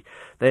dreary,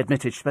 they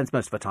admitted she spends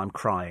most of her time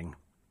crying.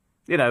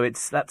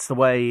 That's the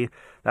way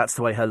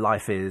her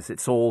life is.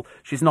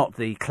 She's not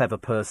the clever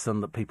person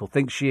that people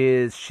think she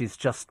is. She's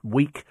just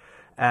weak,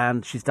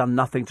 and she's done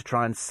nothing to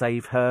try and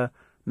save her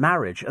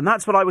marriage. And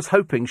that's what I was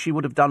hoping she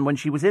would have done when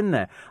she was in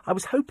there. I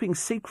was hoping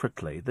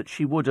secretly that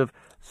she would have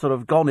sort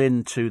of gone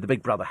into the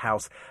Big Brother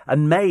house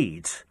and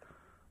made,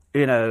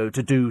 to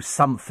do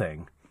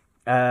something.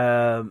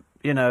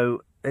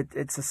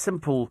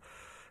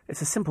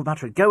 It's a simple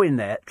matter. Go in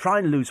there, try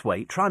and lose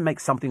weight, try and make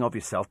something of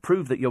yourself,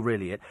 prove that you're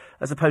really it,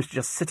 as opposed to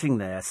just sitting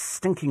there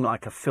stinking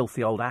like a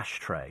filthy old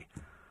ashtray.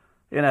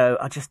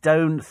 I just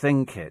don't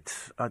think it.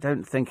 I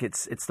don't think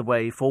it's the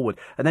way forward.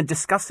 And then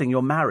discussing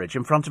your marriage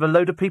in front of a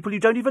load of people you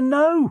don't even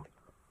know.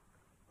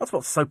 That's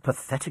what's so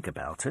pathetic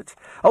about it.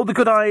 Oh, the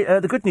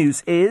good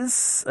news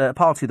is,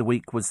 party of the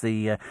week was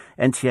the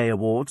NTA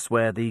Awards,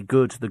 where the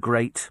good, the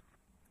great,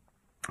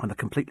 and the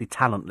completely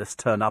talentless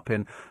turn up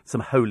in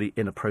some wholly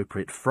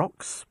inappropriate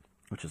frocks,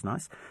 which is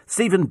nice.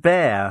 Stephen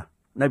Bear,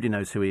 nobody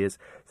knows who he is,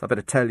 so I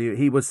better tell you,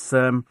 he was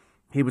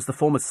the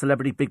former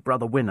Celebrity Big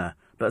Brother winner.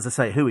 But as I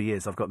say, who he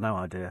is, I've got no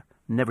idea.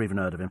 Never even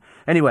heard of him.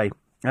 Anyway,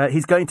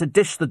 he's going to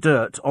dish the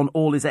dirt on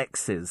all his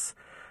exes.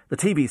 The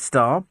TV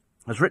star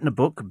has written a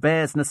book,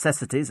 Bear's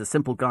Necessities, A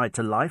Simple Guide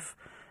to Life,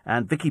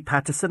 and Vicky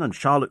Pattison and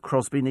Charlotte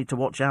Crosby need to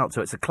watch out.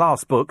 So it's a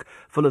class book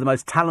full of the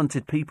most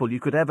talented people you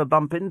could ever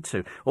bump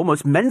into.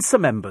 Almost Mensa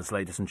members,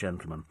 ladies and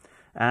gentlemen.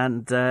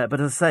 And but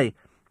as I say,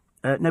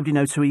 nobody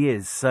knows who he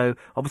is. So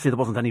obviously there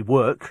wasn't any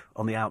work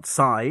on the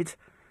outside.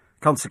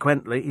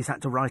 Consequently, he's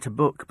had to write a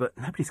book, but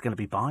nobody's going to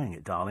be buying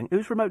it, darling.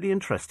 Who's remotely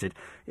interested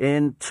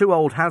in three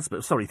old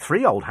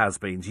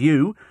has-beens?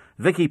 You,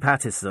 Vicky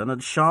Pattison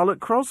and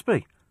Charlotte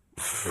Crosby.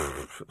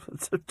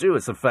 Do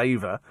us a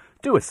favour.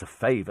 Do us a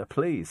favour,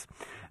 please.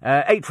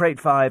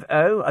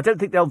 84850. I don't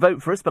think they'll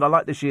vote for us, but I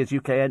like this year's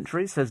UK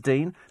entry, says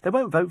Dean. They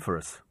won't vote for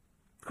us.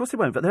 Of course they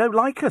won't vote. They don't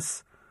like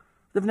us.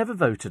 They've never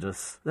voted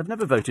us. They've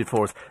never voted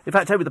for us. In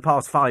fact, over the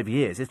past 5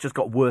 years, it's just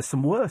got worse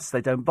and worse.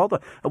 They don't bother.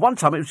 At one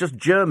time, it was just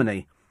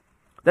Germany.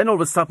 Then all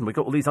of a sudden, we've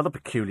got all these other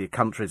peculiar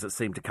countries that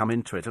seem to come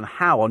into it. And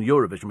how on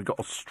Eurovision we've got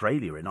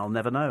Australia in, I'll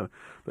never know.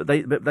 But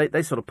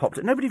they sort of popped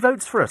it. Nobody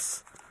votes for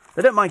us.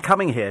 They don't mind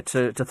coming here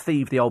to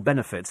thieve the old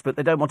benefits, but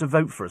they don't want to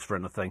vote for us for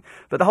anything.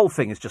 But the whole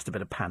thing is just a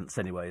bit of pants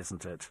anyway,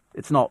 isn't it?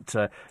 It's not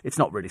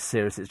really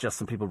serious. It's just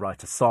some people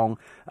write a song.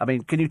 I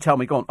mean, can you tell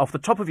me, go on, off the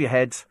top of your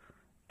head,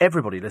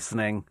 everybody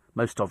listening,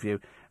 most of you,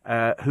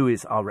 who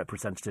is our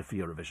representative for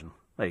Eurovision?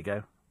 There you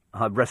go.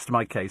 I rest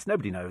my case.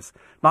 Nobody knows.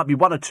 Might be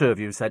one or two of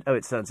you who said, oh,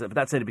 it sounds, but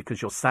that's only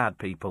because you're sad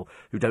people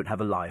who don't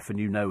have a life and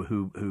you know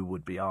who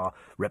would be our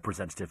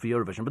representative for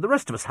Eurovision. But the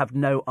rest of us have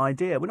no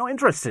idea. We're not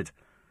interested.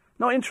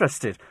 Not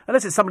interested.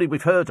 Unless it's somebody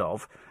we've heard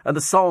of, and the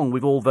song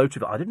we've all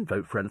voted for. I didn't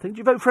vote for anything. Did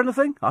you vote for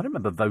anything? I don't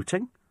remember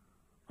voting.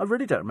 I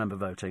really don't remember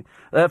voting.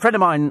 A friend of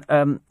mine,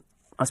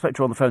 I spoke to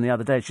her on the phone the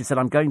other day. She said,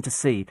 I'm going to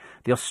see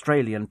the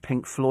Australian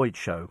Pink Floyd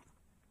show.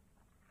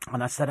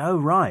 And I said, oh,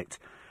 right.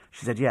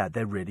 She said, yeah,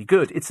 they're really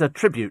good. It's a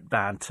tribute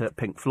band to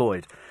Pink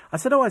Floyd. I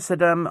said,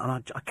 and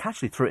I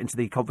casually threw it into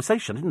the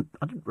conversation.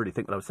 I didn't really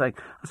think what I was saying.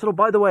 I said, oh,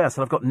 by the way,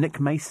 I've got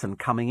Nick Mason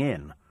coming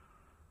in.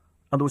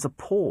 And there was a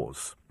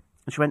pause.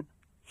 And she went,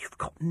 you've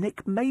got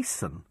Nick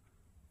Mason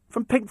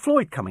from Pink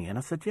Floyd coming in?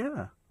 I said,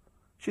 yeah.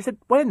 She said,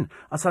 when?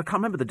 I said, I can't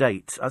remember the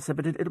date. I said,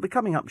 but it'll be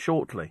coming up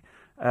shortly.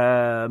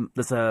 I think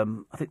there's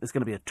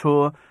going to be a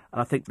tour,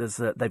 and I think they've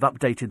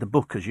updated the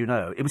book, as you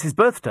know. It was his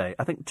birthday,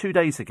 I think 2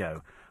 days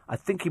ago. I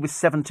think he was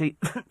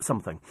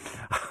 70-something.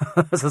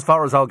 That's as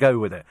far as I'll go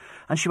with it.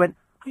 And she went,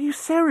 are you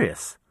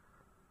serious?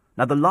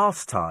 Now, the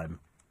last time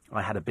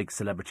I had a big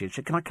celebrity, she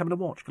said, can I come and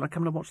watch? Can I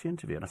come and watch the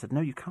interview? And I said,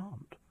 no, you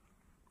can't.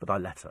 But I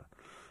let her.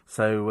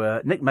 So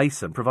Nick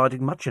Mason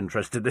providing much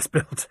interest in this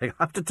building,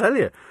 I have to tell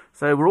you.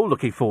 So we're all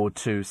looking forward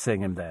to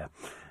seeing him there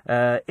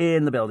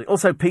in the building.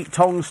 Also, Pete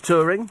Tong's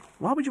touring.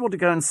 Why would you want to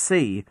go and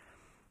see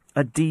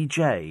a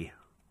DJ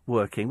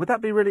working? Would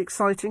that be really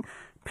exciting?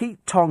 Pete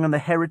Tong and the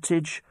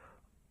Heritage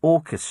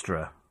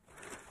Orchestra.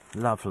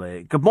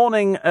 Lovely. Good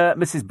morning,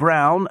 Mrs.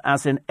 Brown,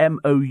 as in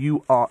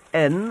Mourning.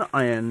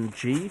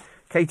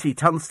 Katie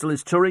Tunstall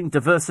is touring.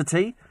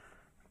 Diversity.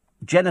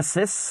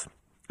 Genesis,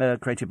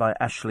 created by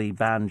Ashley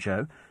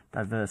Banjo.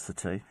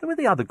 Diversity. Who were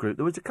the other group?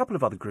 There was a couple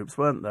of other groups,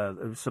 weren't there?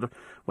 Who sort of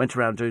went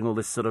around doing all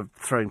this sort of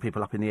throwing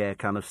people up in the air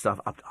kind of stuff.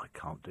 I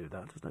can't do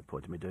that. There's no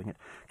point in me doing it.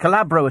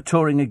 Calabro are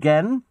touring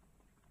again.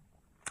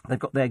 They've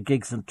got their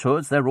gigs and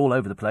tours. They're all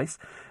over the place.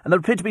 And there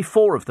appear to be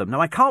 4 of them.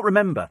 Now, I can't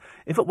remember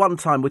if at one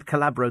time with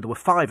Calabro there were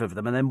 5 of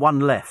them and then 1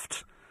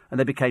 left and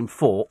they became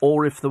 4,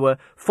 or if there were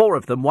 4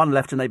 of them, 1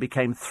 left and they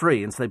became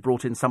 3 and so they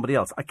brought in somebody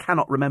else. I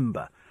cannot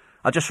remember.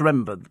 I just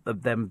remember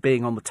them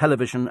being on the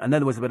television, and then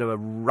there was a bit of a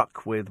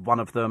ruck with one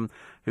of them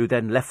who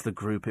then left the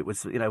group. It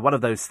was, one of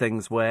those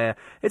things where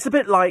it's a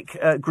bit like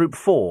Group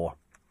 4.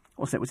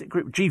 Wasn't it? Was it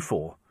Group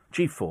G4?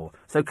 G4.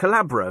 So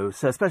Calabro,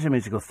 Special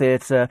Musical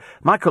Theatre,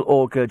 Michael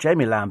Auger,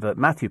 Jamie Lambert,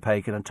 Matthew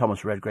Pagan and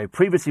Thomas Redgrave.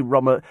 Previously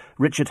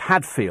Richard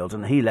Hadfield,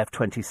 and he left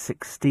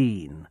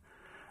 2016.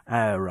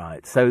 Oh,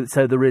 right. So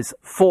there is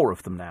 4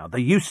 of them now. There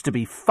used to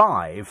be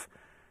 5,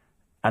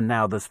 and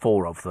now there's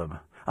 4 of them.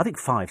 I think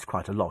 5's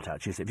quite a lot,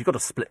 actually. So if you've got to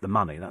split the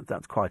money,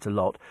 that's quite a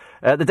lot.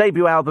 The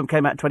debut album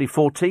came out in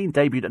 2014,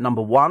 debuted at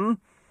number 1.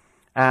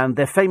 And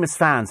their famous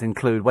fans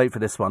include, wait for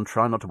this one,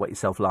 try not to wet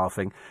yourself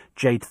laughing,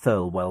 Jade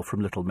Thirlwell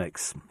from Little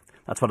Mix.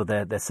 That's one of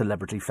their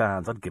celebrity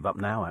fans. I'd give up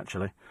now,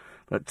 actually.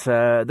 But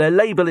their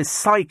label is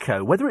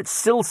Psycho. Whether it's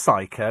still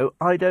Psycho,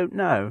 I don't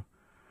know.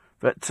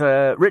 But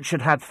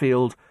Richard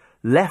Hadfield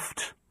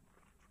left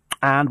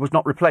and was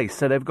not replaced,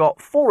 so they've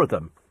got 4 of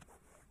them.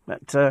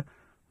 But, all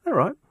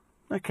right.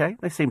 Okay,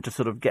 they seem to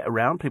sort of get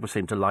around. People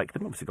seem to like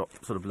them. Obviously got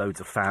sort of loads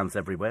of fans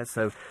everywhere,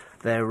 so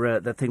their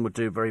thing would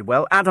do very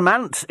well.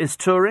 Adamant is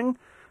touring.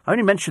 I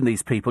only mention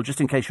these people just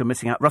in case you're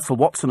missing out. Russell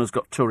Watson has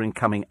got touring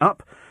coming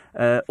up.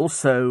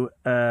 Also,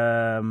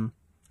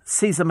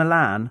 Cesar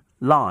Millan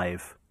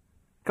live.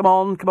 Come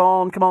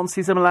on,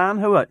 Cesar Millan.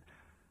 Who are...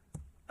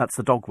 That's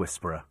the Dog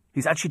Whisperer.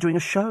 He's actually doing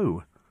a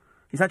show.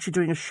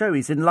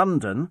 He's in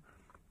London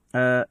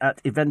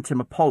at Eventim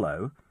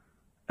Apollo.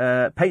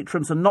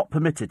 Patrons are not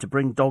permitted to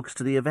bring dogs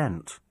to the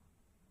event.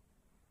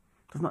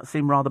 Doesn't that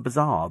seem rather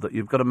bizarre that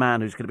you've got a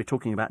man who's going to be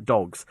talking about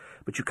dogs,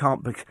 but you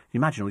can't... You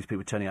imagine all these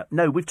people turning up.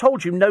 No, we've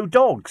told you no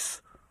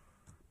dogs.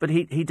 But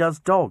he does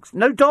dogs.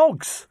 No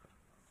dogs!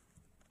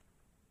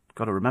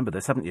 Got to remember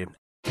this, haven't you?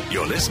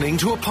 You're listening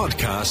to a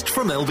podcast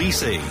from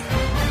LBC.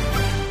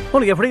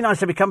 Morning, everybody. Nice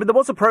to be company. There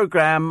was a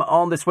programme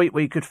on this week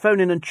where you could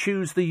phone in and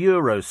choose the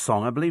Euros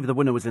song. I believe the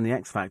winner was in the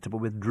X Factor, but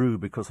withdrew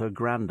because her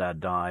granddad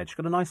died. She's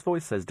got a nice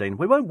voice, says Dean.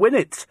 We won't win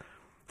it.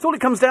 That's all it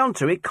comes down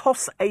to. It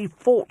costs a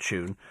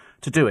fortune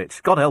to do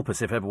it. God help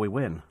us if ever we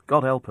win.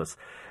 God help us.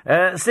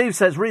 Steve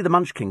says, read the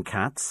Munchkin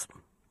Cats.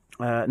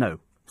 No,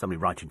 somebody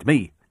writing to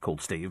me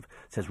called Steve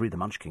says, read the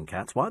Munchkin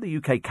Cats. Why are the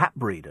UK cat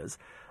breeders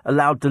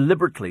allowed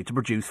deliberately to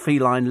produce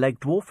feline leg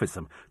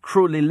dwarfism,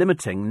 cruelly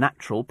limiting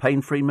natural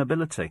pain-free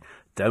mobility?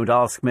 Don't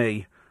ask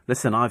me.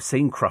 Listen, I've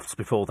seen crufts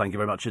before, thank you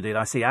very much indeed.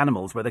 I see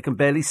animals where they can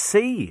barely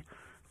see.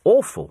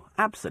 Awful.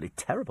 Absolutely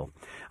terrible.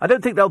 I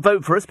don't think they'll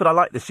vote for us, but I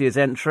like this year's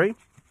entry.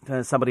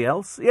 Somebody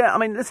else? Yeah, I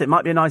mean, listen, it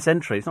might be a nice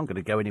entry. It's not going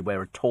to go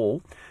anywhere at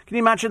all. Can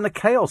you imagine the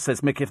chaos,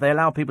 says Mick, if they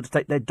allow people to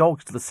take their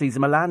dogs to the Cesar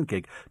Millan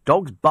gig?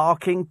 Dogs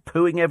barking,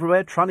 pooing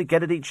everywhere, trying to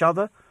get at each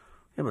other?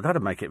 Yeah, but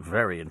that'd make it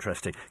very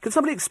interesting. Can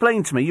somebody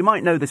explain to me? You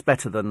might know this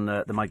better than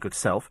my good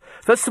self.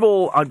 First of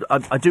all,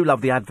 I do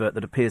love the advert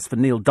that appears for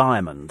Neil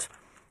Diamond.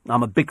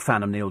 I'm a big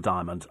fan of Neil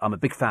Diamond. I'm a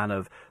big fan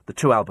of the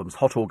 2 albums,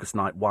 Hot August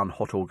Night 1,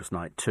 Hot August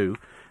Night 2,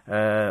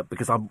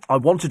 because I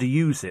wanted to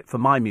use it for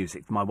my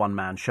music, for my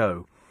one-man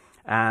show.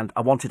 And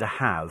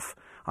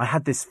I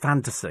had this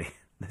fantasy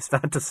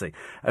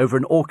over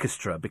an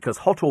orchestra, because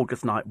Hot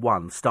August Night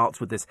 1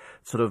 starts with this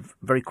sort of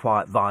very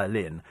quiet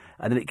violin,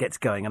 and then it gets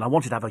going, and I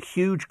wanted to have a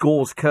huge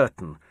gauze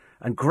curtain,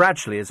 and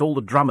gradually, as all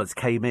the drummers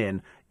came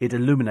in, it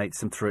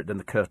illuminates them through it, then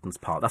the curtains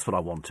part. That's what I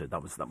wanted.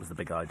 That was the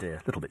big idea.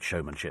 A little bit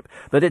showmanship.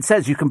 But it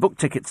says you can book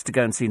tickets to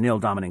go and see Neil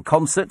Diamond in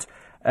concert,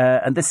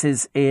 and this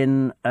is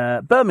in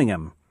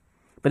Birmingham.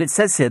 But it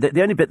says here that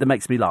the only bit that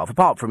makes me laugh,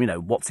 apart from,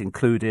 what's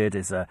included,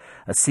 is a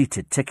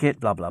seated ticket,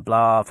 blah, blah,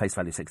 blah, face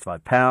value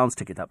 £65,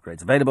 ticket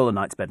upgrades available, a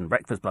night's bed and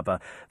breakfast, blah, blah,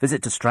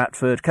 visit to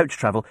Stratford, coach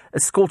travel,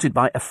 escorted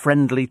by a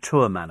friendly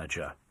tour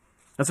manager.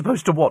 As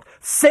opposed to what?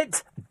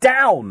 Sit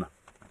down!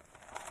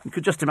 You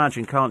could just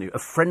imagine, can't you? A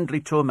friendly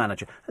tour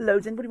manager. Hello,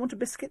 does anybody want a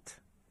biscuit?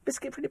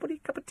 Biscuit for anybody?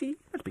 Cup of tea?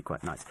 That'd be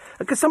quite nice.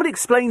 Because somebody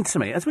explained to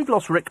me, as we've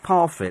lost Rick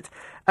Parfitt,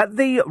 at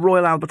the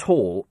Royal Albert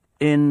Hall,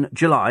 in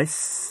July,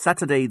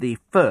 Saturday the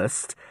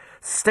 1st,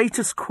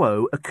 Status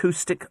Quo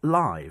Acoustic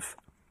Live.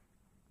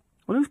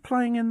 Well, who's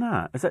playing in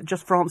that? Is that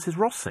just Francis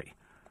Rossi?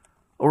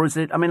 Or is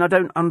it... I mean, I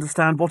don't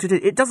understand what it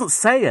is. It doesn't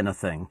say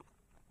anything.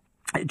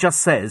 It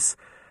just says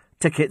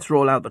tickets,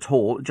 Royal Albert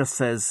Hall. It just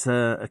says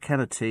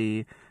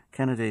Kennedy,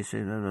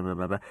 blah,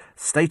 blah, blah.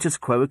 Status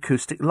Quo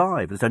Acoustic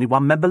Live. There's only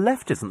one member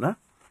left, isn't there?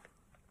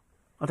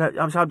 I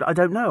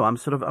don't know. I'm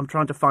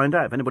trying to find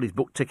out if anybody's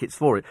booked tickets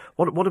for it.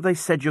 What have they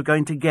said you're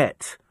going to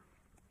get?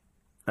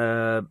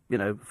 For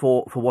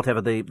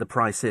whatever the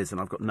price is, and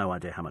I've got no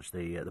idea how much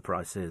the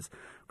price is.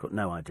 I've got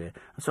no idea.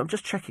 So I'm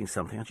just checking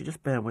something. Actually,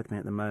 just bear with me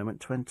at the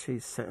moment. Oh no, it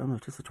is the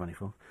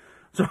 24th.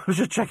 So I was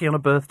just checking on a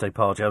birthday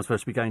party I was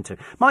supposed to be going to.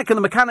 Mike and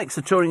the Mechanics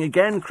are touring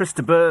again.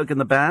 Krista Berg and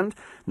the band.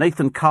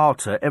 Nathan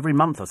Carter. Every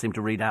month I seem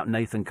to read out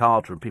Nathan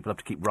Carter, and people have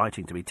to keep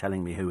writing to me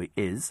telling me who he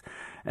is.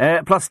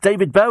 Plus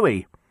David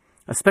Bowie.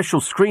 A special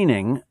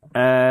screening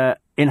in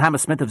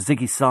Hammersmith of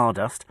Ziggy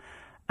Stardust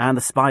and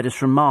the Spiders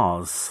from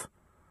Mars.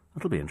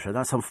 That'll be interesting.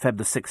 That's on Feb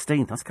the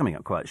 16th. That's coming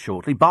up quite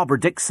shortly. Barbara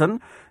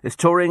Dixon is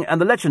touring, and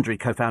the legendary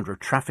co-founder of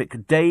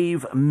Traffic,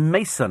 Dave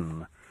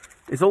Mason,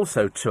 is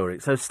also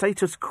touring. So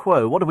Status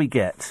Quo, what do we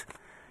get?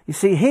 You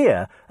see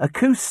here,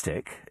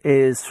 Acoustic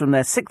is from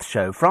their 6th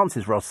show.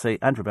 Francis Rossi,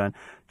 Andrew Byrne,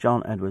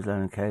 John Edwards,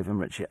 Lennon Cave and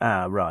Richie.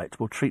 Right.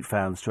 Will treat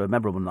fans to a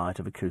memorable night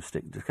of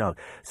acoustic disco.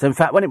 So in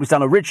fact, when it was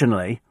done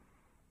originally,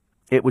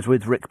 it was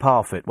with Rick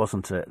Parfitt,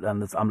 wasn't it?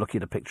 And I'm looking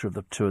at a picture of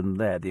the two of them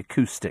there. The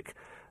acoustic,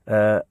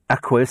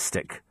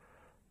 acoustic,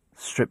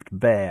 stripped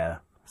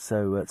bare.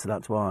 So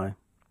that's why.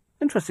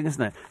 Interesting,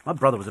 isn't it? My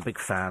brother was a big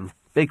fan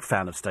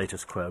of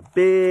Status Quo.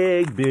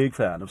 Big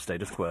fan of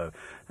Status Quo,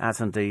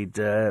 as indeed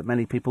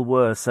many people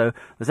were. So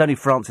there's only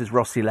Francis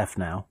Rossi left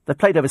now. They've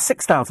played over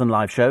 6,000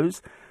 live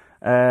shows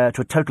to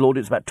a total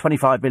audience of about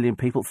 25 million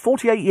people.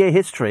 48-year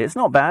history. It's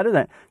not bad, is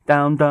it?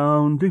 Down,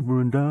 down,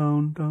 deeper and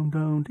down, down,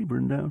 down, deeper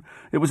and down.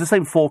 It was the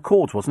same 4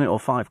 chords, wasn't it, or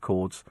 5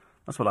 chords?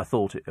 That's what I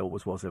thought it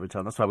always was every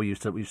time. That's why we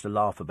used to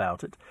laugh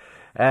about it.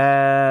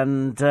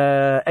 And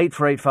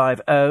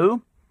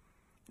 84850.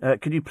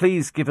 Can you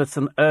please give us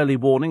an early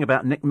warning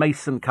about Nick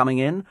Mason coming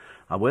in?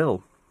 I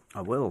will.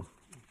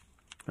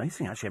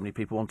 Amazing, actually, how many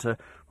people want to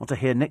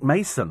hear Nick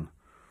Mason.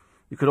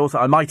 You could also,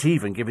 I might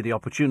even give you the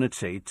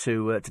opportunity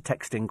to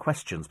text in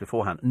questions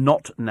beforehand.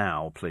 Not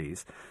now,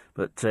 please.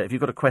 But if you've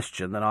got a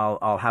question, then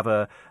I'll have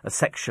a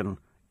section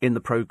in the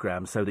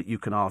programme so that you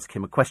can ask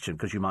him a question,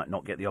 because you might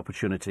not get the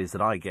opportunities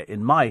that I get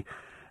in my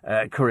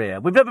career.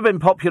 We've never been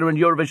popular in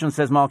Eurovision,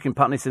 says Mark in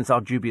Putney, since our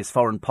dubious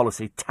foreign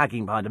policy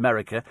tagging behind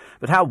America.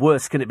 But how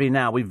worse can it be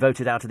now we've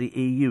voted out of the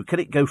EU? Can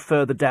it go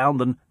further down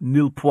than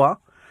nil point?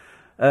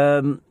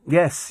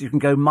 Yes, you can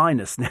go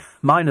minus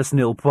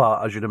nil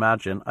point, as you'd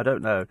imagine. I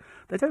don't know.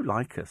 They don't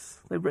like us.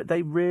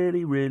 They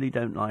really, really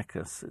don't like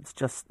us. It's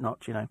just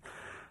not, I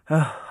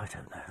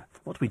don't know.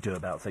 What do we do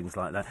about things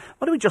like that?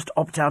 Why don't we just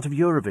opt out of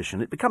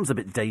Eurovision? It becomes a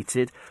bit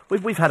dated.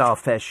 We've had our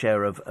fair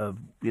share of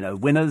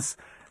winners,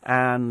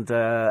 and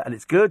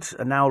it's good.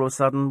 And now all of a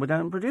sudden we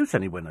don't produce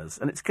any winners,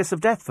 and it's kiss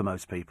of death for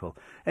most people.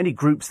 Any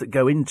groups that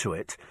go into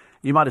it,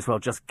 you might as well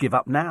just give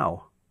up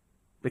now,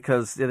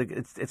 because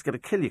it's going to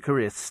kill your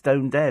career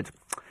stone dead.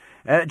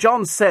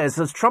 John says,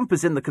 as Trump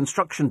is in the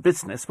construction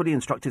business, will he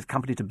instruct his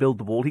company to build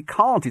the wall? He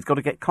can't. He's got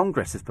to get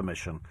Congress's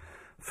permission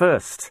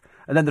first.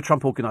 And then the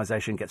Trump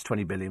Organisation gets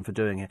 $20 billion for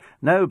doing it.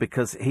 No,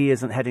 because he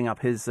isn't heading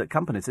up his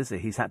companies, is he?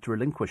 He's had to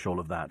relinquish all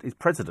of that. He's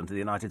president of the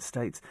United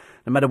States.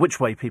 No matter which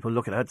way people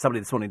look at it, I heard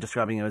somebody this morning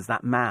describing him as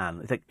that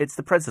man. It's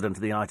the president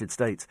of the United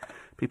States.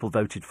 People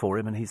voted for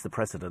him, and he's the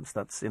president.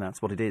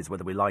 That's what it is,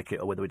 whether we like it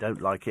or whether we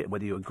don't like it,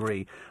 whether you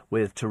agree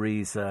with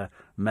Theresa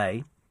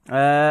May.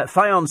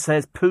 Fayon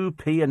says, poo,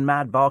 pee and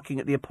mad barking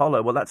at the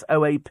Apollo. Well, that's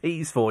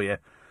OAPs for you.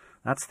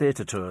 That's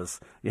theatre tours.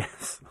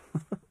 Yes.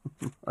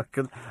 I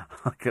can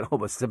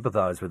almost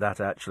sympathise with that,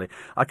 actually.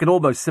 I can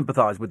almost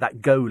sympathise with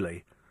that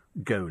goalie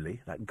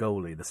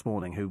this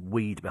morning who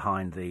weed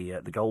behind the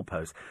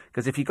goalpost.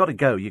 Because if you've got to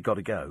go, you've got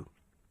to go.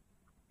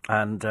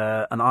 And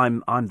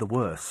I'm the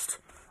worst.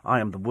 I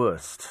am the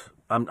worst.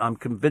 I'm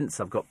convinced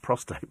I've got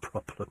prostate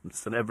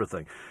problems and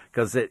everything.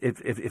 Because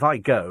if I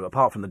go,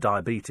 apart from the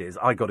diabetes,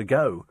 I got to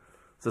go.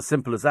 It's as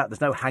simple as that.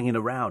 There's no hanging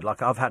around.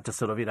 Like, I've had to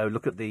sort of,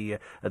 look at the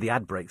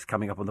ad breaks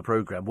coming up on the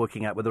programme,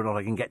 working out whether or not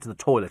I can get to the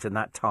toilet in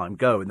that time,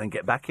 go and then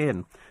get back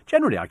in.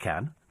 Generally, I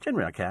can.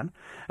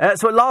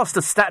 So at last,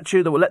 a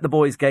statue that will let the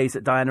boys gaze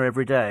at Diana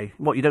every day.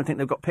 What, you don't think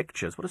they've got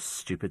pictures? What a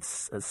stupid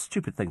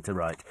thing to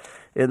write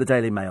in the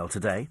Daily Mail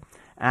today.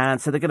 And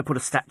so they're going to put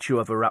a statue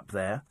of her up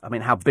there. I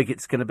mean, how big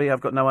it's going to be,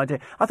 I've got no idea.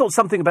 I thought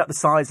something about the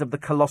size of the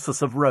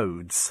Colossus of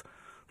Rhodes.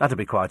 That'd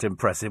be quite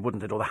impressive,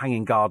 wouldn't it? Or the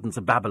Hanging Gardens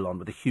of Babylon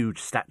with a huge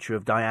statue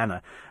of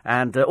Diana.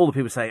 And all the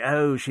people say,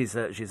 oh, she's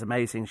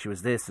amazing, she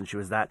was this and she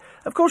was that.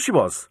 Of course she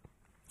was.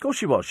 Of course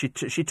she was. She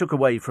took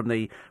away from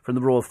the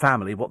royal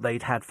family what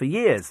they'd had for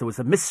years. There was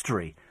a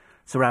mystery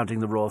surrounding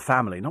the royal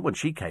family. Not when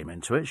she came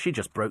into it. She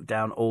just broke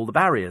down all the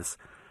barriers.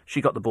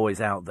 She got the boys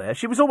out there.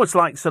 She was almost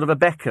like sort of a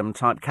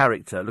Beckham-type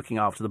character, looking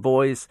after the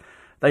boys.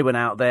 They went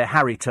out there.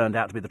 Harry turned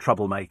out to be the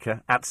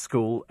troublemaker at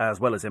school as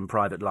well as in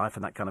private life,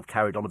 and that kind of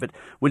carried on a bit.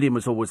 William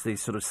was always the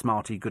sort of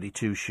smarty, goody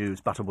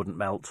two-shoes, butter wouldn't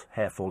melt,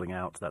 hair falling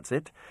out, that's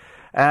it.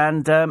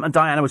 And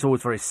Diana was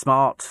always very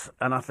smart,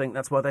 and I think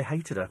that's why they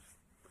hated her.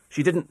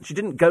 She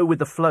didn't go with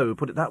the flow,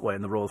 put it that way,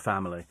 in the royal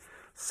family.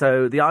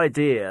 So the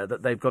idea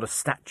that they've got a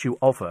statue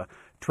of her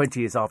 20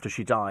 years after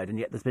she died, and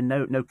yet there's been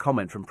no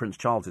comment from Prince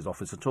Charles's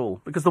office at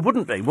all. Because there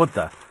wouldn't be, would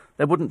there?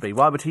 There wouldn't be.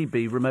 Why would he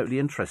be remotely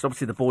interested?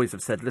 Obviously, the boys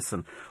have said,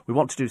 listen, we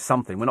want to do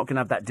something. We're not going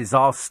to have that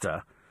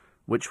disaster,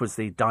 which was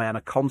the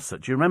Diana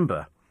concert. Do you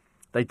remember?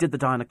 They did the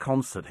Diana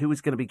concert. Who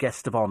was going to be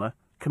guest of honour?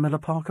 Camilla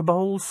Parker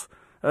Bowles?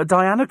 A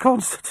Diana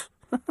concert?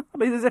 I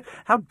mean,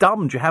 how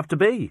dumb do you have to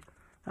be?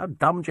 How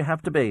dumb do you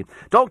have to be?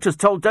 Doctors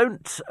told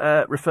don't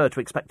refer to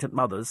expectant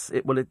mothers.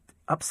 It will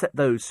upset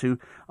those who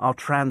are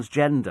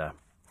transgender.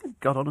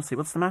 God, honestly,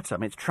 what's the matter? I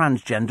mean, it's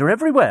transgender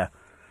everywhere.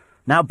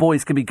 Now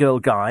boys can be girl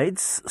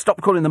guides.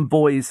 Stop calling them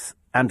boys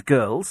and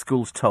girls,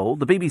 schools told.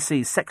 The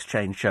BBC's sex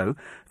change show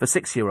for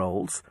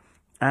 6-year-olds.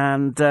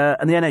 And the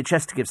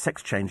NHS to give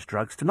sex change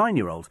drugs to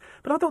 9-year-olds.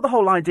 But I thought the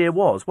whole idea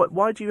was,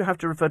 why do you have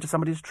to refer to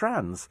somebody as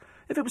trans?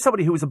 If it was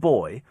somebody who was a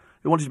boy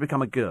who wanted to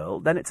become a girl,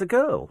 then it's a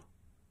girl.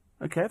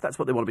 OK, if that's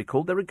what they want to be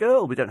called, they're a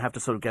girl. We don't have to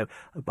sort of go,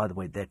 oh, by the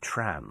way, they're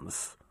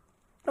trans.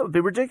 That would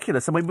be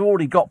ridiculous. I mean, we've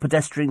already got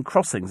pedestrian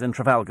crossings in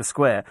Trafalgar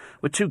Square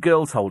with 2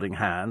 girls holding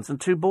hands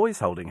and 2 boys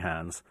holding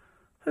hands.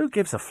 Who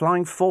gives a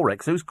flying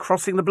forex who's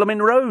crossing the blooming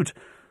road?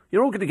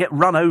 You're all going to get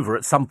run over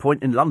at some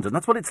point in London.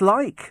 That's what it's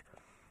like.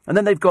 And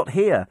then they've got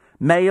here,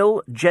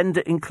 male,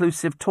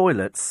 gender-inclusive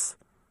toilets,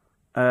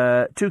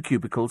 2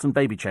 cubicles and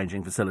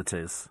baby-changing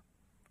facilities.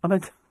 I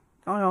mean,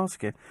 I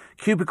ask you,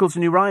 cubicles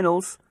and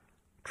urinals,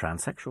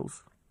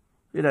 transsexuals.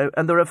 You know,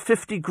 and there are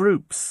 50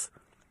 groups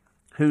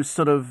who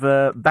sort of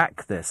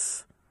back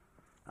this.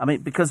 I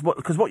mean, because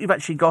what you've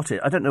actually got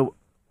I don't know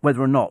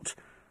whether or not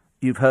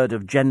you've heard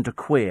of gender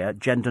queer,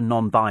 gender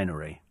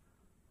non-binary.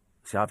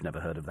 See, I've never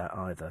heard of that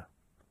either.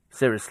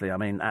 Seriously, I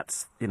mean,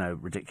 that's,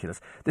 ridiculous.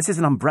 This is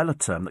an umbrella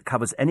term that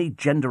covers any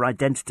gender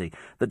identity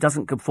that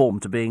doesn't conform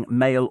to being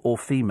male or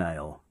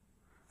female.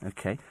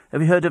 OK.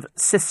 Have you heard of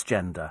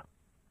cisgender?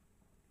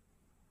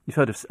 You've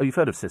heard of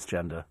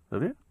cisgender,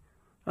 have you?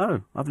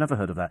 Oh, I've never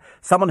heard of that.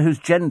 Someone whose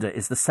gender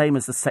is the same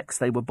as the sex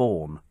they were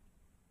born.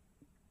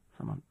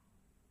 Someone.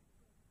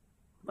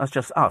 That's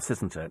just us,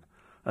 isn't it?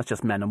 That's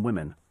just men and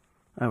women.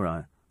 Oh,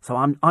 right. So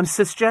I'm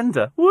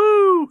cisgender.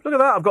 Woo! Look at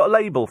that. I've got a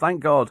label, thank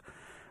God.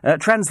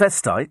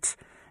 Transvestite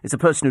is a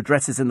person who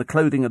dresses in the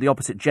clothing of the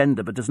opposite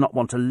gender but does not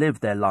want to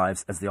live their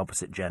lives as the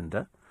opposite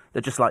gender.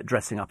 They're just like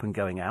dressing up and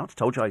going out.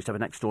 Told you I used to have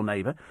a next-door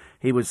neighbour.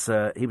 He was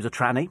a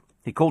tranny.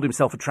 He called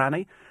himself a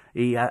tranny.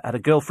 He had a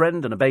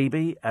girlfriend and a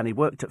baby, and he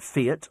worked at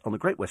Fiat on the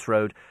Great West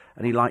Road,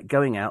 and he liked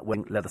going out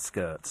wearing leather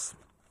skirts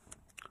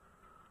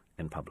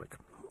in public.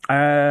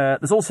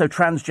 There's also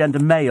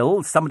transgender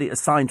male, somebody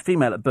assigned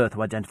female at birth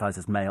who identifies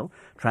as male,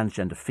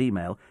 transgender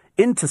female,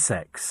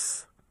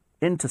 intersex.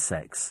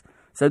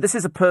 So this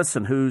is a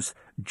person whose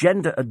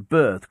gender at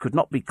birth could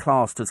not be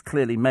classed as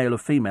clearly male or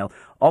female,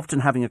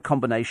 often having a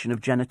combination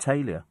of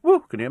genitalia.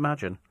 Woo, can you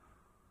imagine?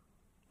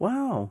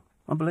 Wow,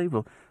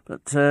 unbelievable.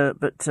 But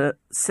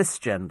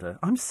cisgender.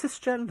 I'm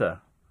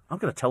cisgender. I'm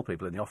going to tell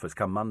people in the office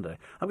come Monday.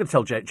 I'm going to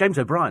tell James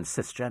O'Brien's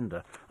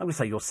cisgender. I'm going to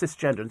say you're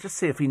cisgender and just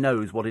see if he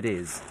knows what it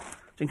is. Do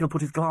you think he'll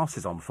put his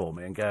glasses on for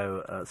me and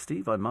go,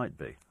 Steve, I might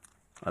be.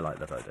 I like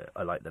that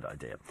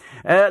idea.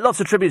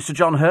 Lots of tributes to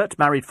John Hurt,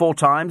 married 4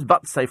 times,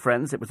 but, say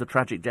friends, it was the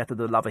tragic death of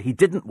the lover he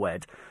didn't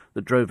wed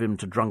that drove him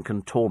to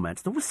drunken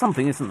torment. There was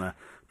something, isn't there?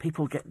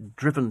 People get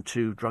driven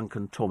to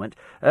drunken torment.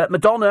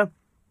 Madonna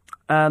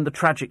and the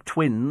tragic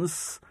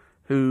twins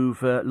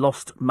who've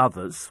lost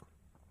mothers.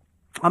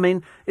 I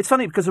mean, it's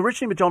funny because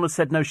originally Madonna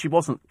said no, she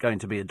wasn't going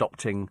to be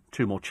adopting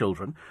 2 more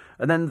children.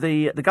 And then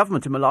the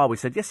government in Malawi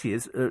said, yes, she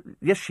is.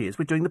 Yes, she is.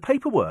 We're doing the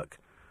paperwork.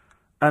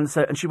 And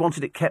she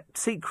wanted it kept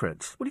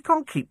secret. Well, you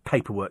can't keep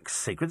paperwork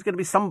secret. It's going to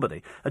be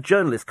somebody. A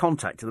journalist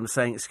contacted them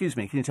saying, excuse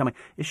me, can you tell me,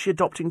 is she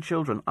adopting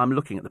children? I'm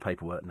looking at the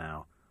paperwork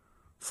now.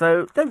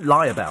 So don't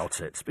lie about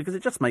it, because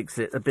it just makes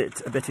it a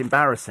bit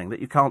embarrassing that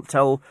you can't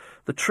tell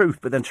the truth.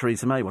 But then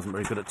Theresa May wasn't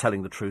very good at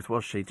telling the truth,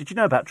 was she? Did you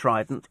know about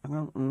Trident?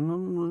 Well,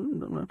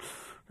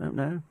 don't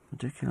know.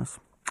 Ridiculous.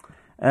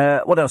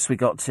 What else we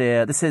got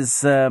here? This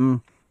is...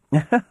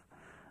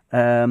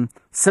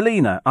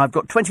 Selena, I've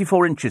got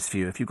 24 inches for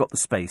you if you've got the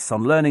space.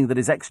 On learning that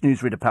his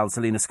ex-newsreader pal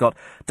Selena Scott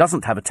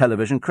doesn't have a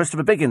television,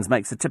 Christopher Biggins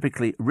makes a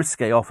typically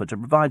risque offer to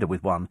provide her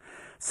with one.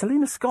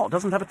 Selena Scott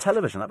doesn't have a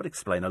television. That would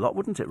explain a lot,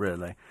 wouldn't it,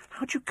 really?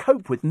 How do you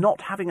cope with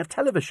not having a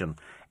television?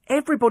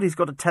 Everybody's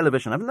got a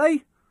television, haven't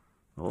they?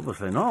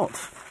 Obviously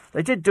not.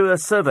 They did do a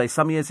survey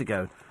some years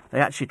ago. They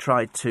actually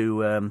tried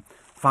to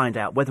find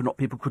out whether or not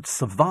people could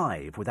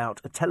survive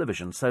without a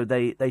television. So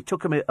they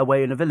took them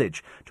away in a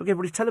village, took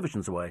everybody's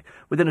televisions away.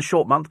 Within a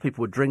short month,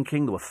 people were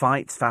drinking, there were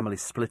fights,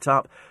 families split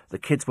up, the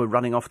kids were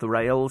running off the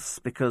rails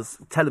because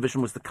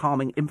television was the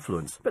calming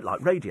influence. A bit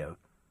like radio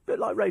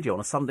on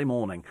a Sunday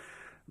morning.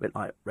 A bit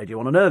like radio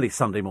on an early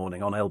Sunday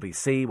morning on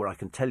LBC, where I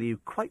can tell you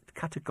quite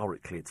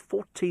categorically it's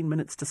 14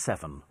 minutes to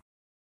 7.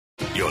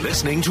 You're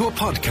listening to a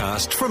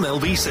podcast from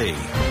LBC.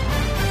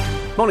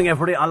 Morning,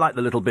 everybody. I like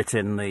the little bit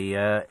in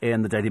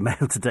the Daily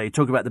Mail today.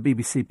 Talk about the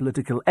BBC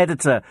political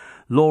editor,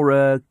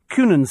 Laura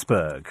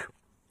Kuenensberg.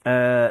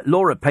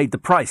 Laura paid the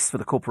price for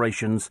the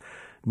corporation's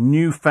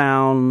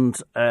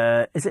newfound,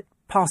 is it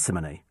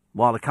parsimony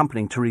while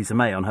accompanying Theresa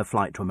May on her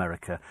flight to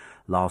America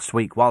last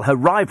week, while her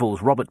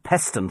rivals Robert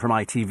Peston from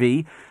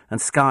ITV and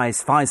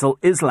Sky's Faisal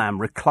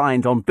Islam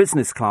reclined on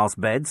business-class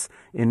beds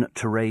in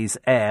Therese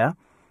Air,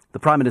 the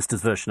Prime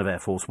Minister's version of Air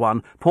Force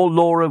One. Poor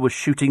Laura was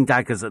shooting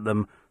daggers at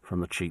them from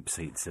the cheap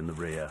seats in the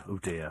rear. Oh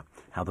dear,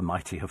 how the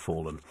mighty have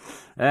fallen.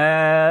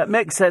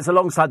 Mick says,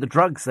 alongside the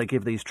drugs they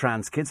give these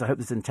trans kids, I hope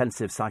there's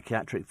intensive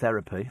psychiatric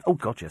therapy. Oh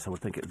God, yes, I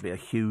would think it would be a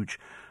huge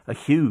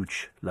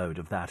load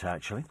of that,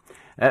 actually.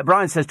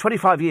 Brian says,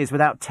 25 years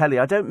without telly.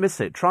 I don't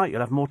miss it. Try it, you'll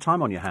have more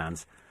time on your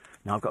hands.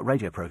 Now, I've got a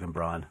radio programme,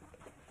 Brian.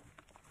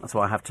 That's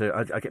why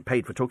I get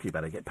paid for talking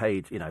about it. I get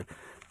paid,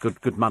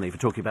 good money for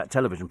talking about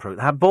television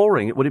programmes. How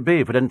boring would it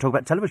be if we didn't talk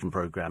about television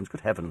programmes?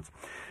 Good heavens.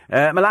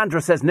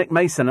 Melandra says, Nick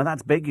Mason, and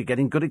that's big. You're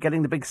getting good at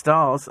getting the big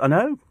stars. I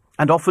know.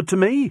 And offered to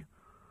me.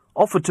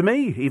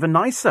 Even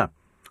nicer.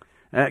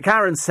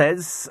 Karen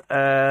says,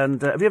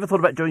 have you ever thought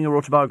about doing your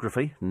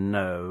autobiography?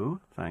 No,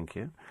 thank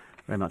you.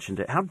 Very much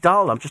indeed. How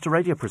dull. I'm just a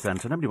radio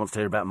presenter. Nobody wants to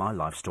hear about my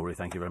life story.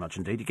 Thank you very much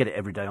indeed. You get it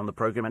every day on the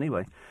programme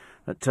anyway.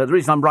 But the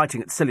reason I'm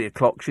writing at silly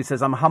o'clock, she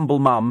says, I'm a humble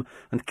mum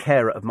and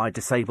carer of my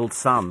disabled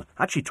son.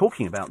 Actually,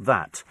 talking about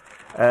that,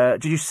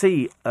 did you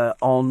see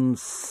on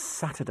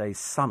Saturday's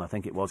Sun, I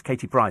think it was,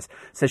 Katie Price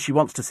says she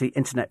wants to see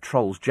internet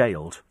trolls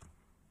jailed.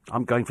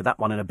 I'm going for that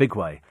one in a big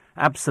way.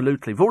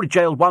 Absolutely. We've already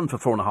jailed one for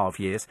 4.5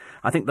 years.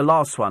 I think the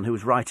last one, who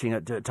was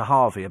writing to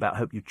Harvey about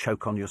hope you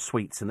choke on your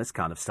sweets and this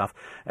kind of stuff,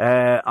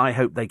 I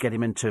hope they get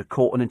him into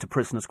court and into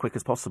prison as quick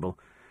as possible.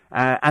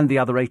 And the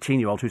other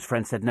 18-year-old whose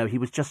friend said, no, he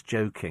was just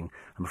joking.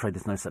 I'm afraid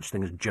there's no such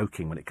thing as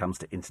joking when it comes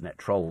to internet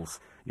trolls.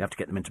 You have to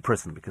get them into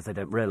prison because they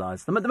don't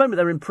realise. At the moment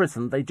they're in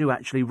prison, they do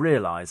actually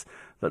realise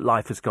that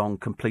life has gone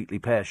completely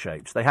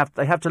pear-shaped. They have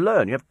to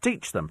learn. You have to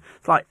teach them.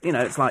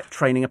 It's like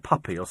training a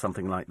puppy or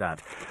something like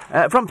that.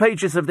 Front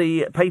pages of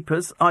the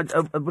papers. Let's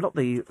do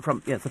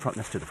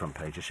the front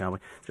pages, shall we?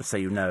 Just so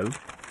you know.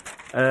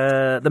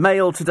 The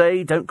Mail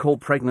today, don't call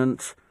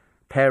pregnant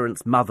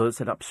parents mothers,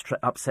 it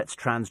upsets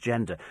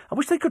transgender. I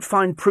wish they could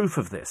find proof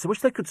of this. I wish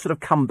they could sort of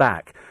come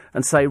back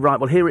and say, right,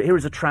 well, here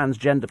is a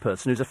transgender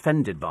person who's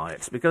offended by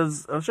it,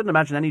 because I shouldn't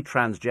imagine any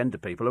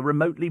transgender people are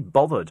remotely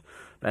bothered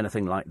by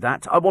anything like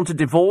that. I want to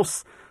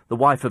divorce the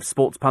wife of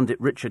sports pundit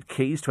Richard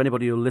Keys. To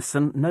anybody who'll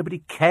listen, nobody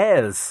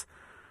cares.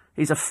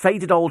 He's a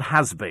faded old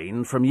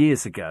has-been from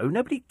years ago.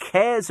 Nobody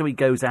cares who he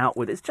goes out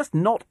with. It's just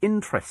not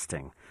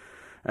interesting.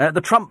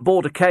 The Trump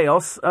border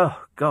chaos.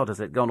 Oh, God,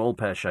 has it gone all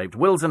pear-shaped.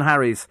 Wills and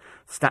Harry's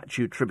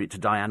statue tribute to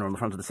Diana on the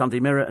front of the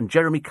Sunday Mirror. And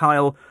Jeremy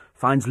Kyle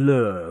finds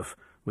love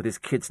with his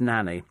kid's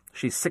nanny.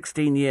 She's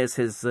 16 years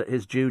his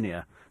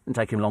junior. Didn't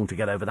take him long to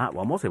get over that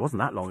one, was it? It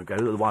wasn't that long ago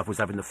that the wife was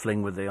having the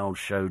fling with the old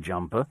show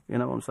jumper. You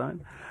know what I'm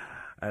saying?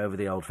 Over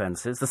the old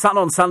fences. The Sun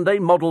on Sunday.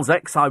 Models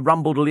X, I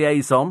rumbled a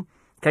liaison.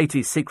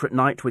 Katie's secret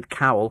night with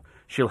Cowell.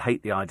 She'll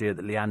hate the idea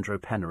that Leandro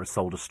Penna has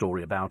sold a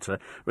story about her.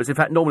 Whereas, in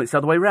fact, normally it's the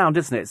other way round,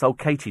 isn't it? It's old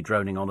Katie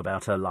droning on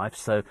about her life,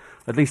 so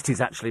at least he's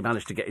actually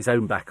managed to get his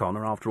own back on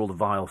her after all the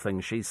vile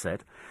things she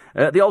said.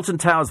 The Alton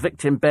Towers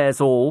victim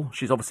bears all.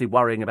 She's obviously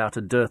worrying about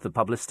a dearth of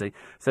publicity,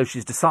 so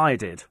she's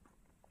decided,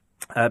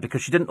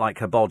 because she didn't like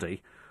her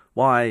body,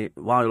 why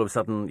all of a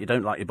sudden you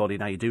don't like your body,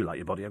 now you do like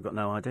your body, I've got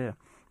no idea.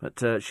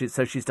 But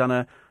she's done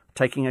a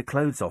taking her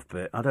clothes off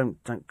bit. I don't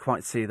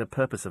quite see the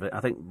purpose of it.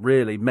 I think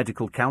really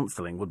medical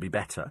counselling would be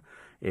better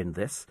in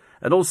this.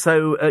 And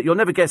also, you'll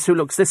never guess who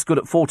looks this good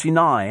at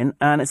 49,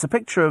 and it's a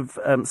picture of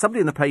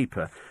somebody in the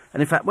paper.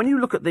 And in fact, when you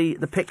look at the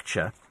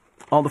picture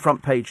on the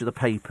front page of the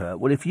paper,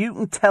 well, if you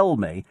can tell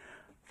me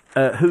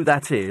who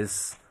that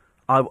is,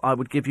 I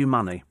would give you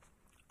money.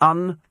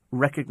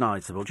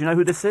 Unrecognisable. Do you know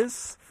who this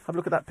is? Have a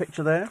look at that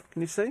picture there.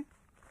 Can you see?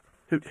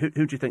 Who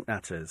do you think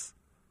that is?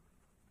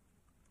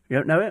 You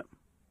don't know it?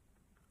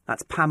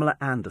 That's Pamela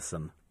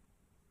Anderson.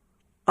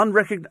 I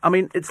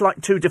mean, it's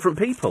like two different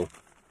people.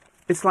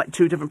 It's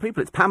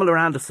Pamela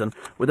Anderson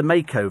with a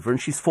makeover, and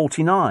she's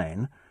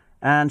 49,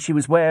 and she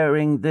was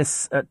wearing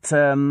this at...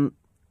 no,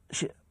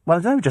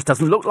 it just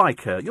doesn't look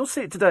like her. You'll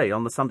see it today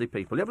on the Sunday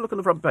People. You have a look on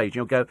the front page, and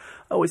you'll go,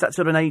 oh, is that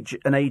sort of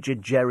an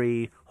aged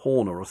Jerry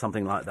Horner or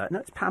something like that? No,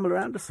 it's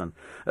Pamela Anderson.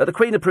 The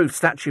Queen approved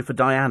statue for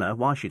Diana.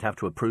 Why she'd have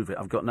to approve it,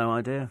 I've got no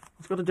idea.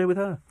 What's it got to do with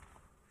her?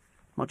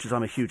 Much as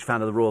I'm a huge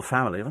fan of the royal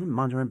family, I don't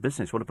mind your own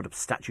business. You want to put a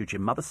statue to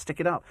your mother,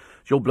 stick it up.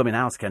 It's your blooming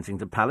house,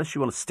 Kensington Palace.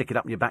 You want to stick it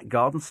up in your back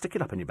garden, stick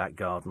it up in your back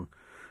garden.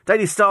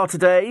 Daily Star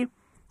today,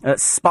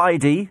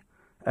 Spidey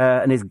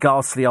and his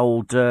ghastly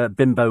old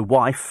bimbo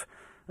wife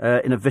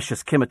in a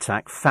vicious Kim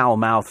attack,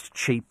 foul-mouthed,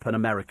 cheap and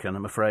American,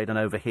 I'm afraid, and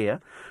over here.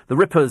 The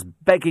Ripper's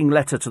begging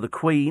letter to the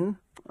Queen.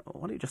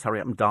 Why don't you just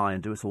hurry up and die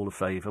and do us all a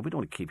favour? We don't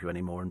want to keep you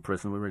any more in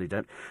prison, we really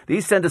don't. The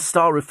EastEnders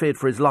star who feared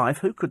for his life,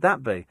 who could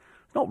that be?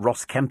 Not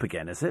Ross Kemp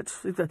again, is it?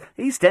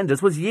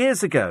 EastEnders was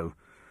years ago.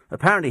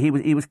 Apparently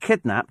he was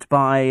kidnapped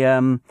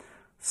by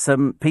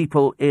some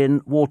people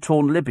in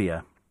war-torn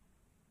Libya.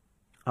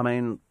 I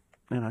mean,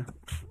 well,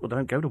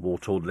 don't go to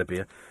war-torn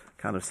Libya.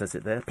 Kind of says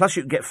it there. Plus,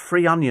 you can get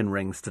free onion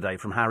rings today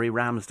from Harry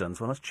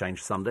Ramsden's. Well, that's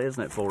changed Sunday,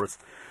 isn't it, for us?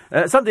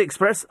 Sunday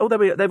Express. Oh,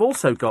 they've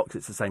also got, 'cause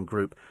it's the same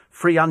group,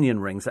 free onion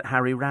rings at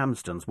Harry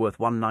Ramsden's, worth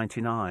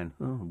 $1.99.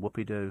 Oh,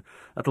 whoopee-doo.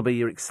 That'll be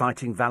your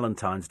exciting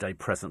Valentine's Day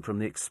present from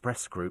the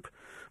Express group.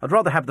 I'd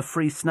rather have the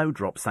free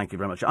snowdrops, thank you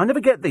very much. I never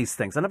get these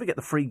things. I never get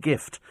the free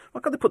gift. Why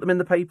can't they put them in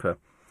the paper?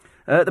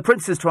 The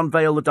Prince is to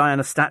unveil the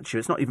Diana statue.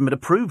 It's not even been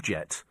approved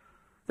yet.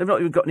 They've not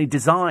even got any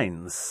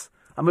designs.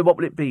 I mean, what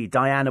will it be?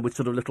 Diana with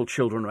sort of little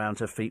children around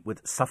her feet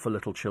with suffer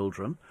little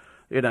children,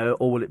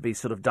 or will it be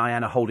sort of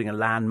Diana holding a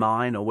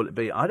landmine, or will it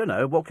be, I don't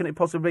know, what can it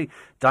possibly be?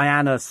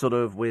 Diana sort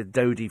of with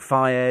Dodi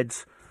Fayed,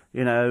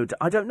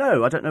 I don't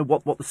know. I don't know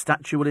what the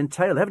statue will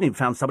entail. They haven't even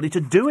found somebody to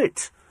do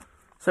it.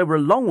 So we're a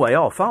long way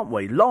off, aren't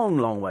we? Long,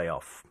 long way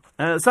off.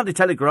 Sunday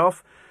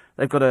Telegraph,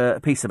 they've got a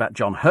piece about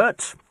John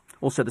Hurt.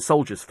 Also, the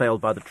soldiers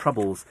failed by the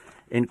Troubles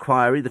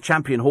inquiry. The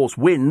champion horse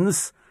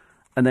wins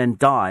and then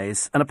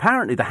dies. And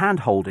apparently the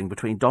hand-holding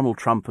between Donald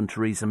Trump and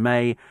Theresa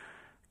May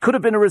could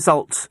have been a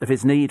result of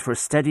his need for a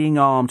steadying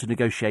arm to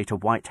negotiate a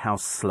White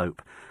House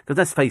slope. Because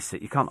let's face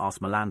it, you can't ask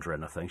Melandra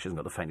anything. She hasn't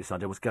got the faintest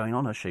idea what's going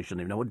on, has she? She doesn't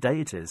even know what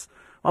day it is.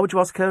 Why would you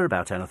ask her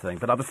about anything?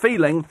 But I have a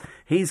feeling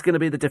he's going to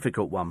be the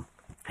difficult one.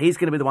 He's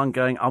going to be the one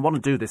going, I want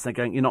to do this. They're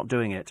going, you're not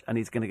doing it. And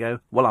he's going to go,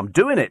 well, I'm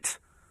doing it.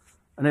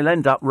 And he'll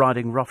end up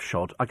riding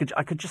roughshod. I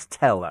could just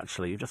tell,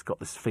 actually. You've just got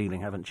this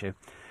feeling, haven't you?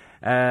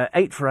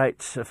 8 for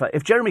 8.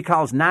 If Jeremy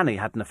Carl's nanny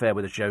had an affair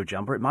with a show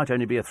jumper, it might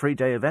only be a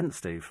 3-day event,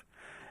 Steve.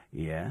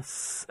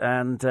 Yes.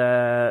 And,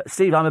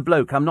 Steve, I'm a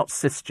bloke. I'm not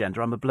cisgender.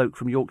 I'm a bloke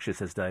from Yorkshire,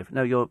 says Dave.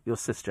 No, you're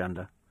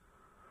cisgender.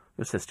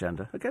 You're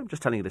cisgender. Okay, I'm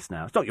just telling you this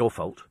now. It's not your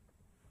fault.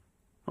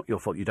 Not your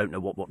fault you don't know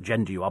what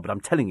gender you are, but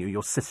I'm telling you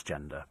you're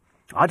cisgender.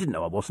 I didn't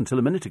know I was until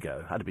a minute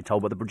ago. I had to be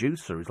told by the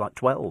producer, who's like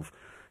 12.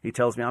 He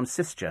tells me I'm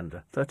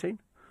cisgender. 13?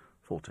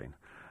 14.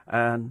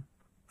 And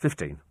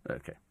 15.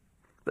 OK.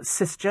 But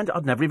cisgender,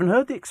 I'd never even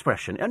heard the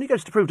expression. It only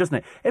goes to prove, doesn't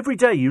it? Every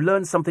day you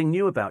learn something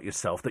new about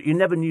yourself that you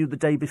never knew the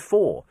day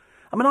before.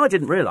 I mean, I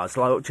didn't realise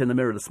till I looked in the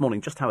mirror this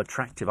morning just how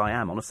attractive I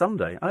am on a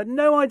Sunday. I had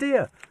no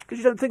idea, because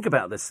you don't think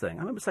about this thing.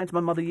 I remember saying to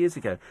my mother years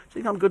ago, do you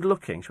think I'm good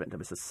looking? She went, don't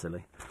be so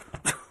silly.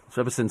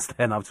 So ever since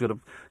then, I've sort of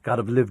kind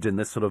of lived in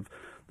this sort of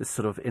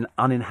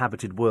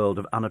uninhabited world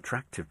of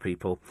unattractive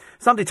people.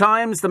 Sunday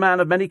Times, the man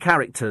of many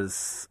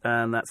characters,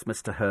 and that's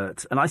Mr.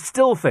 Hurt. And I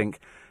still think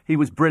he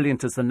was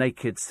brilliant as the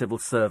naked civil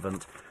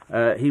servant.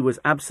 He was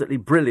absolutely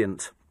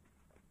brilliant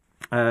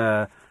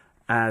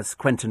as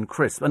Quentin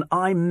Crisp. And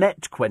I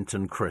met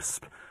Quentin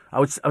Crisp. I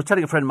was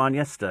telling a friend of mine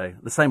yesterday,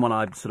 the same one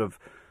I sort of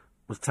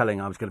was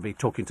telling I was going to be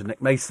talking to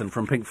Nick Mason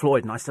from Pink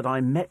Floyd, and I said, I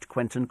met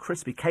Quentin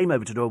Crisp. He came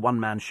over to do a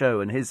one-man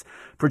show, and his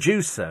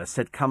producer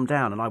said, come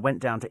down, and I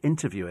went down to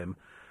interview him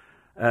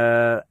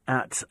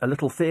at a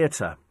little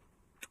theatre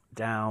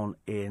down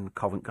in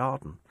Covent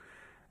Garden.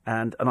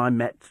 And I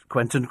met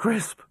Quentin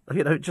Crisp.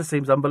 It just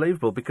seems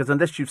unbelievable, because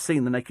unless you've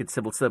seen The Naked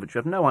Civil Servant, you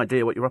have no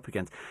idea what you're up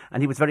against.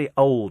 And he was very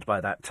old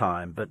by that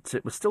time, but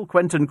it was still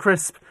Quentin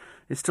Crisp.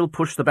 He still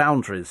pushed the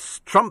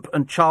boundaries. Trump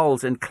and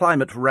Charles in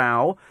climate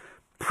row.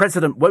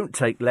 President won't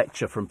take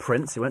lecture from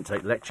Prince. He won't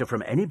take lecture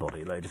from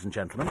anybody, ladies and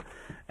gentlemen.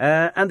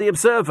 And The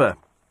Observer.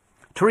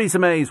 Theresa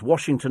May's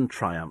Washington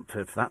triumph,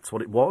 if that's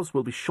what it was,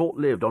 will be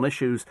short-lived. On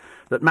issues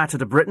that matter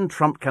to Britain,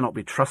 Trump cannot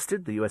be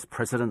trusted. The US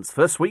president's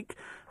first week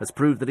has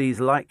proved that he's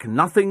like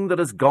nothing that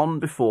has gone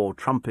before.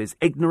 Trump is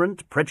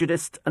ignorant,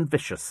 prejudiced and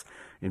vicious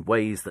in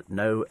ways that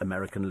no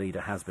American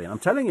leader has been. I'm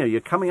telling you,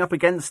 you're coming up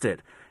against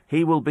it.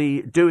 He will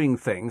be doing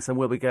things and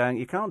we'll be going,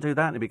 you can't do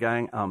that. And he'll be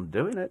going, I'm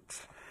doing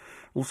it.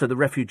 Also, the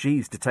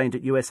refugees detained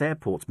at US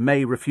airports.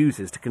 May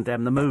refuses to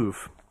condemn the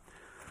move.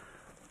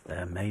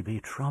 There may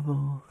be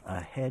trouble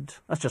ahead.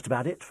 That's just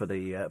about it for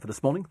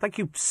this morning. Thank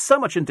you so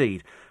much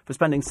indeed for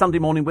spending Sunday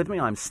morning with me.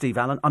 I'm Steve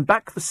Allen. I'm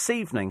back this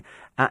evening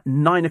at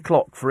 9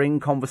 o'clock for In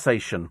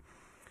Conversation.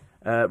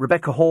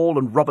 Rebecca Hall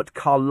and Robert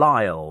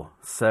Carlyle.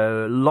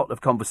 So a lot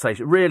of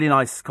conversation. Really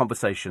nice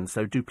conversation.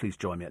 So do please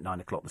join me at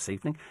 9 o'clock this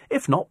evening.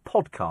 If not,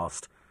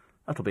 podcast.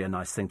 That'll be a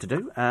nice thing to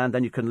do, and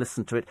then you can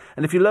listen to it.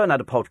 And if you learn how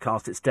to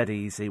podcast, it's dead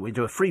easy. We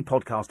do a free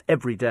podcast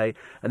every day,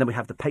 and then we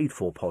have the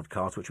paid-for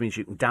podcast, which means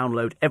you can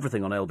download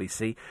everything on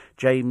LBC.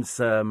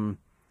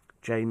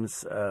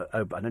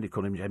 I nearly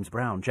call him James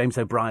Brown. James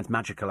O'Brien's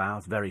Magical Hour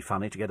is very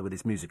funny, together with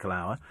his Musical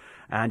Hour.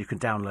 And you can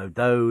download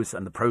those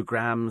and the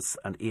programmes,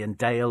 and Ian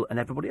Dale and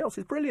everybody else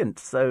is brilliant.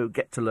 So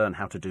get to learn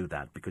how to do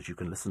that, because you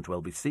can listen to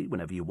LBC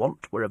whenever you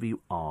want, wherever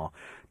you are.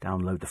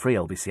 Download the free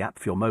LBC app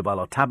for your mobile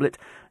or tablet.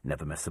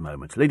 Never miss a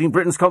moment. Leading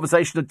Britain's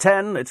conversation at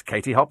 10, it's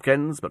Katie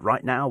Hopkins. But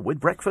right now,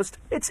 with breakfast,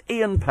 it's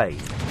Ian Payne.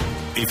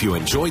 If you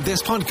enjoyed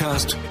this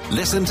podcast,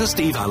 listen to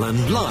Steve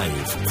Allen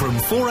live from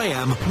 4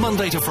 a.m.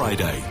 Monday to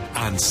Friday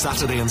and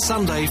Saturday and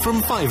Sunday from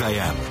 5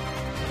 a.m.